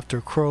where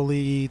after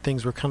Crowley,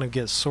 things were kind of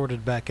get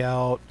sorted back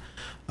out.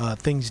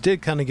 Things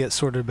did kind of get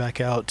sorted back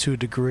out to a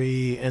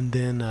degree, and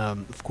then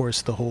of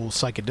course the whole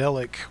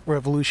psychedelic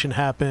revolution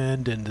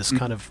happened, and this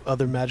kind of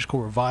other magical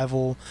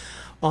revival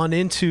on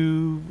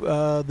into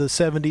the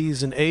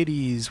 70s and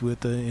 80s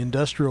with the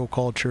industrial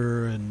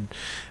culture and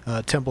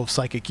Temple of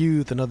Psychic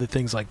Youth and other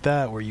things like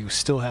that, where you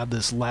still have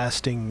this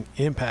lasting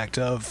impact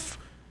of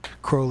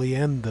Crowley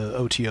and the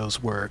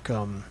OTO's work.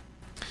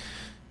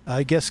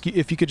 I guess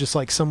if you could just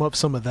like sum up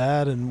some of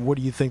that, and what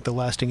do you think the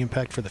lasting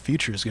impact for the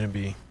future is going to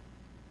be?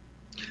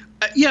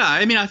 Yeah,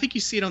 I mean, I think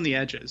you see it on the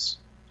edges.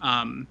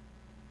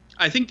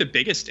 I think the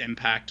biggest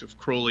impact of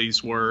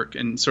Crowley's work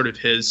and sort of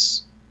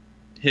his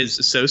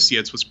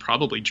associates was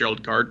probably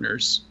Gerald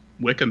Gardner's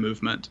Wicca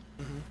movement.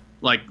 Mm-hmm.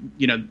 Like,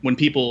 when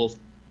people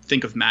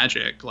think of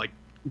magic, like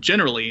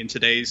generally in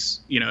today's,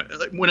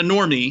 when a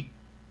normie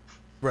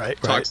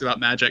talks about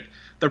magic,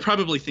 they're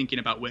probably thinking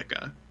about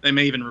Wicca. They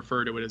may even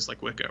refer to it as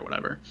like Wicca or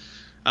whatever,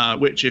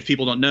 which, if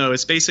people don't know,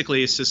 is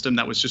basically a system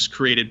that was just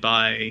created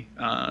by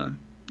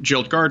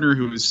Gerald Gardner,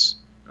 who was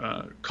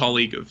a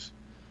colleague of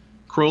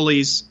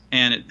Crowley's,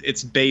 and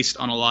it's based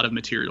on a lot of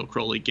material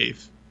Crowley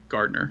gave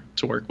Gardner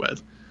to work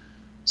with.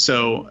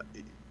 So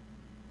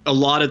a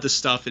lot of the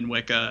stuff in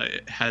Wicca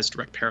has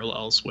direct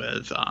parallels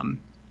with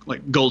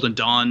like Golden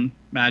Dawn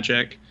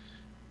magic.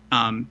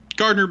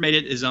 Gardner made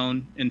it his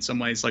own in some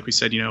ways, like we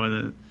said, in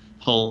the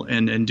Hull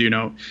and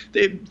Duno.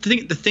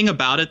 The thing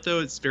about it, though,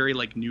 it's very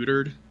like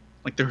neutered.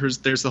 Like there's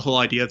the whole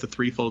idea of the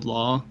threefold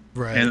law,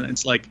 right? And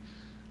it's like,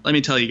 let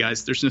me tell you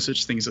guys, there's no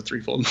such thing as a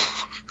threefold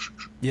law.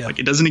 Yeah, like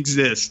it doesn't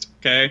exist.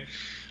 Okay,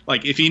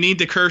 like if you need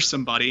to curse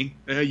somebody,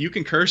 you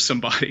can curse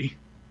somebody.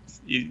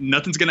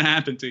 Nothing's gonna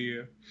happen to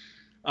you.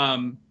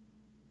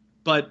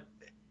 But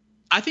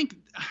I think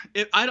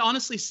I'd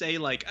honestly say,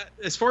 like,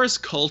 as far as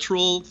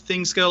cultural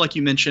things go, like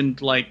you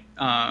mentioned, like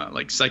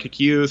Psychic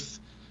Youth,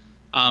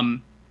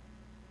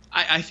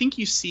 I think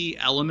you see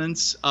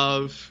elements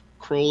of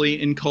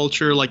Crowley in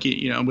culture, like,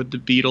 with the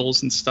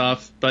Beatles and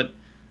stuff, but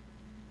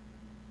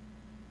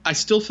I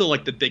still feel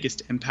like the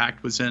biggest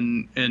impact was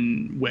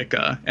in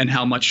Wicca and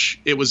how much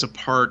it was a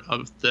part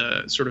of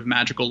the sort of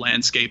magical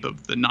landscape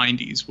of the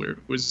 90s, where it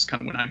was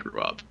kind of when I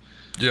grew up.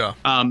 Yeah,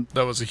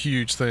 that was a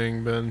huge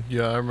thing, Ben.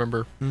 Yeah, I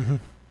remember. Mm-hmm.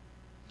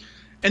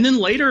 And then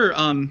later,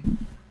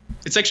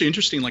 it's actually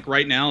interesting. Like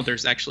right now,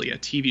 there's actually a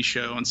TV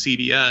show on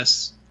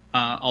CBS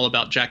all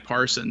about Jack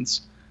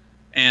Parsons,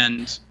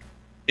 and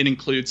it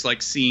includes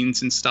like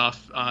scenes and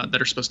stuff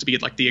that are supposed to be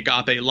at like the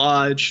Agape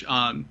Lodge.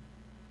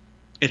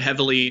 It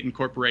heavily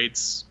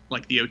incorporates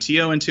like the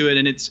OTO into it,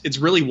 and it's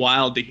really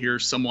wild to hear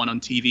someone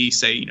on TV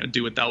say,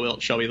 "Do what thou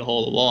wilt shall be the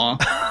whole of the law."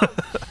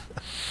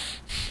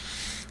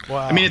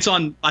 Wow. I mean,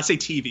 I say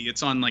TV,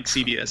 it's on like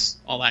CBS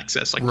All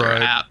Access, like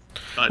their app.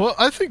 But, well,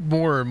 I think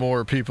more and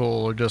more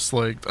people are just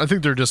like, I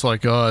think they're just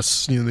like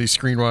us, these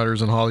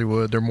screenwriters in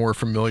Hollywood. They're more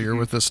familiar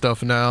with this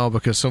stuff now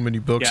because so many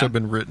books have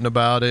been written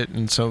about it.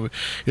 And so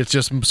it's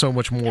just so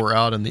much more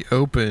out in the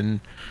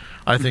open,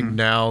 I think,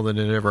 now than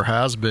it ever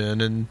has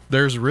been. And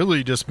there's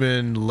really just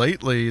been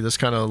lately this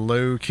kind of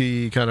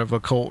low-key kind of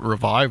occult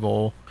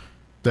revival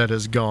that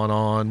has gone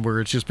on where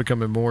it's just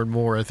becoming more and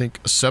more, I think,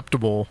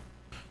 acceptable.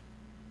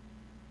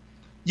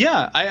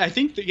 Yeah, I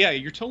think that,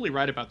 you're totally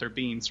right about there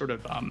being sort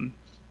of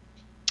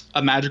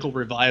a magical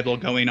revival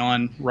going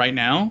on right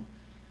now.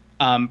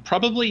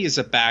 Probably is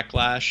a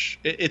backlash.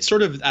 It's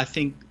sort of, I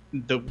think,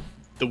 the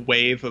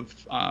wave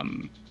of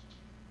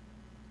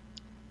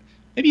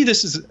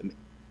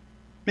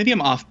maybe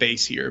I'm off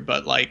base here,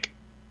 but like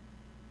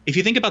if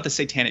you think about the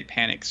Satanic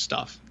Panic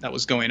stuff that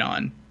was going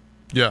on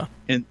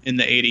in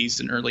the 80s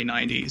and early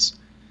 90s,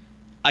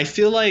 I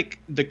feel like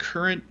the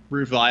current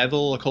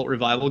occult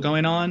revival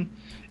going on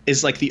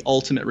is like the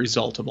ultimate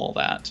result of all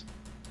that.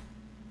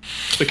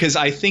 Because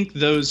I think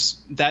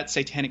that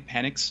Satanic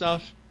Panic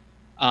stuff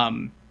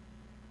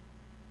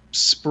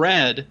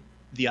spread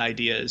the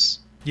ideas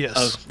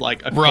of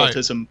like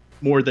occultism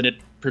more than it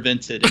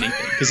prevented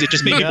anything, because it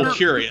just made people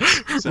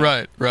curious. So.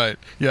 Right.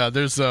 Yeah,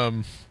 there's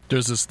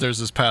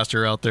this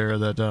pastor out there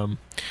that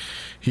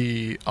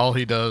all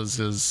he does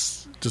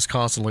is just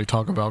constantly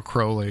talk about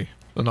Crowley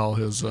and all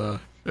his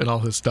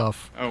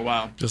stuff. Oh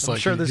wow! I'm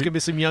sure there's gonna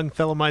be some young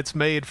Thelemites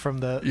made from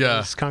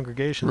those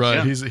congregations.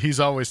 Right. Yeah. He's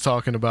always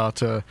talking about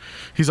Aleister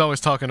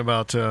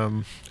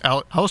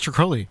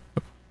Crowley,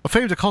 a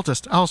famed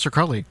occultist, Aleister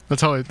Crowley.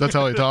 That's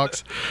how he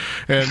talks.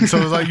 And so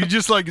it's like you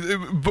just like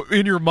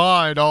in your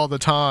mind all the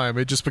time.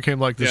 It just became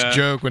like this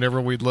joke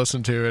whenever we'd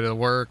listen to it at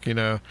work.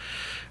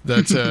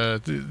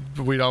 That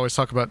we'd always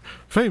talk about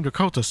famed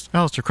occultist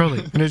Aleister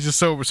Crowley, and it's just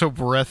so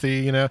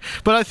breathy,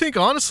 But I think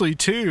honestly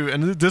too,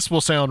 and this will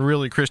sound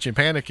really Christian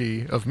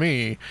panicky of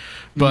me,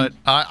 but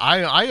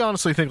I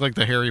honestly think like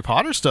the Harry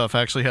Potter stuff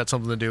actually had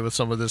something to do with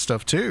some of this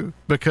stuff too,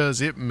 because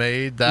it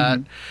made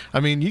that. I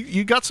mean,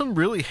 you got some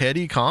really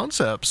heady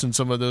concepts in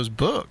some of those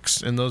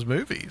books in those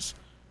movies.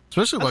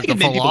 Especially like the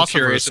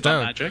Philosopher's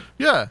Stone. Magic.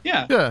 Yeah.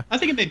 I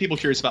think it made people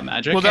curious about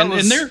magic. Well,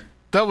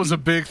 that was a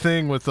big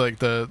thing with like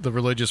the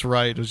religious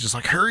right. It was just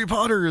like Harry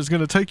Potter is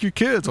going to take your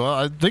kids. Well,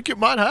 I think it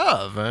might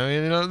have. I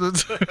mean,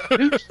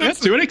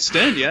 to an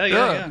extent,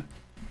 yeah.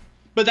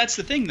 But that's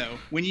the thing, though.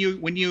 When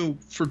you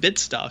forbid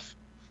stuff,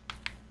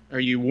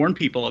 or you warn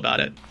people about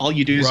it, all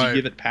you do is you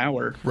give it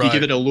power. Right. You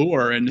give it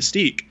allure and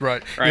mystique.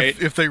 Right.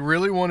 Right. If they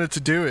really wanted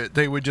to do it,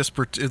 they would just.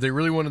 If they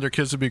really wanted their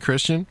kids to be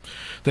Christian,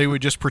 they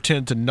would just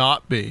pretend to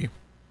not be.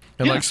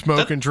 and like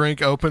smoke and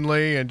drink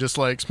openly and just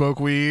like smoke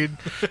weed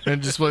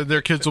and just like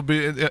their kids will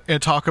be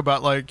and talk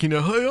about like, hey,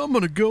 I'm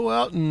going to go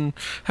out and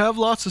have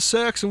lots of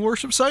sex and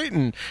worship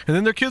Satan. And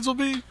then their kids will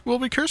be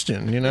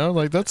Christian,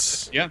 like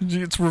that's,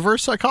 it's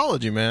reverse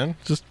psychology, man.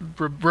 Just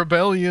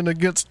rebellion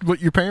against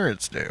what your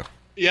parents do.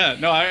 Yeah,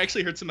 no, I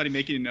actually heard somebody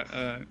making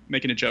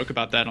a joke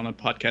about that on a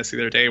podcast the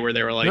other day where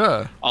they were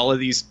like, all of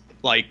these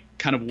like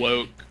kind of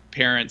woke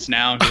parents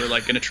now who are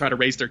like going to try to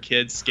raise their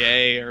kids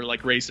gay or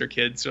like raise their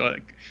kids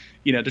like,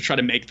 to try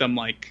to make them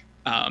like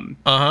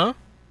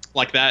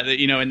like that,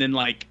 and then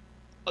like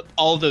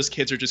all of those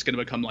kids are just going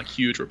to become like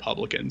huge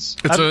Republicans.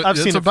 I've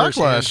seen it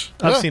backlash.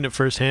 I've seen it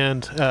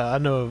firsthand. I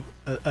know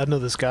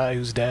this guy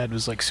whose dad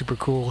was like super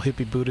cool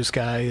hippie Buddhist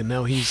guy, and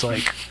now he's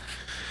like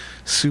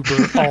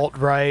super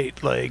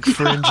alt-right, like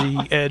fringy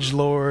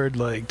edgelord,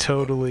 like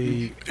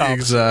totally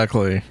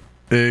opposite.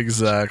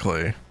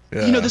 Exactly.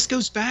 Yeah. This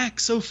goes back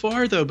so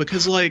far though,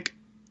 because like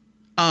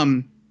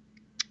a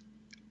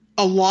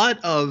lot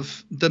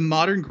of the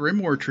modern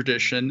grimoire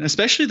tradition,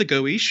 especially the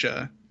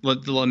Goetia, the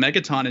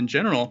Lemegeton in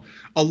general,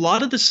 a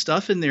lot of the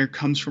stuff in there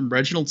comes from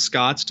Reginald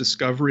Scott's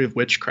Discovery of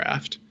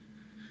Witchcraft,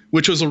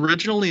 which was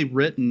originally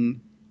written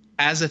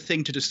as a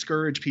thing to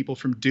discourage people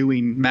from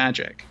doing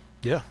magic.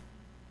 Yeah.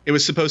 It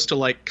was supposed to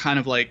like kind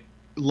of like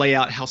lay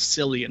out how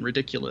silly and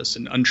ridiculous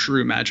and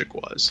untrue magic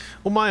was.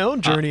 Well, my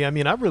own journey, I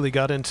really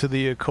got into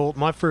the occult.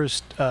 My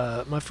first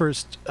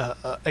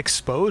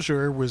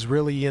exposure was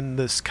really in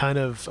this kind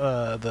of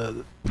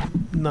the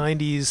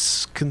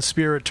 90s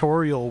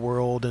conspiratorial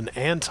world and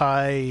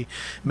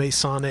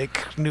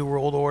anti-Masonic New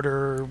World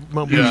Order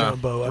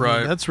mumbo-jumbo. I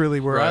mean, that's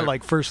really where I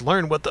like first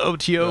learned what the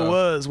OTO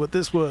was, what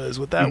this was,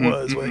 what that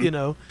was, what,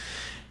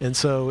 And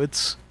so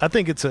I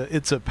think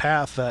it's a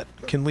path that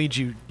can lead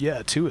you,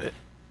 to it.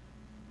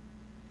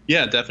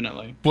 Yeah,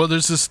 definitely. Well,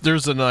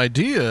 there's an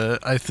idea,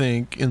 I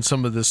think, in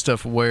some of this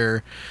stuff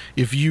where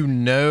if you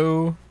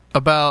know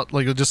about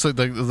like just like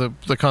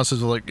the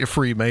concept of like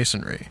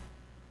Freemasonry,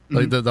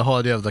 like the whole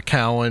idea of the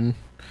Cowan,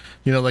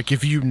 like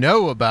if you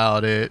know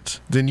about it,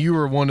 then you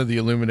are one of the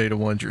illuminated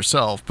ones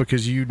yourself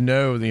because you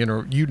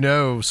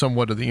know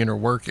somewhat of the inner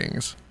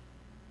workings.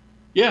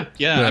 Yeah.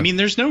 I mean,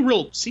 there's no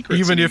real secrets.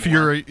 Even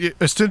anymore. if you're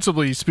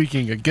ostensibly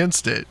speaking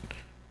against it,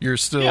 you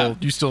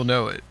still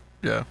know it.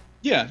 Yeah.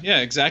 Yeah,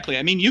 exactly.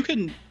 I mean, you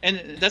can,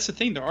 and that's the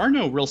thing. There are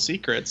no real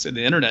secrets in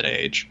the internet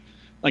age.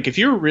 Like, if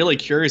you're really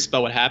curious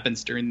about what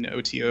happens during the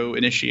OTO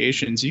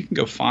initiations, you can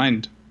go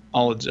find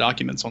all of the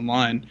documents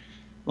online.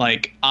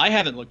 Like, I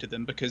haven't looked at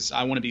them because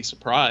I want to be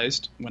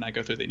surprised when I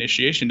go through the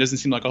initiation. It doesn't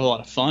seem like a whole lot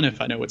of fun if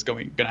I know what's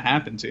going to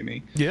happen to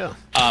me. Yeah.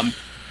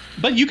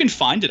 But you can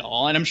find it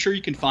all, and I'm sure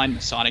you can find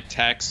Masonic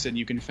texts, and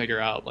you can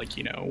figure out, like,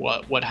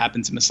 what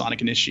happens in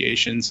Masonic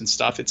initiations and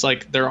stuff. It's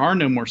like there are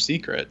no more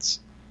secrets.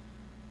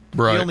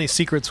 Right. The only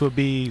secrets would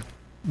be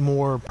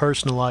more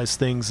personalized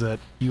things that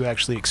you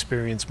actually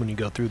experience when you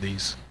go through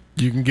these.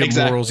 You can get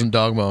morals and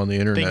dogma on the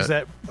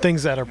internet.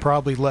 Things that are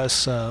probably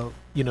less,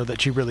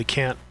 that you really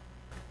can't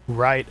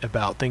write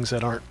about. Things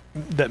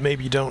that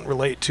maybe don't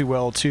relate too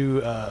well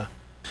to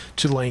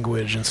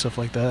language and stuff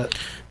like that.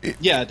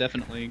 Yeah,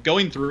 definitely.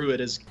 Going through it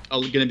is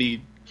going to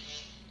be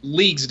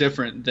leagues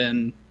different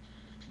than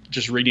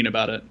just reading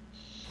about it.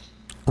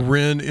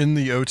 Ren, in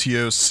the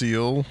OTO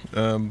seal,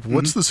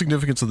 what's the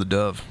significance of the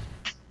dove?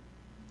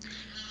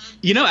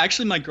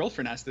 Actually, my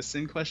girlfriend asked the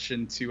same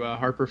question to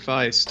Harper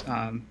Feist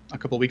a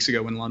couple of weeks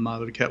ago when Lon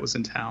Maverick was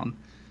in town.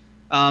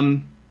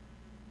 And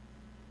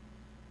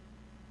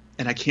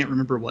I can't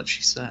remember what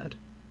she said.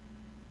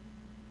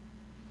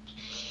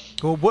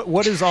 Well,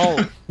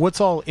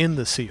 what's all in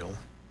the seal?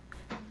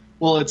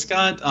 Well, it's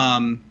got...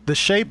 the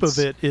shape of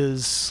it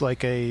is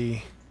like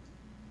a...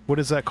 What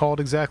is that called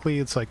exactly?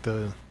 It's like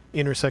the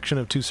intersection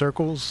of two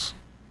circles.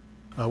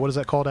 What is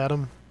that called,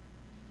 Adam?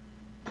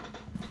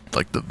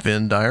 Like the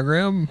Venn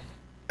diagram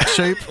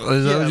shape?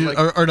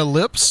 Or an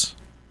ellipse?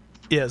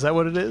 Yeah, is that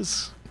what it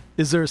is?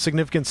 Is there a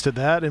significance to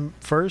that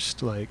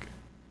first? Like,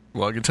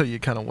 well, I can tell you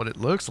kind of what it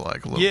looks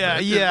like a little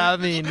bit. Yeah, I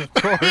mean, of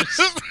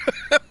course.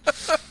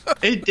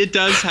 It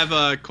does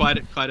have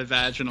quite a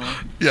vaginal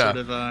sort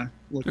of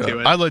look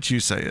to it. I let you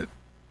say it.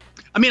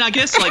 I mean, I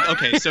guess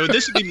so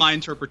this would be my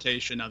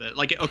interpretation of it.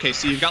 Like, okay,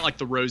 so you've got like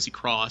the rosy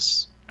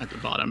cross at the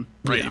bottom,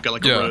 right? Yeah. You've got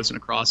like a rose and a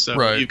cross.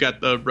 So you've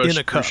got the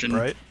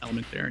Rosicrucian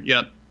element there.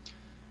 Yep.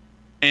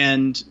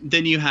 And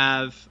then you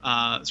have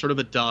sort of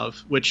a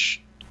dove,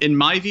 which in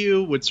my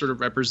view would sort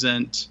of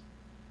represent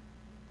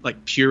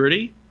like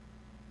purity,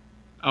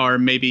 or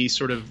maybe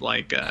sort of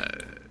like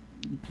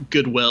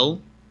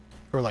goodwill,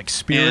 or like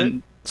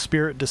spirit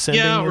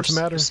descending into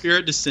matter.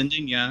 Spirit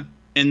descending, yeah.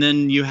 And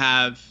then you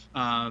have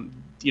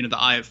the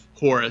Eye of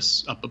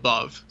Horus up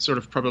above, sort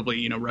of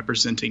probably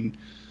representing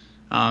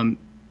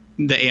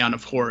the Aeon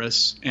of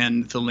Horus,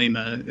 and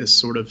Thelema is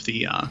sort of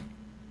the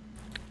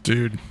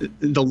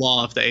the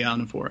law of the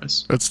Aeon of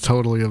Horus. That's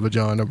totally a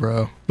vagina,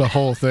 bro. The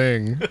whole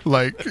thing,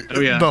 like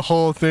the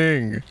whole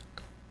thing.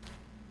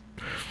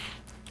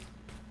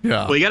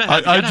 Yeah. Well, you gotta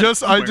have,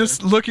 I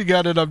just looking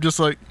at it, I'm just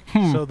like,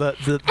 So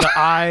the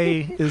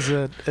eye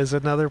is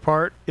another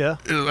part. Yeah.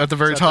 At the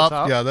very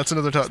top? Yeah, that's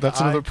another top.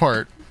 That's another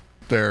part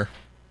there.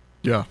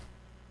 Yeah.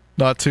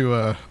 Not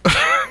to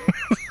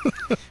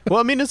Well,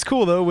 I mean, it's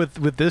cool though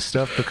with this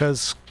stuff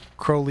because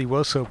Crowley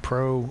was so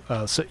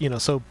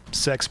so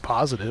sex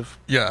positive.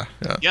 Yeah.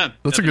 Yeah.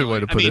 That's a good way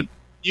to put it.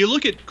 You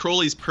look at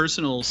Crowley's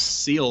personal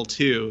seal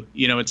too.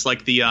 It's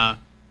like the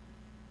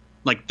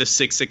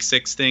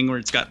 666 thing where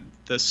it's got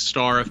the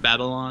Star of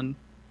Babylon,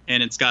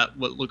 and it's got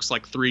what looks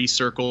like 3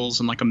 circles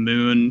and like a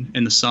moon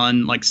and the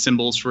sun, like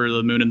symbols for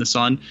the moon and the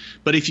sun.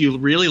 But if you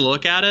really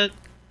look at it,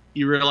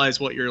 you realize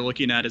what you're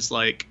looking at is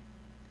like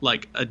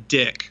a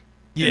dick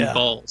and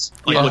balls.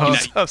 Like looking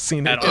at you. I've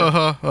seen it.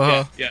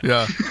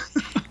 Yeah.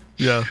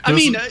 Yeah. I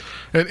mean,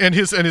 and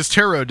his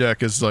tarot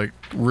deck is like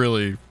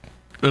really.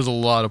 There's a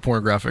lot of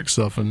pornographic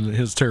stuff in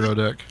his tarot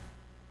deck.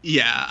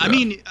 Yeah, I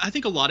mean, I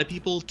think a lot of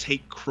people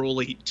take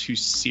Crowley too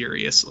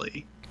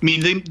seriously. I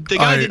mean, the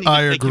guy didn't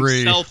even take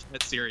himself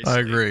that seriously. I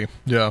agree.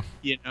 Yeah.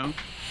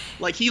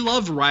 Like he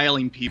loved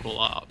riling people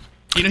up.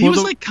 He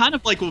was like kind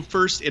of like a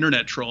first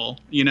internet troll.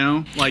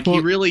 Like he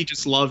really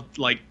just loved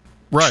like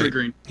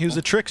triggering. He was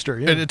a trickster.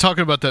 Yeah. And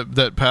talking about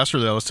that pastor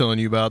that I was telling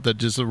you about that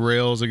just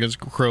rails against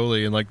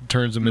Crowley and like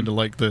turns him into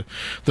like the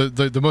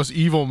most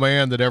evil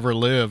man that ever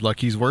lived.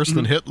 Like he's worse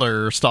than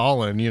Hitler or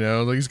Stalin.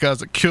 These guys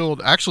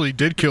that actually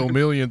did kill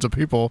millions of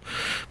people,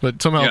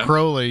 but somehow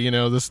Crowley,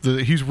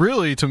 he's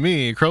really, to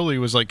me, Crowley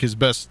was like his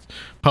best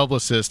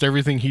publicist.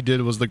 Everything he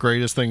did was the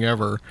greatest thing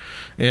ever,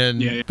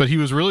 but he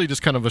was really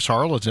just kind of a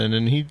charlatan.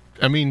 And he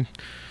had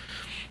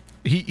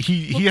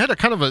a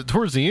kind of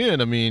towards the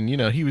end. I mean,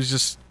 he was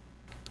just.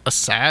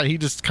 He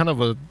just kind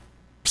of a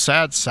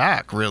sad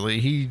sack, really.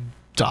 He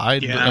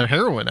died a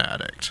heroin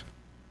addict.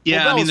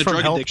 Yeah, well, I mean the from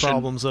drug health addiction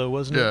problems, though,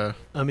 wasn't it? Yeah.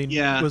 I mean,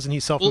 wasn't he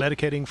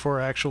self-medicating for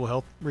actual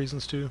health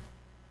reasons too?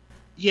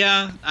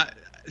 Yeah,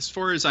 as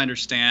far as I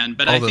understand,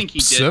 but I think he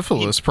did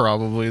syphilis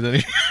probably.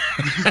 Then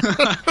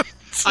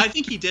I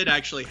think he did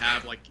actually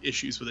have like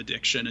issues with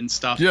addiction and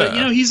stuff. Yeah,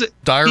 but he's a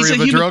diary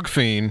of a drug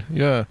fiend.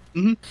 Yeah.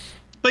 Mm-hmm.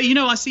 But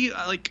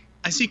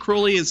I see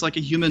Crowley as like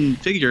a human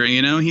figure.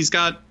 He's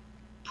got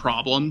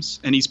problems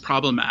and he's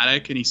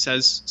problematic and he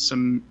says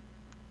some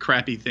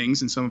crappy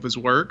things in some of his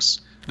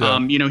works.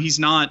 He's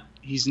not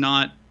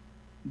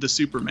the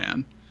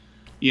Superman.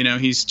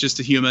 He's just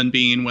a human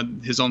being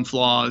with his own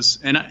flaws.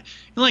 And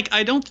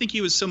I don't think he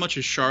was so much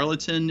a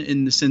charlatan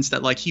in the sense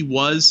that like he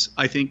was,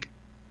 I think,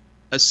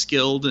 a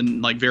skilled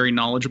and like very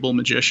knowledgeable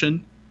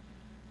magician.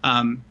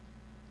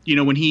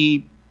 When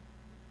he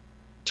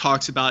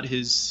talks about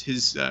his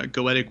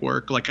goetic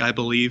work, like I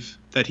believe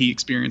that he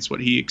experienced what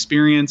he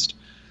experienced.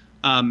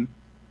 I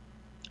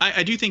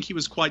do think he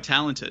was quite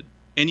talented.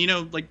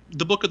 And, like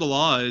the Book of the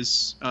Law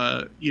is,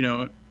 I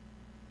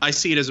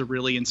see it as a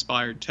really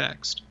inspired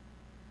text.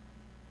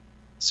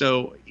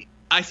 So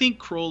I think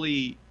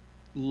Crowley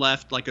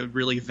left like a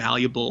really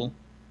valuable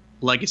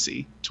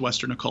legacy to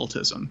Western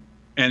occultism.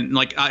 And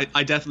like,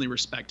 I definitely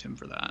respect him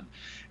for that.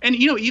 And,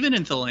 even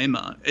in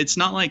Thelema, it's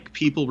not like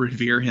people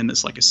revere him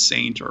as like a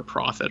saint or a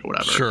prophet or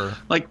whatever. Sure.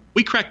 Like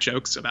we crack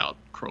jokes about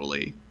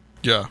Crowley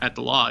at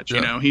the lodge,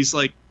 he's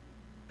like,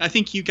 I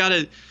think you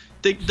gotta.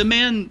 The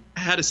man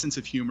had a sense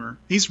of humor.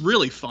 He's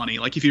really funny.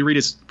 Like if you read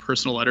his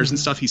personal letters and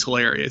stuff, he's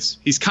hilarious.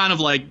 He's kind of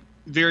like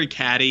very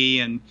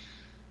catty and,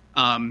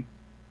 and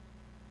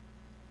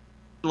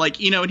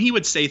he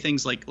would say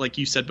things like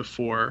you said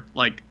before,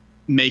 like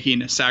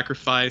making a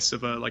sacrifice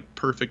of a like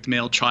perfect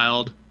male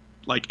child,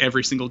 like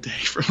every single day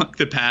for like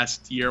the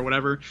past year or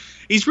whatever.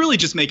 He's really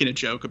just making a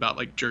joke about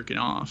like jerking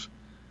off.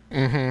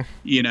 And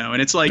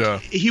it's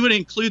like he would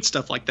include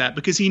stuff like that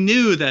because he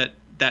knew that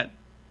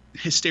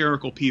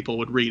hysterical people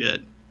would read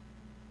it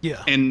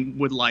and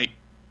would like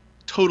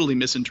totally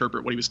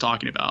misinterpret what he was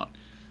talking about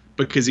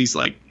because he's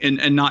like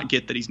and not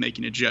get that he's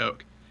making a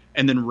joke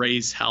and then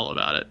raise hell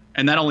about it.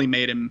 And that only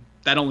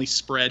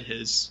spread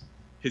his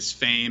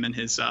fame and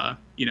his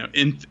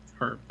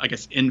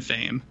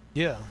infame.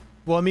 Yeah.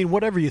 Well, I mean,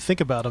 whatever you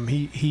think about him,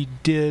 he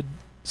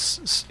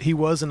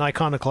was an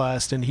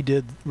iconoclast and he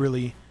did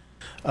really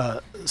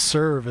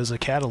serve as a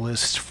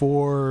catalyst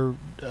for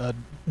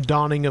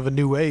dawning of a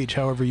new age,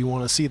 however you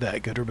want to see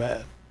that, good or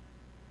bad.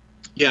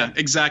 Yeah,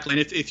 exactly.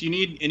 And if you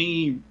need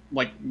any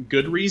like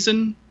good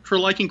reason for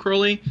liking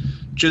Crowley,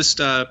 just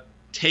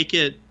take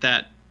it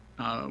that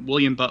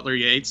William Butler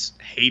Yeats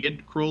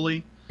hated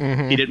Crowley.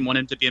 He didn't want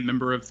him to be a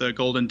member of the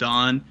Golden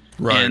Dawn.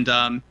 Right.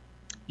 And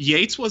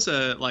Yeats was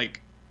a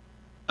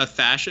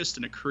fascist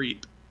and a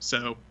creep.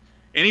 So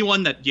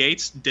anyone that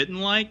Yeats didn't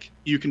like,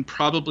 you can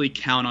probably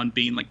count on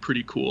being like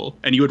pretty cool,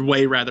 and you would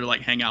way rather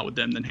like hang out with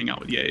them than hang out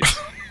with Yeats.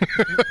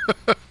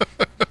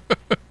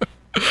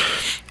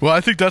 Well,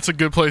 I think that's a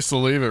good place to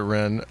leave it,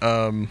 Ren.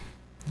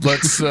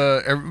 Let's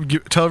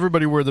tell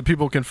everybody where the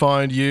people can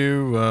find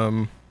you,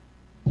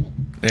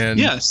 and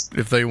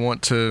if they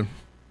want to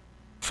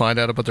find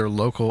out about their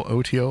local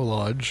OTO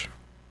lodge.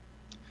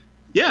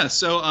 Yeah,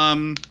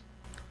 so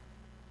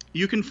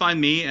you can find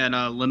me at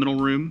Liminal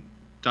Room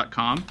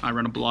StrangeReality.com. I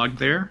run a blog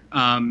there.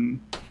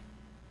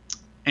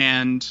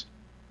 And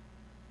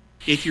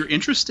if you're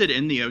interested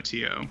in the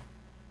OTO,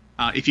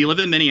 if you live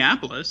in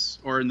Minneapolis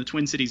or in the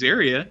Twin Cities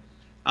area,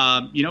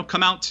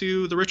 come out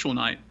to the Ritual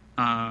Night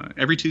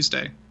every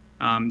Tuesday.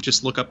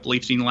 Just look up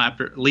Leaping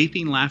Laughter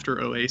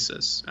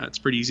Oasis. It's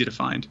pretty easy to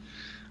find.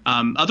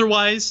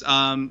 Otherwise,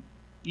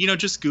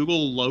 just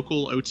Google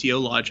local OTO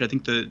lodge. I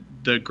think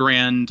the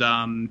Grand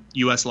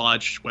U.S.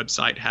 Lodge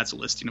website has a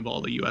listing of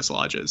all the U.S.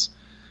 lodges.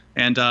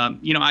 And,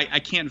 I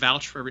can't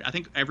vouch for I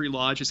think every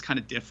lodge is kind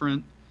of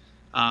different.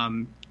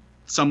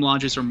 Some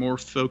lodges are more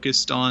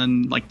focused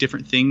on like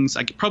different things,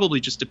 like probably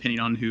just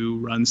depending on who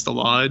runs the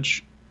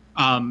lodge.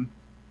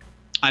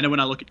 I know when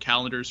I look at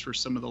calendars for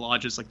some of the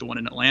lodges, like the one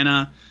in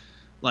Atlanta,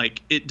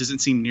 like it doesn't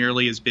seem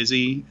nearly as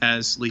busy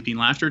as Leaping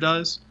Laughter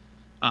does.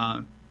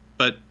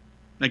 But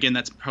again,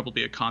 that's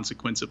probably a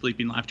consequence of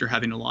Leaping Laughter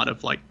having a lot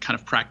of like kind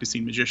of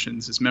practicing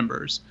magicians as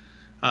members.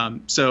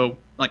 So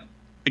like,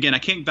 again, I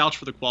can't vouch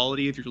for the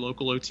quality of your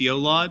local OTO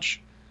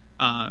lodge,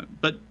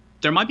 but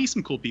there might be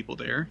some cool people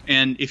there.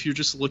 And if you're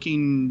just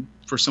looking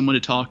for someone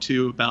to talk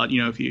to about,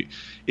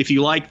 if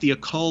you like the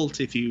occult,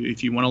 if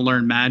you want to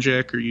learn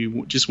magic, or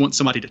you just want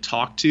somebody to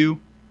talk to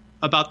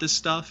about this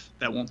stuff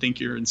that won't think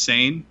you're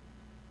insane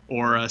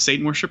or a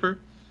Satan worshiper,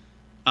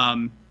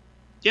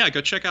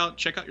 go check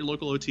out your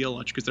local OTO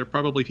lodge, because there are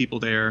probably people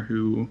there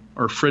who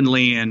are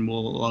friendly and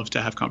will love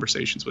to have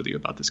conversations with you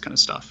about this kind of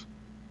stuff.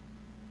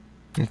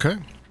 Okay,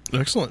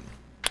 excellent.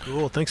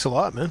 Cool. Thanks a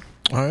lot, man.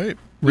 All right.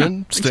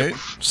 Ren,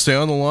 stay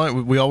on the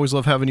line. We always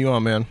love having you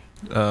on, man.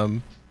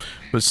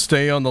 But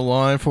stay on the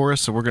line for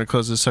us. So we're going to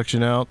close this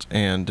section out,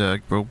 and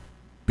we'll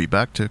be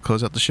back to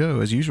close out the show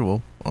as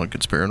usual on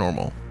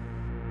Conspiranormal.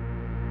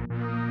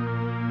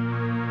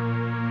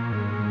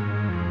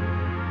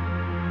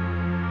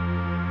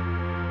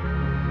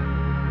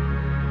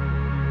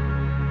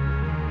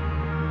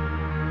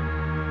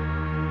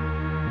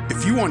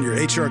 If you want your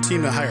HR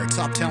team to hire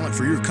top talent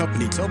for your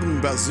company, tell them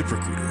about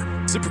ZipRecruiter.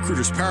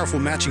 ZipRecruiter's powerful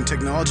matching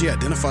technology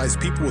identifies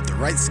people with the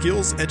right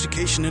skills,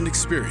 education, and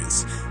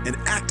experience, and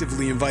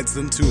actively invites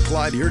them to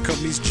apply to your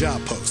company's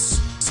job posts,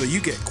 so you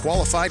get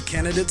qualified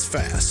candidates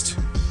fast.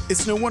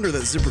 It's no wonder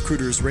that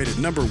ZipRecruiter is rated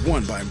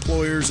 #1 by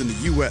employers in the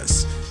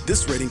U.S.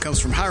 This rating comes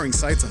from hiring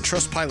sites on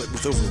Trustpilot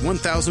with over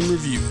 1,000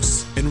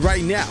 reviews. And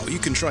right now, you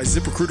can try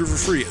ZipRecruiter for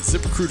free at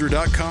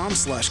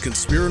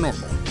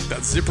ZipRecruiter.com/conspiranormal.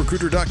 That's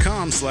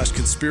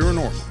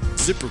ZipRecruiter.com/conspiranormal.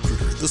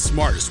 ZipRecruiter, the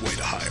smartest way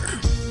to hire.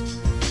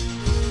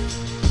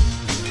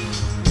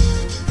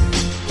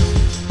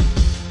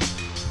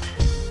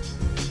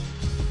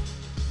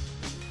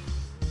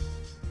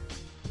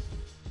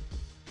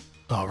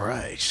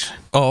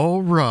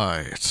 All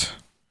right.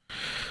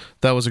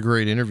 That was a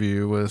great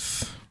interview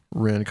with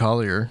Ren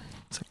Collier.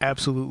 It's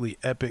absolutely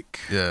epic.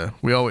 Yeah,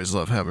 we always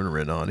love having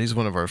Ren on. He's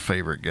one of our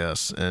favorite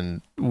guests.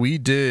 And we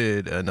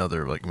did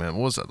another, what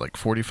was that,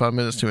 45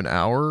 minutes to an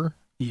hour?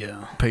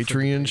 Yeah.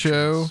 Patreon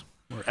show?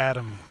 Where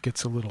Adam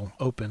gets a little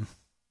open.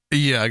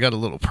 Yeah, I got a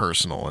little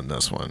personal in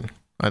this one.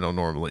 I don't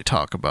normally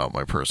talk about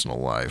my personal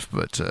life,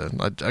 but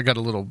I got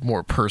a little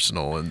more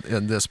personal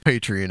in this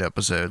Patreon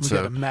episode. We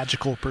got a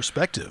magical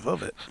perspective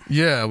of it.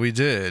 Yeah, we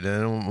did.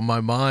 And my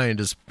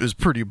mind is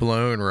pretty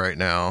blown right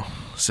now.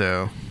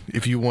 So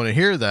if you want to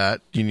hear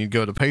that, you need to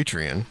go to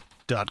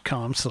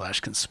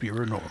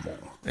Patreon.com/conspiranormal.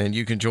 And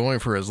you can join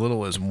for as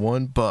little as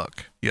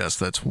 $1. Yes,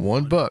 that's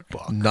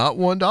 $1. Not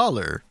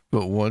 $1,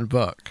 but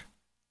 $1.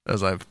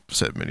 As I've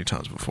said many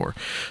times before.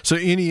 So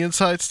any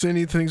insights to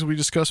any things we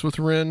discussed with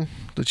Ren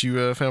that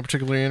you found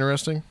particularly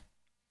interesting?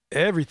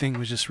 Everything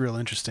was just real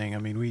interesting. I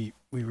mean, we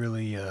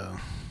really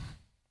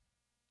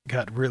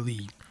got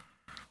really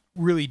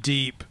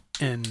deep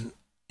in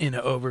an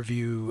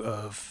overview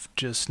of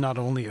just not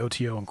only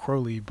OTO and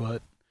Crowley,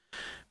 but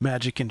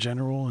magic in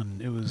general.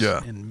 And it was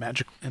in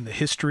magic and the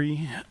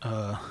history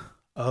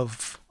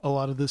of a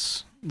lot of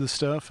this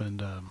stuff.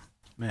 And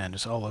man,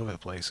 just all over the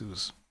place. It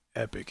was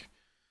epic.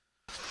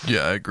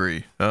 Yeah, I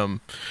agree. A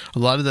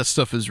lot of that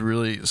stuff is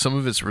some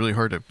of it's really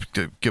hard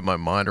to get my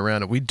mind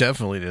around, and we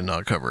definitely did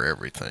not cover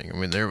everything. I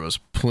mean, there was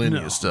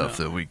plenty of stuff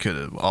that we could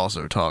have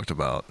also talked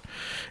about,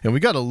 and we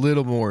got a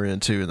little more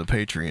into in the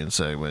Patreon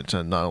segment.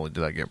 And not only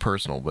did I get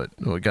personal, but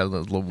we got a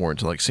little more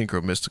into like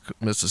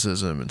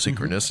mysticism and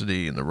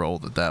synchronicity and the role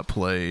that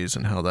plays,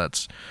 and how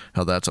that's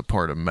a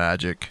part of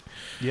magic.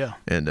 Yeah,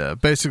 and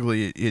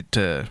basically it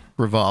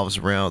revolves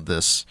around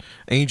this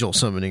angel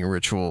summoning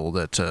ritual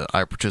that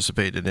I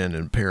participated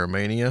in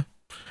Paramania,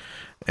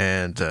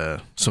 and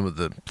some of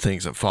the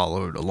things that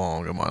followed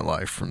along in my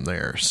life from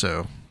there.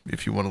 So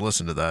if you want to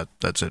listen to that,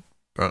 that's it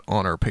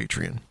on our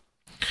Patreon.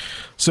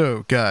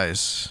 So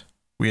guys,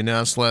 we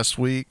announced last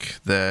week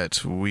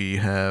that we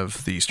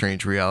have the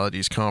Strange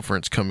Realities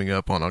Conference coming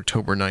up on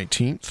October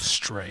 19th.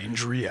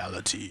 Strange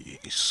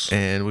Realities.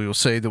 And we will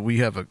say that we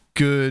have a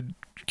good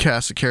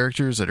cast of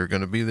characters that are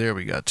going to be there.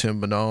 We got Tim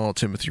Banal,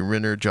 Timothy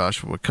Renner,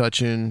 Joshua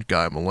McCutcheon,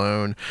 Guy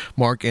Malone,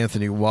 Mark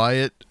Anthony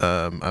Wyatt.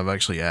 I've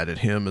actually added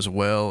him as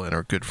well, and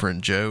our good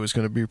friend Joe is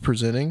going to be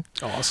presenting.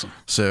 Awesome.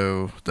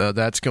 So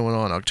that's going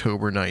on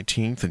October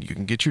 19th, and you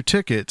can get your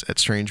tickets at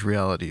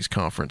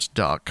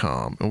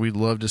strangerealitiesconference.com, and we'd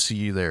love to see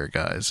you there,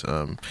 guys.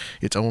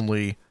 It's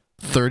only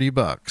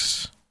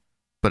 $30,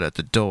 but at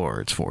the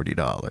door it's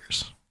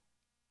 $40.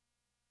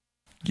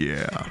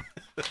 Yeah.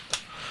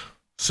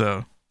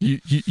 So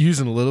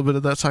using a little bit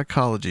of that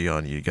psychology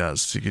on you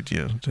guys to get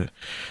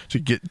to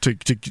get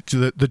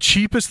to the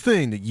cheapest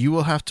thing that you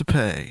will have to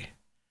pay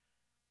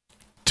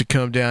to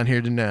come down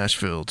here to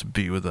Nashville to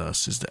be with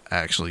us is to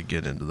actually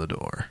get into the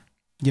door.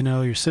 You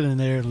know, you're sitting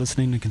there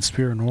listening to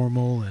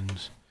Conspiranormal,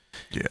 and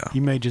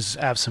you may just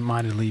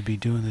absentmindedly be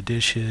doing the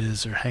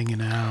dishes or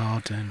hanging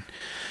out, and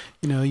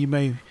you know, you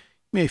may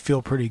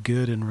feel pretty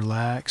good and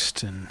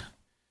relaxed, and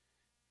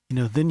you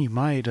know, then you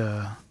might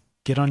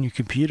get on your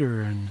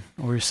computer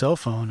or your cell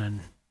phone, and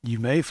you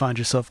may find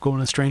yourself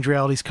going to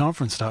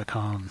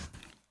strangerealitiesconference.com.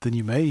 Then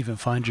you may even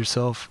find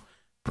yourself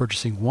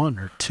purchasing 1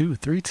 or 2,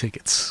 3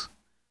 tickets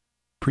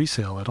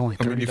pre-sale at only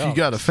 $30. I mean, if you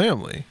got a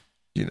family,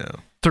 you know,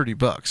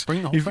 $30.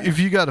 Bring the whole family. If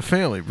you got a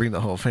family, bring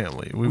the whole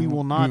family. We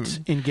will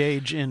not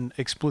engage in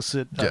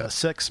explicit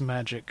sex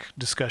magic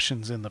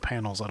discussions in the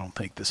panels, I don't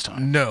think, this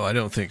time. No, I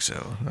don't think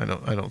so. I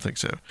don't think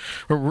so.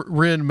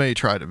 Ren may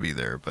try to be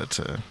there, but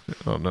I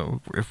don't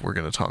know if we're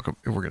going to talk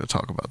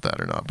about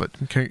that or not. But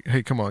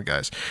hey, come on,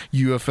 guys!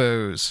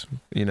 UFOs,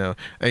 you know,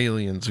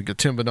 aliens. We got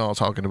Tim Banal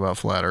talking about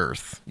flat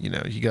Earth. You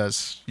know, you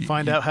guys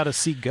find out how to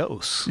see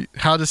ghosts.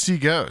 How to see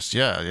ghosts?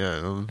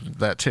 Yeah,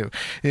 that too.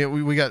 Yeah,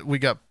 we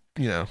got.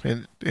 You know,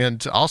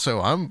 and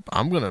also I'm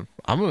gonna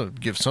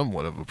give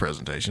somewhat of a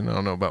presentation. I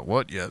don't know about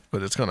what yet,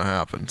 but it's gonna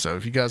happen. So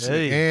if you guys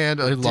and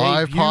a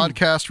live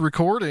podcast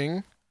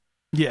recording,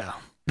 that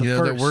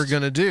we're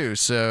gonna do.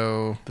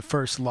 So the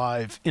first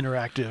live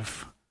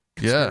interactive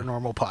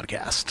Conspiranormal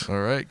podcast.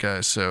 All right,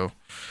 guys. So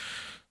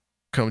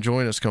come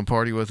join us. Come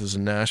party with us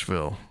in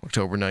Nashville,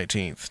 October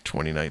 19th,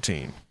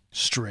 2019.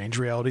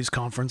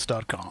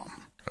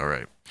 strangerealitiesconference.com. All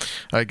right,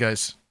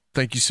 guys.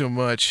 Thank you so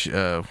much.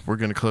 We're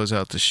going to close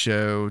out the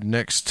show.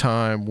 Next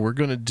time, we're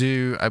going to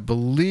do, I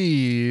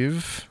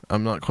believe,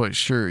 I'm not quite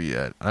sure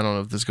yet. I don't know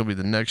if this is going to be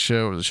the next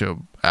show or the show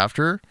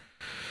after.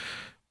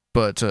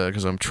 But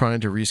because I'm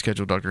trying to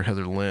reschedule Dr.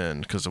 Heather Lynn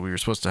because we were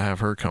supposed to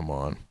have her come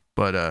on.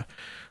 But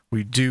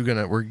we're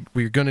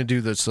going to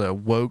do this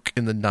Woke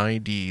in the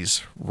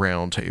 90s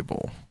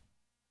roundtable.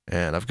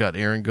 And I've got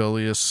Aaron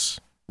Golias,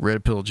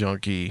 Red Pill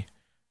Junkie,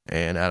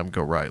 and Adam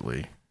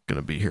Gorightly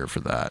going to be here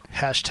for that.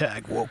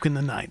 Hashtag woke in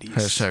the 90s.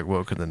 Hashtag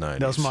woke in the 90s.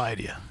 That was my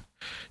idea.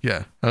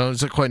 Yeah. I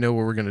don't quite know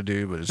what we're going to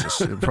do, but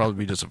it'll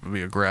probably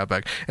be a grab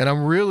bag. And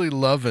I'm really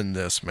loving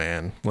this,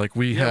 man. Like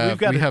we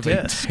have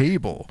a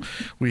table.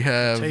 We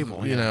have,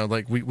 you know,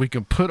 like we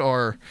can put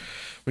our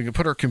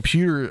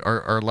computer,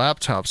 our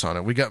laptops on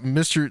it. We got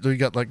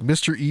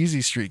Mr.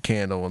 Easy Street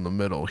candle in the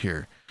middle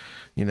here.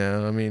 You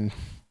know, I mean,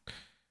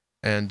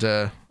 and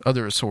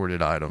other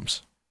assorted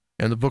items.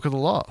 And the Book of the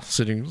Law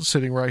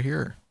sitting right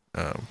here.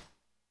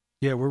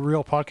 We're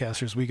real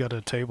podcasters. We got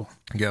a table.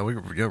 Yeah,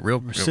 real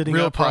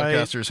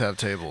podcasters have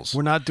tables.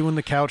 We're not doing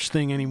the couch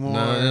thing anymore.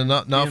 No,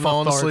 not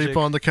falling asleep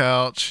on the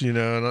couch. You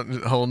know,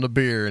 not holding a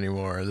beer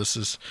anymore. This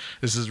is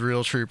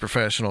real, true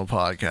professional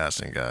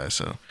podcasting, guys.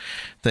 So,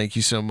 thank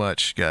you so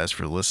much, guys,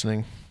 for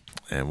listening,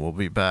 and we'll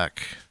be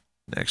back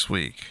next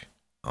week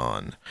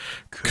on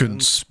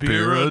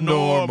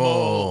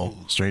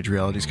Conspiranormal.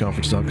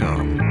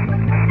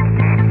 strangerealitiesconference.com.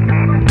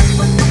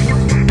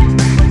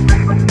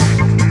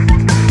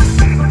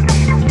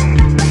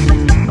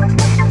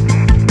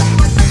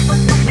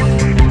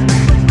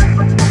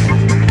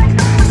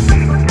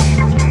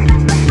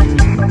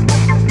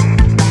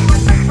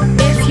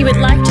 If you would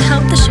like to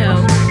help the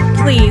show,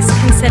 please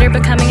consider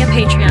becoming a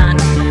Patreon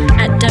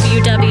at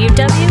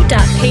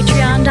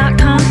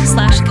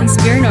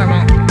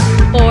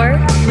www.patreon.com/conspiranormal or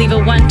leave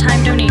a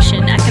one-time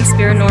donation at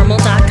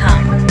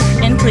conspiranormal.com.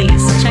 And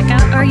please check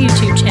out our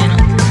YouTube channel,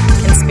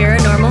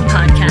 Conspiranormal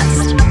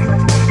Podcast.